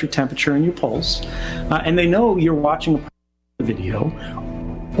tracks your temperature and your pulse, and they know you're watching a video,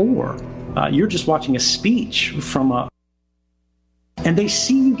 or you're just watching a speech from and they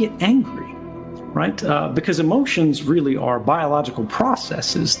see you get angry, right? Because emotions really are biological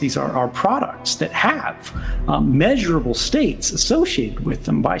processes. These are products that have measurable states associated with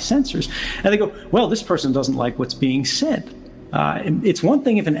them by sensors. And they go, well, this person doesn't like what's being said. It's one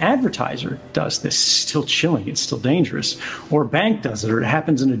thing if an advertiser does this, it's still chilling, it's still dangerous, or a bank does it, or it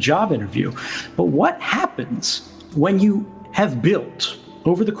happens in a job interview. But what happens when you have built,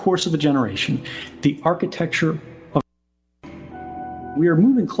 over the course of a generation, the architecture of... We are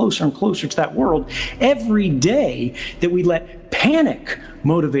moving closer and closer to that world every day that we let panic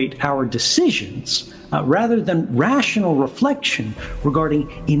motivate our decisions rather than rational reflection regarding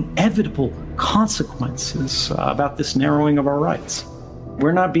inevitable consequences about this narrowing of our rights.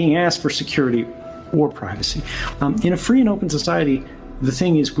 We're not being asked for security or privacy. In a free and open society, the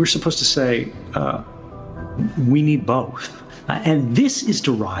thing is, we're supposed to say, we need both. And this is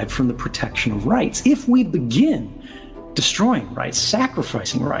derived from the protection of rights. If we begin destroying rights,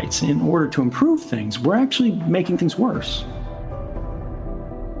 sacrificing rights in order to improve things, we're actually making things worse.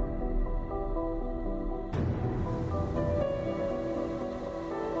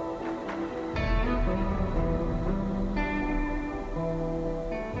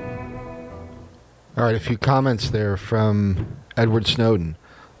 All right, a few comments there from Edward Snowden,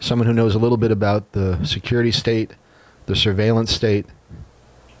 someone who knows a little bit about the security state, the surveillance state,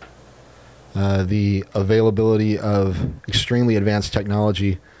 the availability of extremely advanced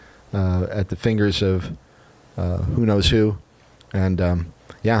technology at the fingers of who knows who. And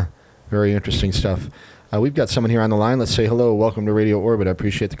yeah, very interesting stuff. We've got someone here on the line. Let's say hello. Welcome to Radio Orbit. I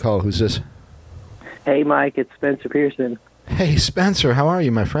appreciate the call. Who's this? Hey, Mike. It's Spencer Pearson. Hey, Spencer. How are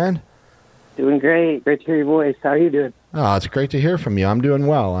you, my friend? Doing great. Great to hear your voice. How are you doing? Oh, it's great to hear from you. I'm doing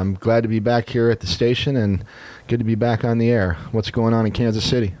well. I'm glad to be back here at the station and good to be back on the air. What's going on in Kansas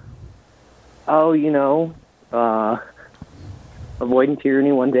City? Oh, avoiding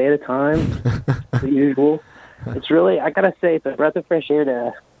tyranny one day at a time, the usual. It's really, I gotta say, it's a breath of fresh air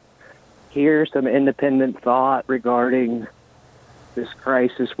to hear some independent thought regarding this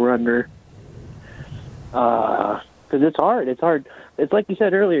crisis we're under. Because it's hard. It's hard. It's like you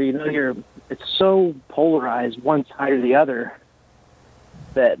said earlier, it's so polarized one side or the other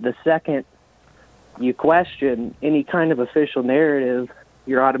that the second you question any kind of official narrative,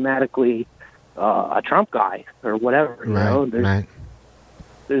 you're automatically a Trump guy or whatever.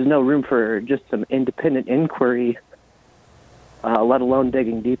 There's no room for just some independent inquiry, let alone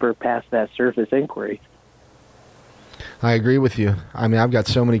digging deeper past that surface inquiry. I agree with you. I mean, I've got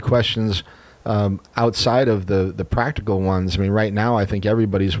so many questions outside of the practical ones. I mean, right now, I think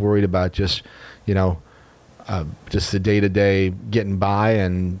everybody's worried about just the day-to-day getting by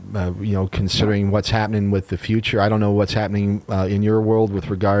and, considering what's happening with the future. I don't know what's happening in your world with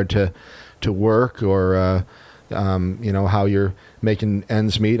regard to work or, how you're making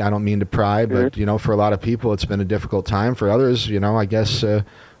ends meet. I don't mean to pry, but, for a lot of people, it's been a difficult time. For others, I guess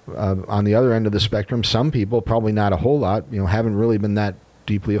on the other end of the spectrum, some people, probably not a whole lot, haven't really been that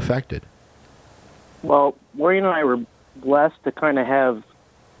deeply affected. Well, Lori and I were blessed to kind of have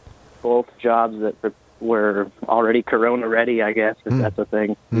both jobs that were already corona ready, I guess, if that's a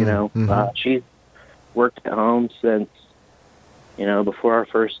thing. She's worked at home since, before our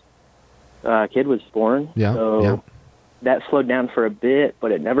first kid was born. So that slowed down for a bit,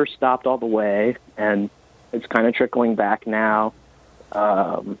 but it never stopped all the way, and it's kind of trickling back now.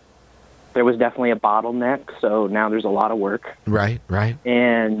 There was definitely a bottleneck, so now there's a lot of work. Right.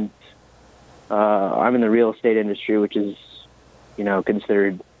 And I'm in the real estate industry, which is,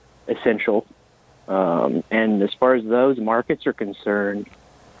 considered essential. And as far as those markets are concerned,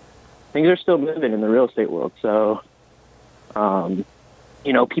 things are still moving in the real estate world. So,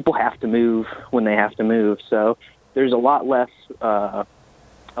 people have to move when they have to move. So there's a lot less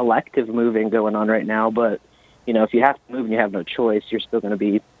elective moving going on right now. But, if you have to move and you have no choice, you're still going to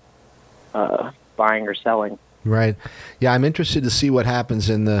be buying or selling. Right. Yeah, I'm interested to see what happens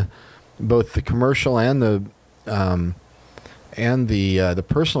in both the commercial and the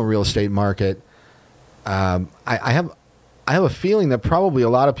personal real estate market. I I have a feeling that probably a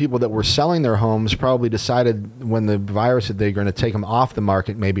lot of people that were selling their homes probably decided when the virus hit they're going to take them off the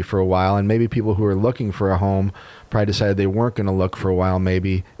market maybe for a while, and maybe people who are looking for a home probably decided they weren't going to look for a while.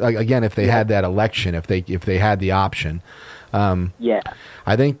 Maybe like, again, if they had that election, if they had the option. Yeah.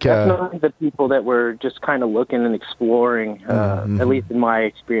 I think Definitely the people that were just kind of looking and exploring, at least in my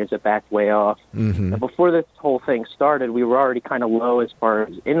experience, it backed way off. Mm-hmm. And before this whole thing started, we were already kind of low as far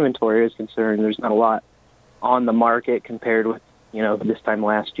as inventory is concerned. There's not a lot on the market compared with, this time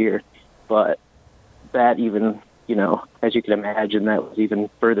last year. But that even, as you can imagine, that was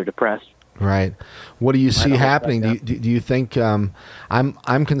even further depressed. Right. What do you see don't happening? expect Do you think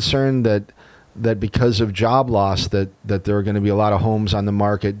I'm concerned that because of job loss that there are going to be a lot of homes on the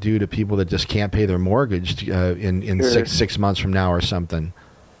market due to people that just can't pay their mortgage in Sure. six months from now or something?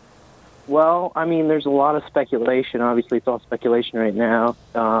 Well, I mean, there's a lot of speculation. Obviously, it's all speculation right now.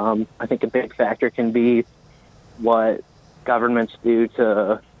 I think a big factor can be what governments do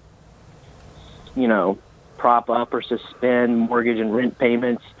to, prop up or suspend mortgage and rent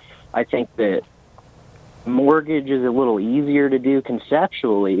payments. I think that mortgage is a little easier to do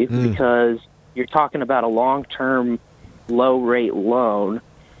conceptually because you're talking about a long-term, low-rate loan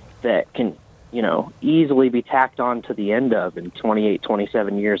that can, easily be tacked on to the end of in 28,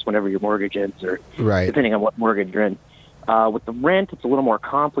 27 years, whenever your mortgage ends, or Right. depending on what mortgage you're in. With the rent, it's a little more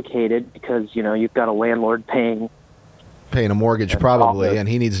complicated because, you've got a landlord paying Paying a mortgage probably, office. and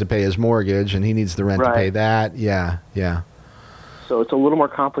he needs to pay his mortgage, and he needs the rent to Right. pay that. Yeah. So it's a little more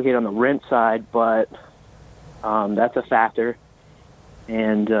complicated on the rent side, but that's a factor.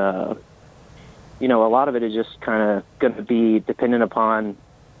 And, a lot of it is just kind of going to be dependent upon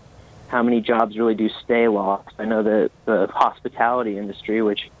how many jobs really do stay lost. I know that the hospitality industry,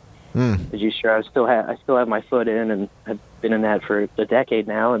 which, as you sure, I still have my foot in, and I've been in that for a decade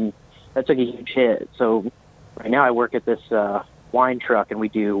now, and that took a huge hit. So right now I work at this wine truck, and we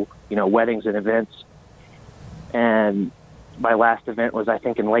do, weddings and events. And my last event was, I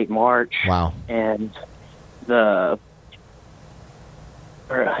think, in late March. Wow. And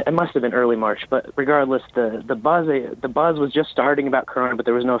it must have been early March, but regardless, the buzz was just starting about Corona, but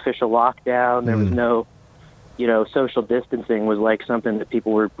there was no official lockdown. There was no, social distancing was like something that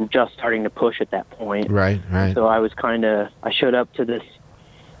people were just starting to push at that point. Right. So I showed up to this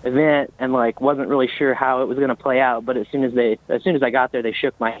event and wasn't really sure how it was going to play out, but as soon as I got there, they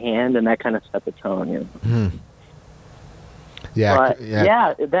shook my hand, and that kind of set the tone. Yeah. But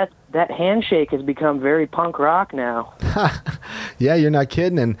yeah, that handshake has become very punk rock now. Yeah, you're not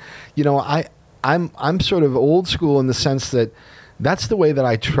kidding. And I'm sort of old school in the sense that that's the way that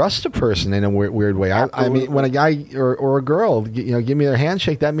I trust a person in a weird way. I mean, when a guy or a girl, give me their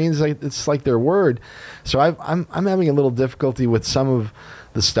handshake, that means it's like their word. So I'm having a little difficulty with some of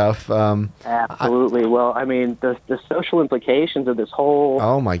the stuff. Absolutely. Well, I mean, the social implications of this whole.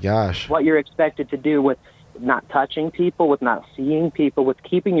 Oh my gosh. What you're expected to do with not touching people, with not seeing people, with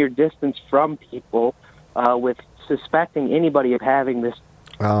keeping your distance from people, with suspecting anybody of having this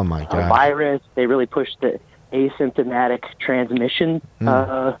Oh my gosh. virus. They really pushed the asymptomatic transmission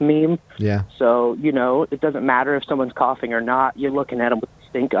meme. Yeah. So, it doesn't matter if someone's coughing or not. You're looking at them with the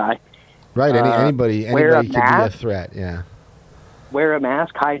stink eye. Right. Anybody wear a could be a mask. threat. Yeah. Wear a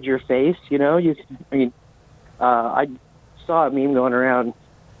mask, hide your face. I saw a meme going around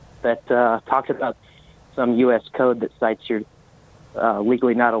that talked about some U.S. code that cites you're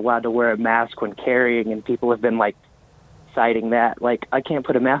legally not allowed to wear a mask when carrying, and people have been citing that. I can't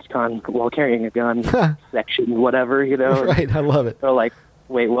put a mask on while carrying a gun, section whatever, Right. I love it. They're like,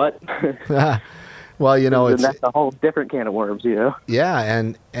 wait, what? Well, And that's a whole different can of worms,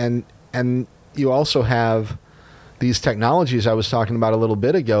 Yeah, and you also have these technologies I was talking about a little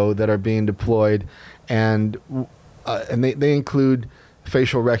bit ago that are being deployed, and they include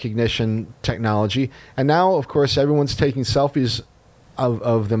facial recognition technology. And now, of course, everyone's taking selfies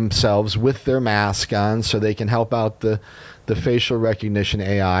of themselves with their mask on so they can help out the facial recognition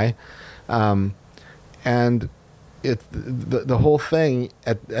AI. And the whole thing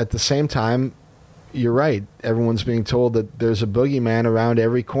at the same time, you're right. Everyone's being told that there's a boogeyman around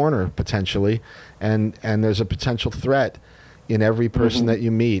every corner potentially, and there's a potential threat in every person that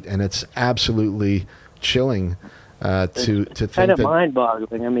you meet, and it's absolutely chilling to think kind of that.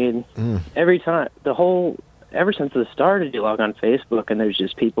 mind-boggling. I mean, every time ever since the start, you log on Facebook and there's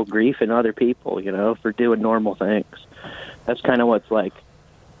just people griefing other people, for doing normal things. That's kind of what's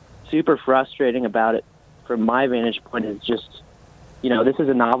super frustrating about it from my vantage point is just, this is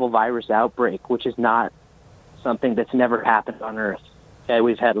a novel virus outbreak, which is not something that's never happened on Earth.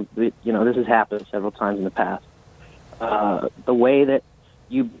 Okay, this has happened several times in the past. The way that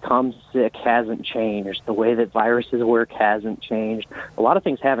you become sick hasn't changed. The way that viruses work hasn't changed. A lot of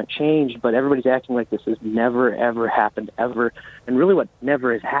things haven't changed, but everybody's acting like this has never, ever happened, ever. And really what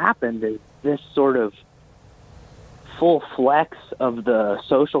never has happened is this sort of full flex of the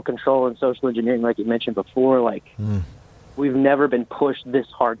social control and social engineering, like you mentioned before. Like, we've never been pushed this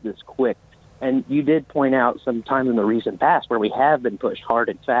hard, this quick. And you did point out some times in the recent past where we have been pushed hard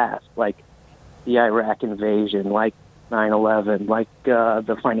and fast, like the Iraq invasion, like 9/11, like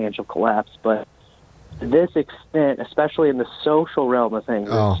the financial collapse. But to this extent, especially in the social realm of things,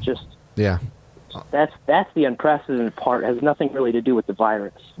 it's just that's the unprecedented part. It has nothing really to do with the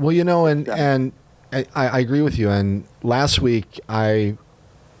virus. Well, and I agree with you. And last week I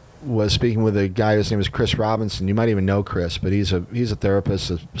was speaking with a guy whose name is Chris Robinson. You might even know Chris, but he's a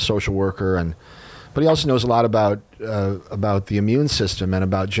therapist, a social worker, but he also knows a lot about the immune system and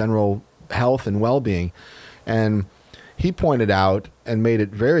about general health and well-being. And he pointed out and made it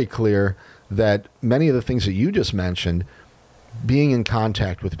very clear that many of the things that you just mentioned, being in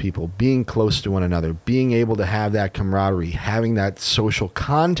contact with people, being close to one another, being able to have that camaraderie, having that social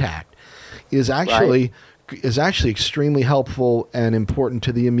contact, is actually extremely helpful and important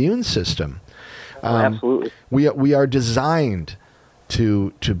to the immune system. Absolutely. We are designed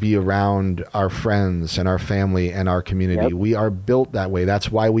to be around our friends and our family and our community. Yep. We are built that way. That's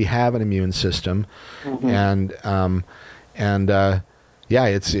why we have an immune system. It's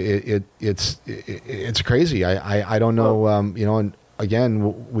crazy. I don't know. And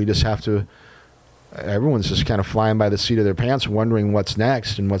again, we just have to. Everyone's just kind of flying by the seat of their pants, wondering what's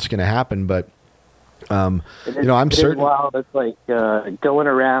next and what's going to happen. But I'm certain. Wild. It's like going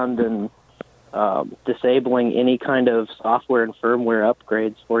around and disabling any kind of software and firmware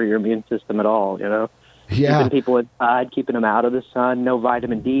upgrades for your immune system at all. Keeping people inside, keeping them out of the sun, no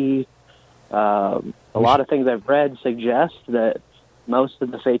vitamin D. A lot of things I've read suggest that most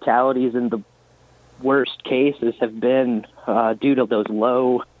of the fatalities in the worst cases have been due to those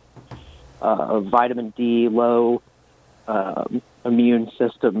low vitamin D, low immune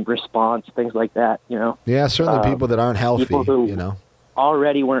system response, things like that. Yeah, certainly people that aren't healthy. People who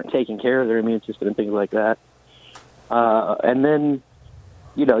already weren't taking care of their immune system and things like that. And then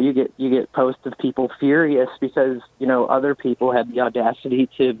you get posts of people furious because other people had the audacity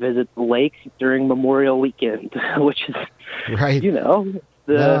to visit the lake during Memorial Weekend, which is right. It's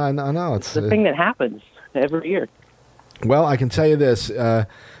the thing that happens every year. Well, I can tell you this: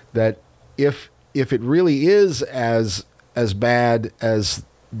 that if it really is as bad as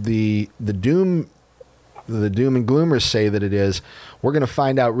the doom and gloomers say that it is, we're going to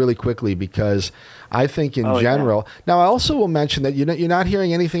find out really quickly, because I think in general. Yeah. Now, I also will mention that you're not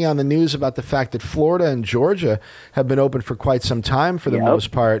hearing anything on the news about the fact that Florida and Georgia have been open for quite some time for the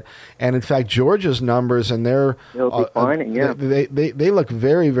most part, and in fact, Georgia's numbers and their they look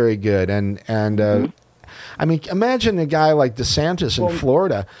very, very good, and I mean, imagine a guy like DeSantis in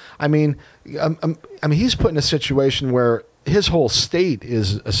Florida. I mean, he's put in a situation where his whole state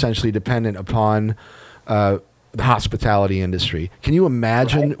is essentially dependent upon the hospitality industry. Can you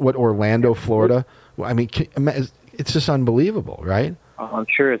imagine what Orlando, Florida? I mean, it's just unbelievable, right? I'm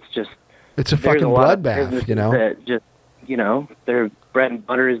sure it's a fucking bloodbath, That just, their bread and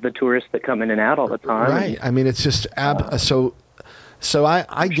butter is the tourists that come in and out all the time. Right. I mean, it's just So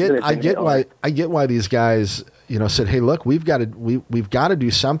I get why these guys said, hey, look, we've got to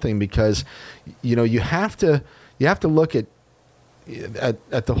do something, because you have to look at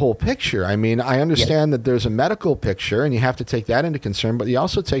the whole picture. I mean, I understand that there's a medical picture and you have to take that into concern, but you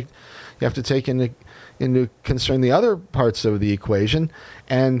also have to take into concern the other parts of the equation.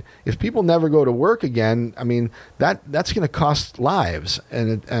 And if people never go to work again, I mean, that's going to cost lives.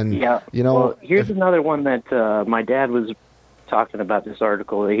 And Well, here's another one that my dad was talking about, this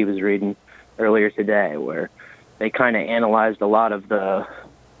article that he was reading earlier today, where they kind of analyzed a lot of the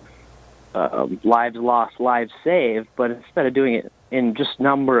lives lost, lives saved, but instead of doing it in just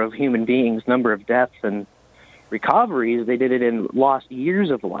number of human beings, number of deaths and recoveries, they did it in lost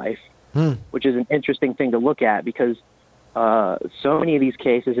years of life, which is an interesting thing to look at, because so many of these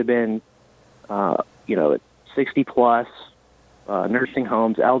cases have been 60 plus, nursing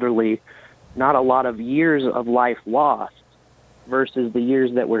homes, elderly, not a lot of years of life lost versus the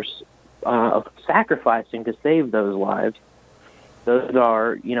years that we're sacrificing to save those lives. Those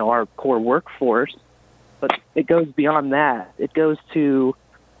are, our core workforce, but it goes beyond that. It goes to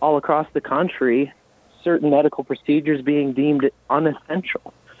all across the country, certain medical procedures being deemed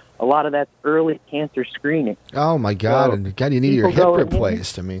unessential. A lot of that's early cancer screening. Oh my God! So and God, you need your hip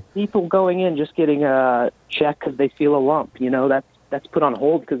replaced. People going in just getting a check because they feel a lump. that's put on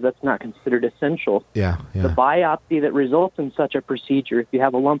hold because that's not considered essential. Yeah, The yeah. biopsy that results in such a procedure, if you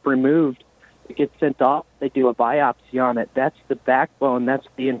have a lump removed, it gets sent off, they do a biopsy on it. That's the backbone. That's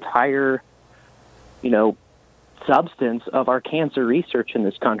the entire, substance of our cancer research in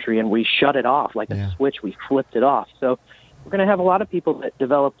this country, and we shut it off like Yeah. a switch. We flipped it off. So we're going to have a lot of people that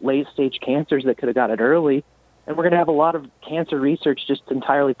develop late-stage cancers that could have got it early, and we're going to have a lot of cancer research just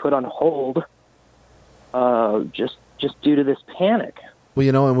entirely put on hold just due to this panic.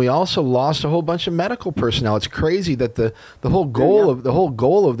 Well, and we also lost a whole bunch of medical personnel. It's crazy that the whole goal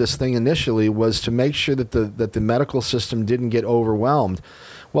of this thing initially was to make sure that the medical system didn't get overwhelmed.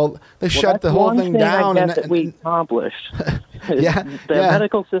 Well, they shut that's the whole one thing thing down, I guess that we accomplished. Yeah, the yeah.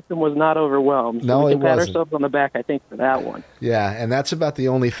 medical system was not overwhelmed. So No, we it can pat wasn't. ourselves on the back, I think, for that one. yeah, and that's about the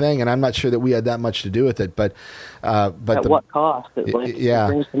only thing. And I'm not sure that we had that much to do with it, but At what cost? Yeah. It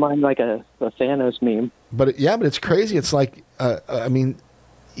brings to mind like a Thanos meme. But it's crazy. It's like,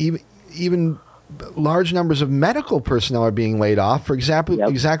 even large numbers of medical personnel are being laid off for exactly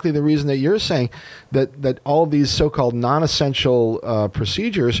the reason that you're saying, that all of these so-called non-essential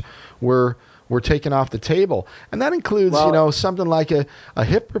procedures were taken off the table, and that includes something like a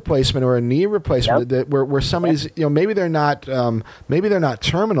hip replacement or a knee replacement where somebody's maybe they're not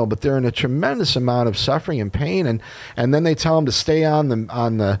terminal, but they're in a tremendous amount of suffering and pain, and then they tell them to stay on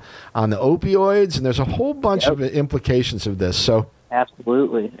the opioids, and there's a whole bunch of implications of this. So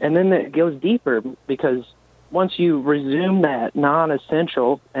Absolutely. And then it goes deeper because once you resume that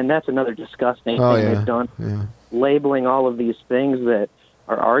non-essential, and that's another disgusting thing they've done, labeling all of these things that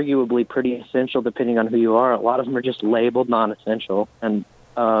are arguably pretty essential depending on who you are. A lot of them are just labeled non-essential, and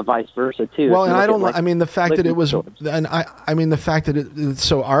vice versa too. Well, and I don't. I mean, the fact that it was, and I mean, the fact that it's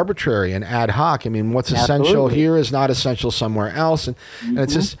so arbitrary and ad hoc. I mean, what's essential here is not essential somewhere else, and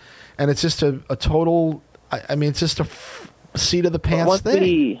it's just a total. I mean, it's just a seat of the pants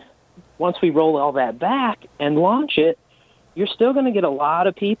thing. Once we roll all that back and launch it, you're still going to get a lot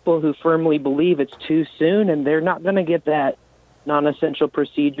of people who firmly believe it's too soon, and they're not going to get that non-essential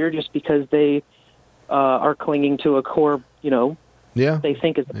procedure just because they are clinging to a core, they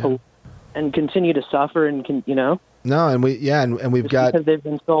think is and continue to suffer and No, and we've got because they've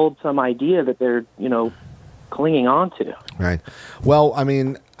been sold some idea that they're clinging on to. Right. Well, I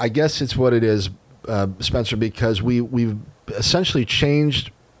mean, I guess it's what it is, Spencer, because we've essentially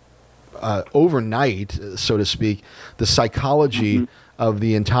changed overnight, so to speak, the psychology of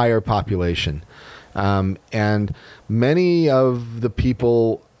the entire population. And many of the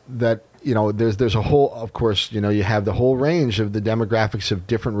people that, there's a whole, of course, you have the whole range of the demographics of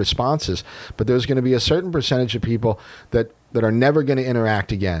different responses, but there's going to be a certain percentage of people that are never going to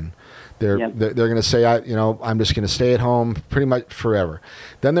interact again. They're going to say, I'm just going to stay at home pretty much forever.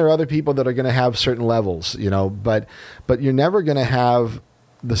 Then there are other people that are going to have certain levels, but you're never going to have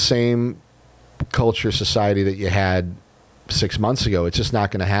the same culture society that you had 6 months ago. It's just not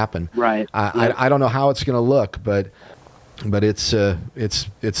going to happen. Right. I don't know how it's going to look, but it's the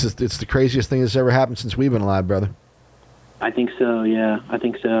craziest thing that's ever happened since we've been alive, brother. I think so. Yeah, I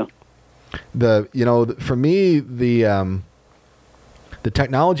think so. For me, the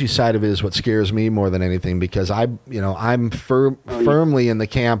technology side of it is what scares me more than anything, because I'm firmly in the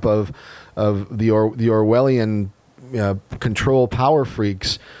camp of the Orwellian control power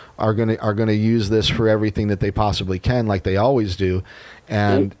freaks are gonna use this for everything that they possibly can, like they always do,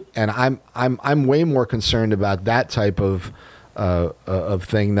 and I'm way more concerned about that type of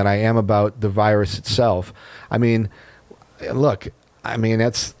thing than I am about the virus itself. I mean, look. I mean,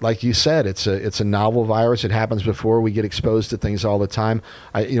 that's like you said. It's a novel virus. It happens before we get exposed to things all the time.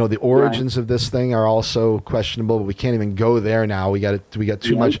 The origins of this thing are also questionable. But we can't even go there now. We got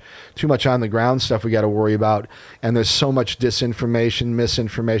too much on the ground stuff we got to worry about. And there's so much disinformation,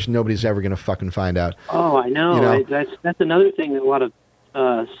 misinformation. Nobody's ever going to fucking find out. Oh, I know. That's another thing that a lot of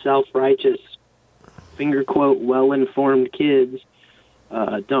self-righteous, finger quote, well-informed kids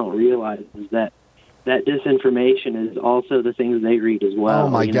don't realize is that disinformation is also the things they read as well. Oh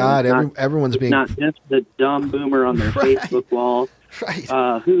my God! Everyone's being not just the dumb boomer on their Facebook wall,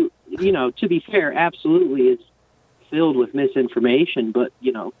 right? Who, to be fair, absolutely is filled with misinformation. But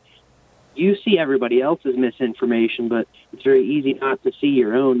you see everybody else's misinformation, but it's very easy not to see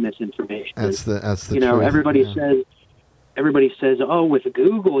your own misinformation. That's the truth. Everybody says, oh, with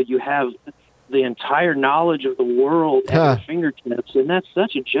Google you have the entire knowledge of the world at your fingertips, and that's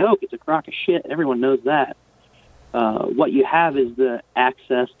such a joke. It's a crock of shit. Everyone knows that. What you have is the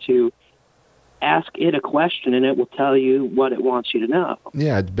access to ask it a question, and it will tell you what it wants you to know.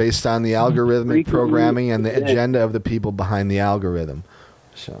 Yeah, it's based on the algorithmic programming and the agenda of the people behind the algorithm.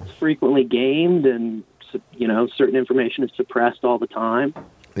 So it's frequently gamed and certain information is suppressed all the time.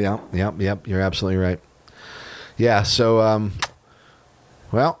 Yep. You're absolutely right. Yeah. So,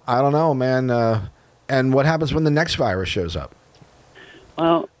 well, I don't know, man. And what happens when the next virus shows up?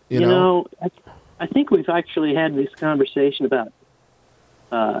 Well, you know, I think we've actually had this conversation about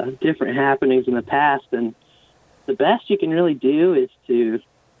different happenings in the past, and the best you can really do is to,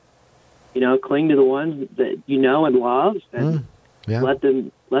 cling to the ones that you know and love, and let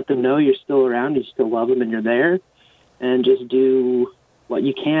them know you're still around, you still love them, and you're there, and just do what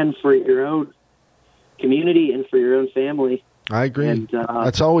you can for your own community and for your own family. I agree. And,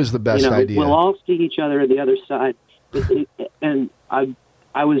 that's always the best idea. We'll all see each other on the other side. And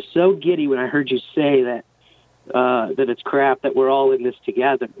I was so giddy when I heard you say that it's crap that we're all in this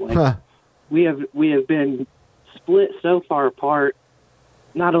together. Like, we have been split so far apart,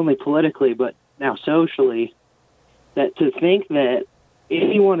 not only politically but now socially, that to think that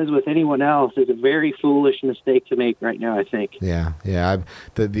anyone is with anyone else is a very foolish mistake to make right now, I think. Yeah.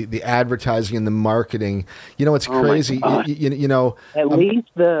 The advertising and the marketing, it's crazy. You know, at least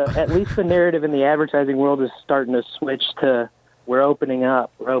the narrative in the advertising world is starting to switch to we're opening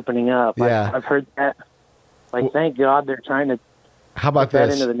up. Yeah. I've heard that. Like, thank God they're trying to How about put that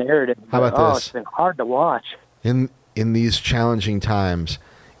this? into the narrative. How about this? It's been hard to watch. In these challenging times,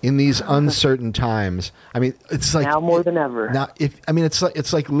 in these uncertain times, I mean, it's like now more than ever. Now,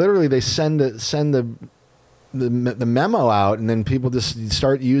 it's like literally they send the memo out, and then people just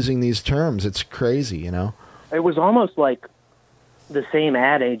start using these terms. It's crazy, It was almost like the same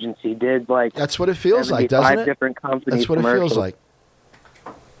ad agency did, like, that's what it feels like, doesn't it? Different companies. That's what it feels like.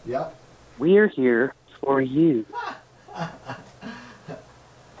 Yep. We're here for you.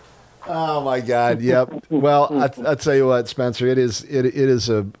 Oh my God! Yep. Well, I'll tell you what, Spencer. It is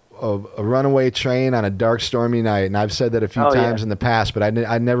a runaway train on a dark, stormy night, and I've said that a few times in the past, but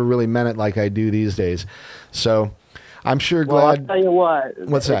I never really meant it like I do these days. So, I'm sure glad. Well, I'll tell you what.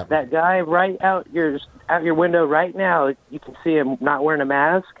 What's that? That guy right out your window right now. You can see him not wearing a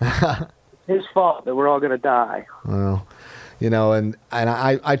mask. It's his fault that we're all going to die. Well. And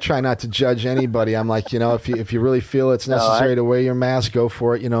I try not to judge anybody. I'm like, if you really feel it's necessary to wear your mask, go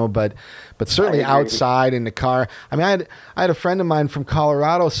for it, but certainly outside in the car. I mean, I had a friend of mine from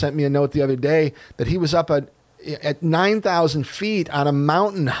Colorado sent me a note the other day that he was up at 9,000 feet on a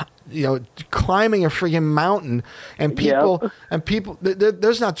mountain, climbing a friggin' mountain, and people,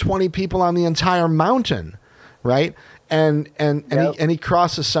 there's not 20 people on the entire mountain, right? And he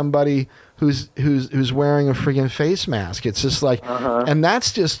crosses somebody who's wearing a friggin' face mask. It's just like, and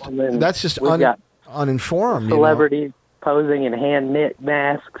that's just uninformed. Celebrities posing in hand knit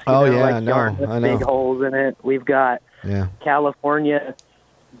masks. With big holes in it. We've got California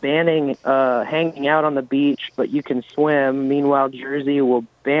banning hanging out on the beach, but you can swim. Meanwhile, Jersey will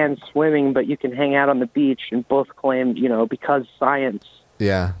ban swimming, but you can hang out on the beach. And both claimed, because science.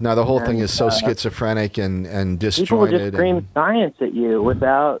 Yeah. No, the whole thing is so schizophrenic and disjointed. People will just scream science at you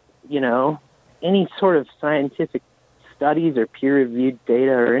without, any sort of scientific studies or peer-reviewed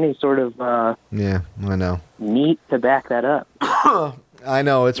data or any sort of I know meat to back that up. I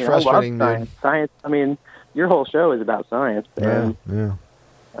know, it's frustrating. I love science. I mean, your whole show is about science. Yeah.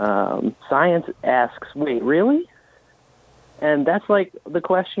 Science asks, "Wait, really?" And that's like the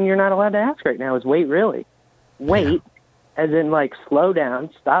question you're not allowed to ask right now is, "Wait, really?" Wait, as in like slow down,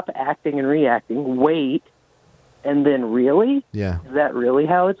 stop acting and reacting. Wait. And then really? Yeah. Is that really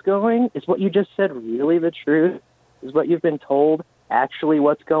how it's going? Is what you just said really the truth? Is what you've been told actually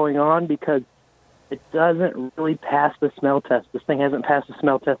what's going on? Because it doesn't really pass the smell test. This thing hasn't passed the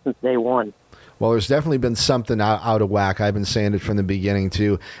smell test since day one. Well, there's definitely been something out of whack. I've been saying it from the beginning,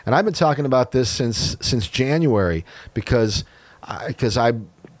 too. And I've been talking about this since January because I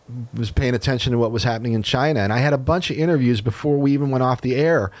was paying attention to what was happening in China. And I had a bunch of interviews before we even went off the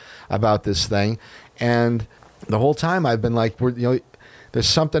air about this thing. And the whole time I've been like, there's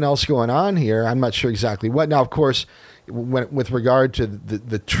something else going on here. I'm not sure exactly what. Now, of course, with regard to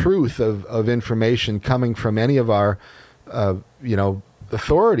the truth of information coming from any of our,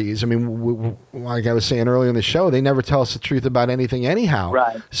 authorities, I mean, like I was saying earlier in the show, they never tell us the truth about anything anyhow.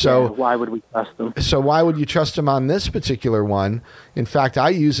 Right. So why would we trust them? So why would you trust them on this particular one? In fact, I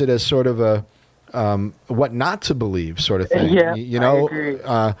use it as sort of a what not to believe sort of thing. Yeah, I agree.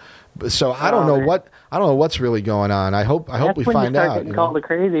 So I don't know what's really going on. I hope we find out. That's called a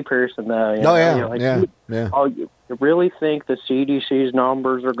crazy person, though. You really think the CDC's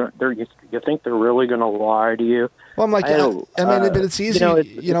numbers are going? You think they're really going to lie to you? Well, I'm like, but it's easy.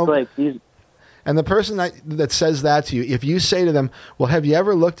 It's like these. And the person that says that to you, if you say to them, "Well, have you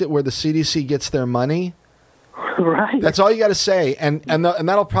ever looked at where the CDC gets their money?" Right. That's all you got to say, and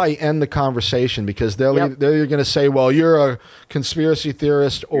that'll probably end the conversation, because they're Yep. going to say, "Well, you're a conspiracy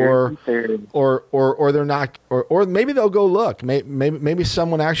theorist," or they're not, or maybe they'll go look. Maybe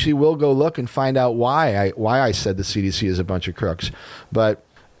someone actually will go look and find out why I said the CDC is a bunch of crooks. But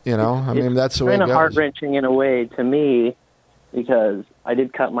I mean, that's the way it kind of goes. heart-wrenching in a way to me, because I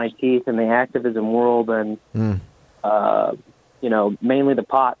did cut my teeth in the activism world, and mainly the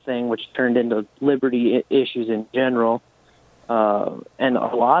pot thing, which turned into liberty issues in general. And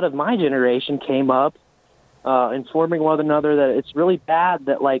a lot of my generation came up informing one another that it's really bad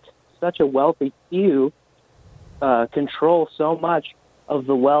that, like, such a wealthy few control so much of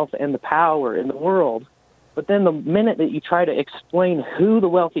the wealth and the power in the world. But then the minute that you try to explain who the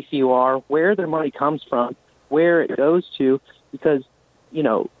wealthy few are, where their money comes from, where it goes to, because,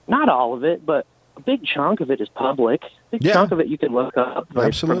 not all of it, but a big chunk of it is public. A big chunk of it you can look up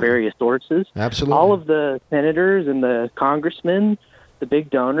from various sources. Absolutely. All of the senators and the congressmen, the big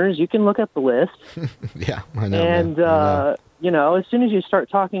donors, you can look up the list. Yeah, I know. And, I know. As soon as you start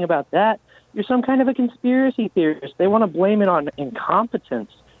talking about that, you're some kind of a conspiracy theorist. They want to blame it on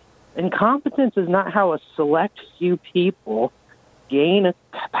incompetence. Incompetence is not how a select few people gain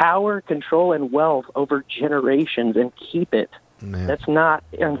power, control, and wealth over generations and keep it. Man. That's not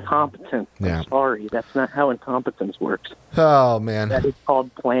incompetence. Yeah. I'm sorry. That's not how incompetence works. Oh, man. That is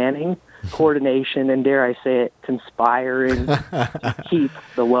called planning, coordination, and, dare I say it, conspiring to keep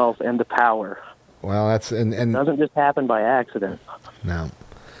the wealth and the power. Well, that's and It doesn't just happen by accident. no.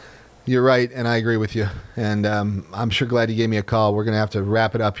 You're right, and I agree with you. And I'm sure glad you gave me a call. We're going to have to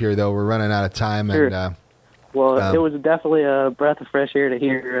wrap it up here, though. We're running out of time. Sure. And Well, it was definitely a breath of fresh air to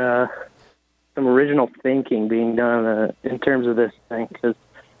hear some original thinking being done in terms of this thing, because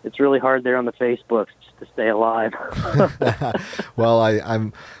it's really hard there on the Facebooks to stay alive. well,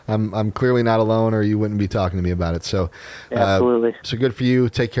 I'm clearly not alone, or you wouldn't be talking to me about it. So, Absolutely. So good for you.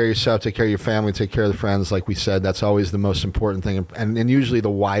 Take care of yourself. Take care of your family. Take care of the friends. Like we said, that's always the most important thing, and usually the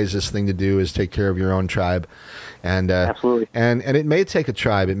wisest thing to do is take care of your own tribe. And Absolutely. And it may take a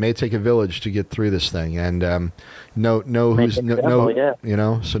tribe. It may take a village to get through this thing. And know who's so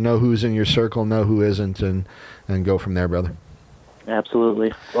know who's in your circle, know who isn't, and go from there, brother.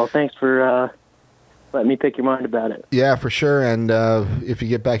 Absolutely. Well, thanks for letting me pick your mind about it. Yeah, for sure. And if you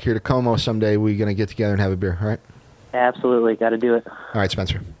get back here to Como someday, we're going to get together and have a beer, all right? Absolutely. Got to do it. All right,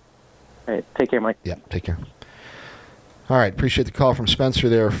 Spencer. All right. Take care, Mike. Yeah, take care. All right, appreciate the call from Spencer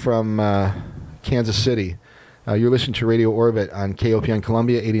there from Kansas City. You're listening to Radio Orbit on KOPN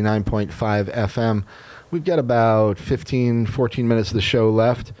Columbia, 89.5 FM. We've got about 14 minutes of the show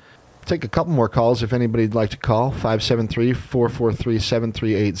left. Take a couple more calls if anybody'd like to call.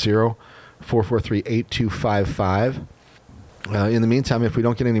 573-443-7380, 443-8255. In the meantime, if we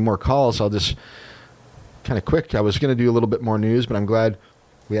don't get any more calls, I'll just kind of quick. I was going to do a little bit more news, but I'm glad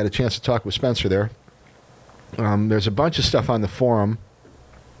we had a chance to talk with Spencer there. There's a bunch of stuff on the forum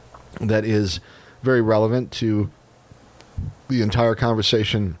that is very relevant to the entire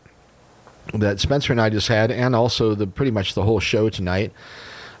conversation that Spencer and I just had, and also pretty much the whole show tonight.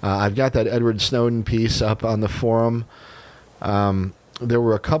 I've got that Edward Snowden piece up on the forum. There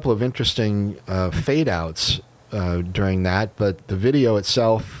were a couple of interesting fade-outs during that, but the video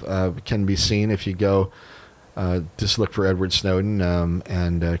itself can be seen if you go just look for Edward Snowden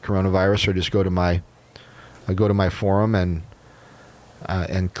and coronavirus, or just go to my forum and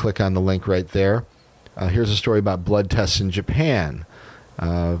click on the link right there. Here's a story about blood tests in Japan,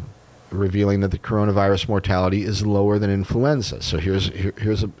 revealing that the coronavirus mortality is lower than influenza. So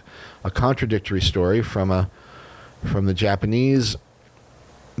here's a contradictory story from the Japanese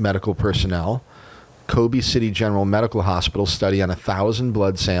medical personnel. Kobe City General Medical Hospital study on 1,000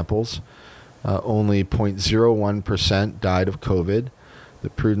 blood samples. Only 0.01% died of COVID. The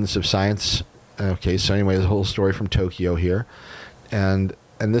prudence of science. Okay, so anyway, the whole story from Tokyo here. And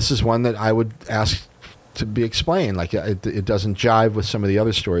this is one that I would ask to be explained. Like, it doesn't jive with some of the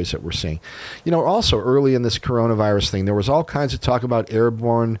other stories that we're seeing. Also early in this coronavirus thing, there was all kinds of talk about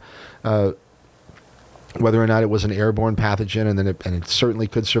airborne, whether or not it was an airborne pathogen, and it certainly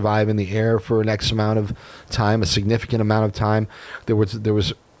could survive in the air for an X amount of time, a significant amount of time. There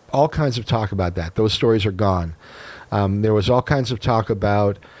was all kinds of talk about that. Those stories are gone. There was all kinds of talk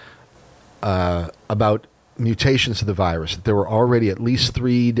about mutations of the virus. There were already at least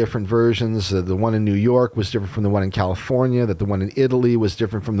 3 different versions. The one in New York was different from the one in California, that the one in Italy was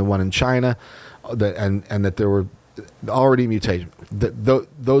different from the one in China, and that there were already mutations.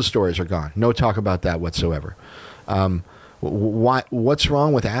 Those stories are gone. No talk about that whatsoever. What's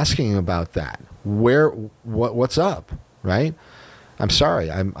wrong with asking about that? What's up, right? I'm sorry.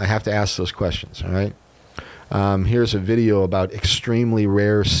 I have to ask those questions, all right? Here's a video about extremely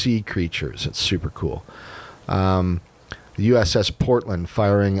rare sea creatures. It's super cool. The USS Portland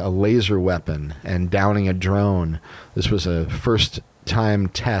firing a laser weapon and downing a drone. This was a first-time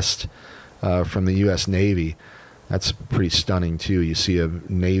test from the U.S. Navy. That's pretty stunning, too. You see a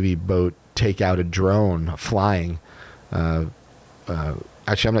Navy boat take out a drone flying.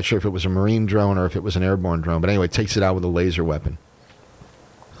 Actually, I'm not sure if it was a Marine drone or if it was an airborne drone, but anyway, it takes it out with a laser weapon.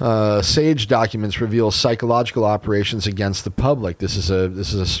 SAGE documents reveal psychological operations against the public. This is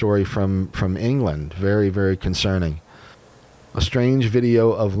a story from England. Very, very concerning. A strange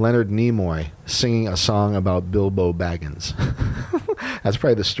video of Leonard Nimoy singing a song about Bilbo Baggins. That's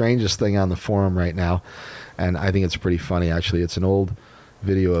probably the strangest thing on the forum right now, and I think it's pretty funny, actually. It's an old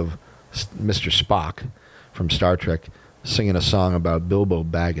video of Mr. Spock from Star Trek singing a song about Bilbo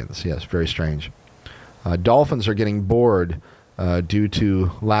Baggins. Yes, very strange. Dolphins are getting bored due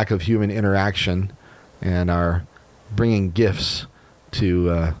to lack of human interaction and are bringing gifts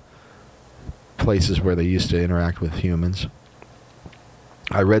to places where they used to interact with humans.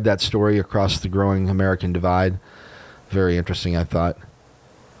 I read that story across the growing American divide. Very interesting, I thought.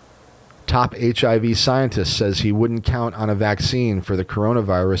 Top HIV scientist says he wouldn't count on a vaccine for the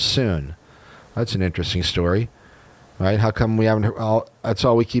coronavirus soon. That's an interesting story, right? How come we haven't? That's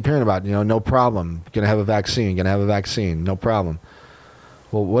all we keep hearing about. No problem. Going to have a vaccine. Going to have a vaccine. No problem.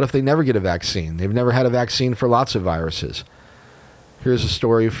 Well, what if they never get a vaccine? They've never had a vaccine for lots of viruses. Here's a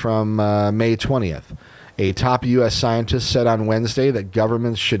story from May 20th. A top U.S. scientist said on Wednesday that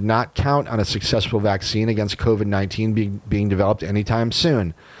governments should not count on a successful vaccine against COVID-19 being developed anytime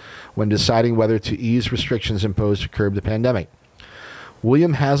soon when deciding whether to ease restrictions imposed to curb the pandemic.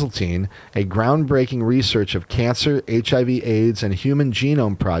 William Haseltine, a groundbreaking research of cancer, HIV, AIDS, and human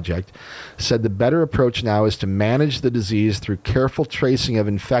genome project, said the better approach now is to manage the disease through careful tracing of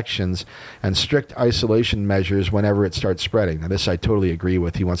infections and strict isolation measures whenever it starts spreading. Now, this I totally agree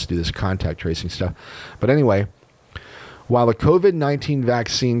with. He wants to do this contact tracing stuff. But anyway, while the COVID-19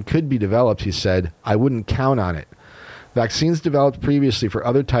 vaccine could be developed, he said, I wouldn't count on it. Vaccines developed previously for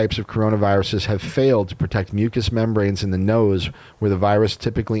other types of coronaviruses have failed to protect mucous membranes in the nose where the virus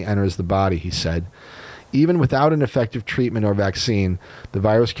typically enters the body, he said. Even without an effective treatment or vaccine, the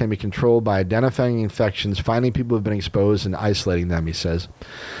virus can be controlled by identifying infections, finding people who have been exposed, and isolating them, he says.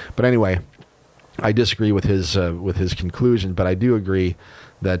 But anyway, I disagree with his conclusion, but I do agree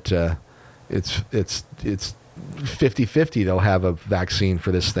that it's 50-50 they'll have a vaccine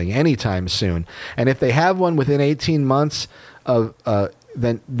for this thing anytime soon. And if they have one within 18 months of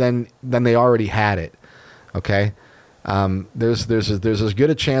then they already had it. Okay? There's as good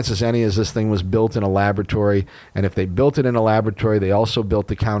a chance as any as this thing was built in a laboratory, and if they built it in a laboratory, they also built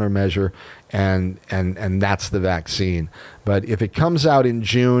the countermeasure, and that's the vaccine. But if it comes out in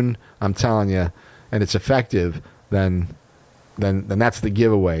June, I'm telling you, and it's effective, then that's the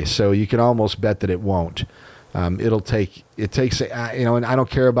giveaway. So you can almost bet that it won't. It takes, and I don't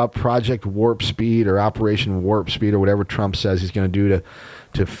care about Project Warp Speed or Operation Warp Speed or whatever Trump says he's going to do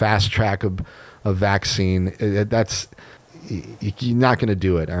to fast track a vaccine. You're not going to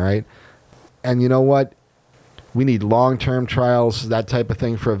do it, all right? And you know what? We need long-term trials, that type of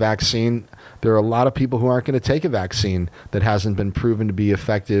thing for a vaccine. There are a lot of people who aren't going to take a vaccine that hasn't been proven to be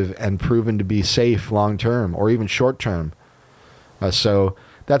effective and proven to be safe long-term or even short-term. So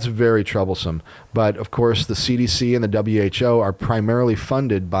that's very troublesome. But, of course, the CDC and the WHO are primarily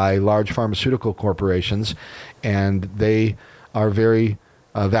funded by large pharmaceutical corporations, and they are very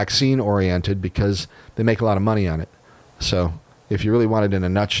vaccine-oriented because they make a lot of money on it. So if you really want it in a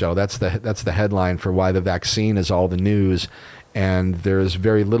nutshell, that's the headline for why the vaccine is all the news, and there is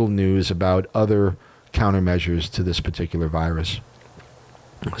very little news about other countermeasures to this particular virus.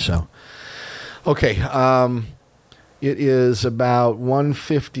 So, okay. It is about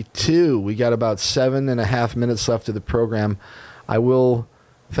 1:52. We got about 7.5 minutes left of the program. I will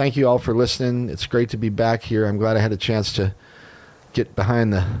thank you all for listening. It's great to be back here. I'm glad I had a chance to get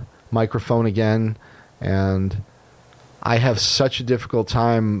behind the microphone again. And I have such a difficult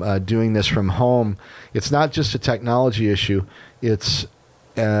time doing this from home. It's not just a technology issue. It's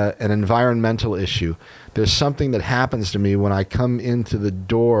an environmental issue. There's something that happens to me when I come into the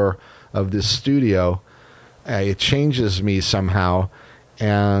door of this studio. It changes me somehow,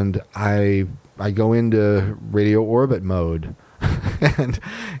 and I go into radio orbit mode,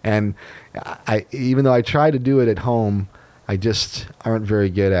 and I, even though I try to do it at home, I just aren't very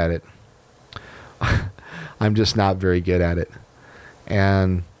good at it. I'm just not very good at it.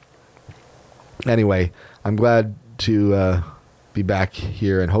 And anyway, I'm glad to be back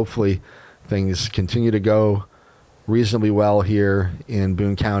here, and hopefully things continue to go reasonably well here in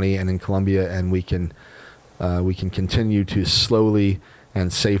Boone County and in Columbia, and we can we can continue to slowly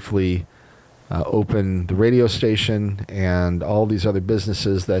and safely open the radio station and all these other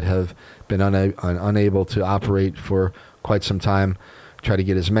businesses that have been unable to operate for quite some time. Try to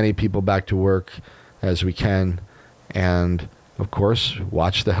get as many people back to work as we can, and of course,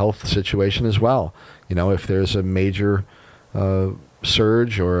 watch the health situation as well. You know, if there's a major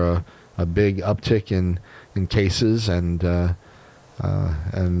surge or a big uptick in cases and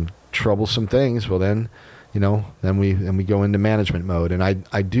troublesome things, well then, you know, then we go into management mode. And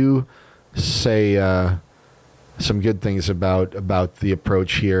I do say some good things about the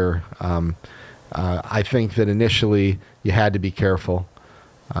approach here. I think that initially you had to be careful.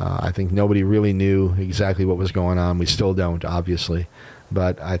 I think nobody really knew exactly what was going on. We still don't, obviously,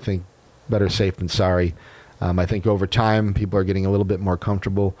 but I think better safe than sorry. I think over time people are getting a little bit more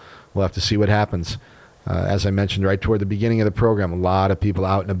comfortable. We'll have to see what happens. As I mentioned right toward the beginning of the program, a lot of people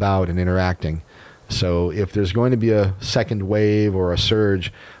out and about and interacting. So if there's going to be a second wave or a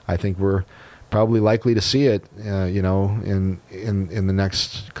surge, I think we're probably likely to see it, you know, in the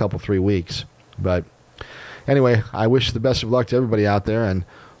next couple 3 weeks. But anyway, I wish the best of luck to everybody out there, and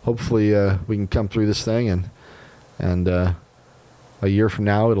hopefully we can come through this thing, and a year from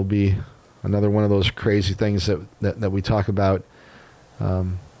now it'll be another one of those crazy things that we talk about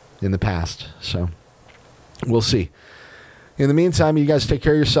in the past. So we'll see. In the meantime, you guys take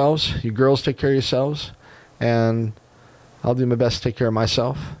care of yourselves. You girls take care of yourselves, and I'll do my best to take care of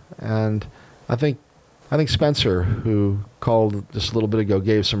myself. And I think Spencer, who called just a little bit ago,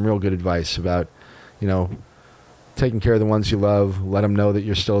 gave some real good advice about, you know, taking care of the ones you love. Let them know that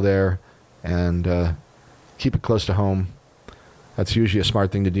you're still there, and keep it close to home. That's usually a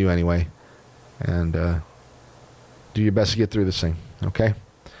smart thing to do anyway. And do your best to get through this thing, okay?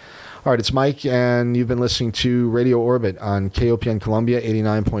 All right, it's Mike, and you've been listening to Radio Orbit on KOPN Columbia,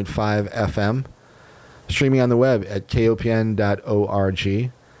 89.5 FM, streaming on the web at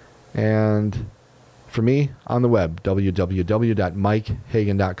kopn.org, and for me, on the web,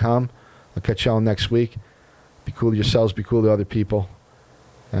 www.mikehagan.com. I'll catch y'all next week. Be cool to yourselves, be cool to other people,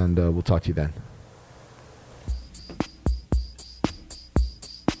 and we'll talk to you then.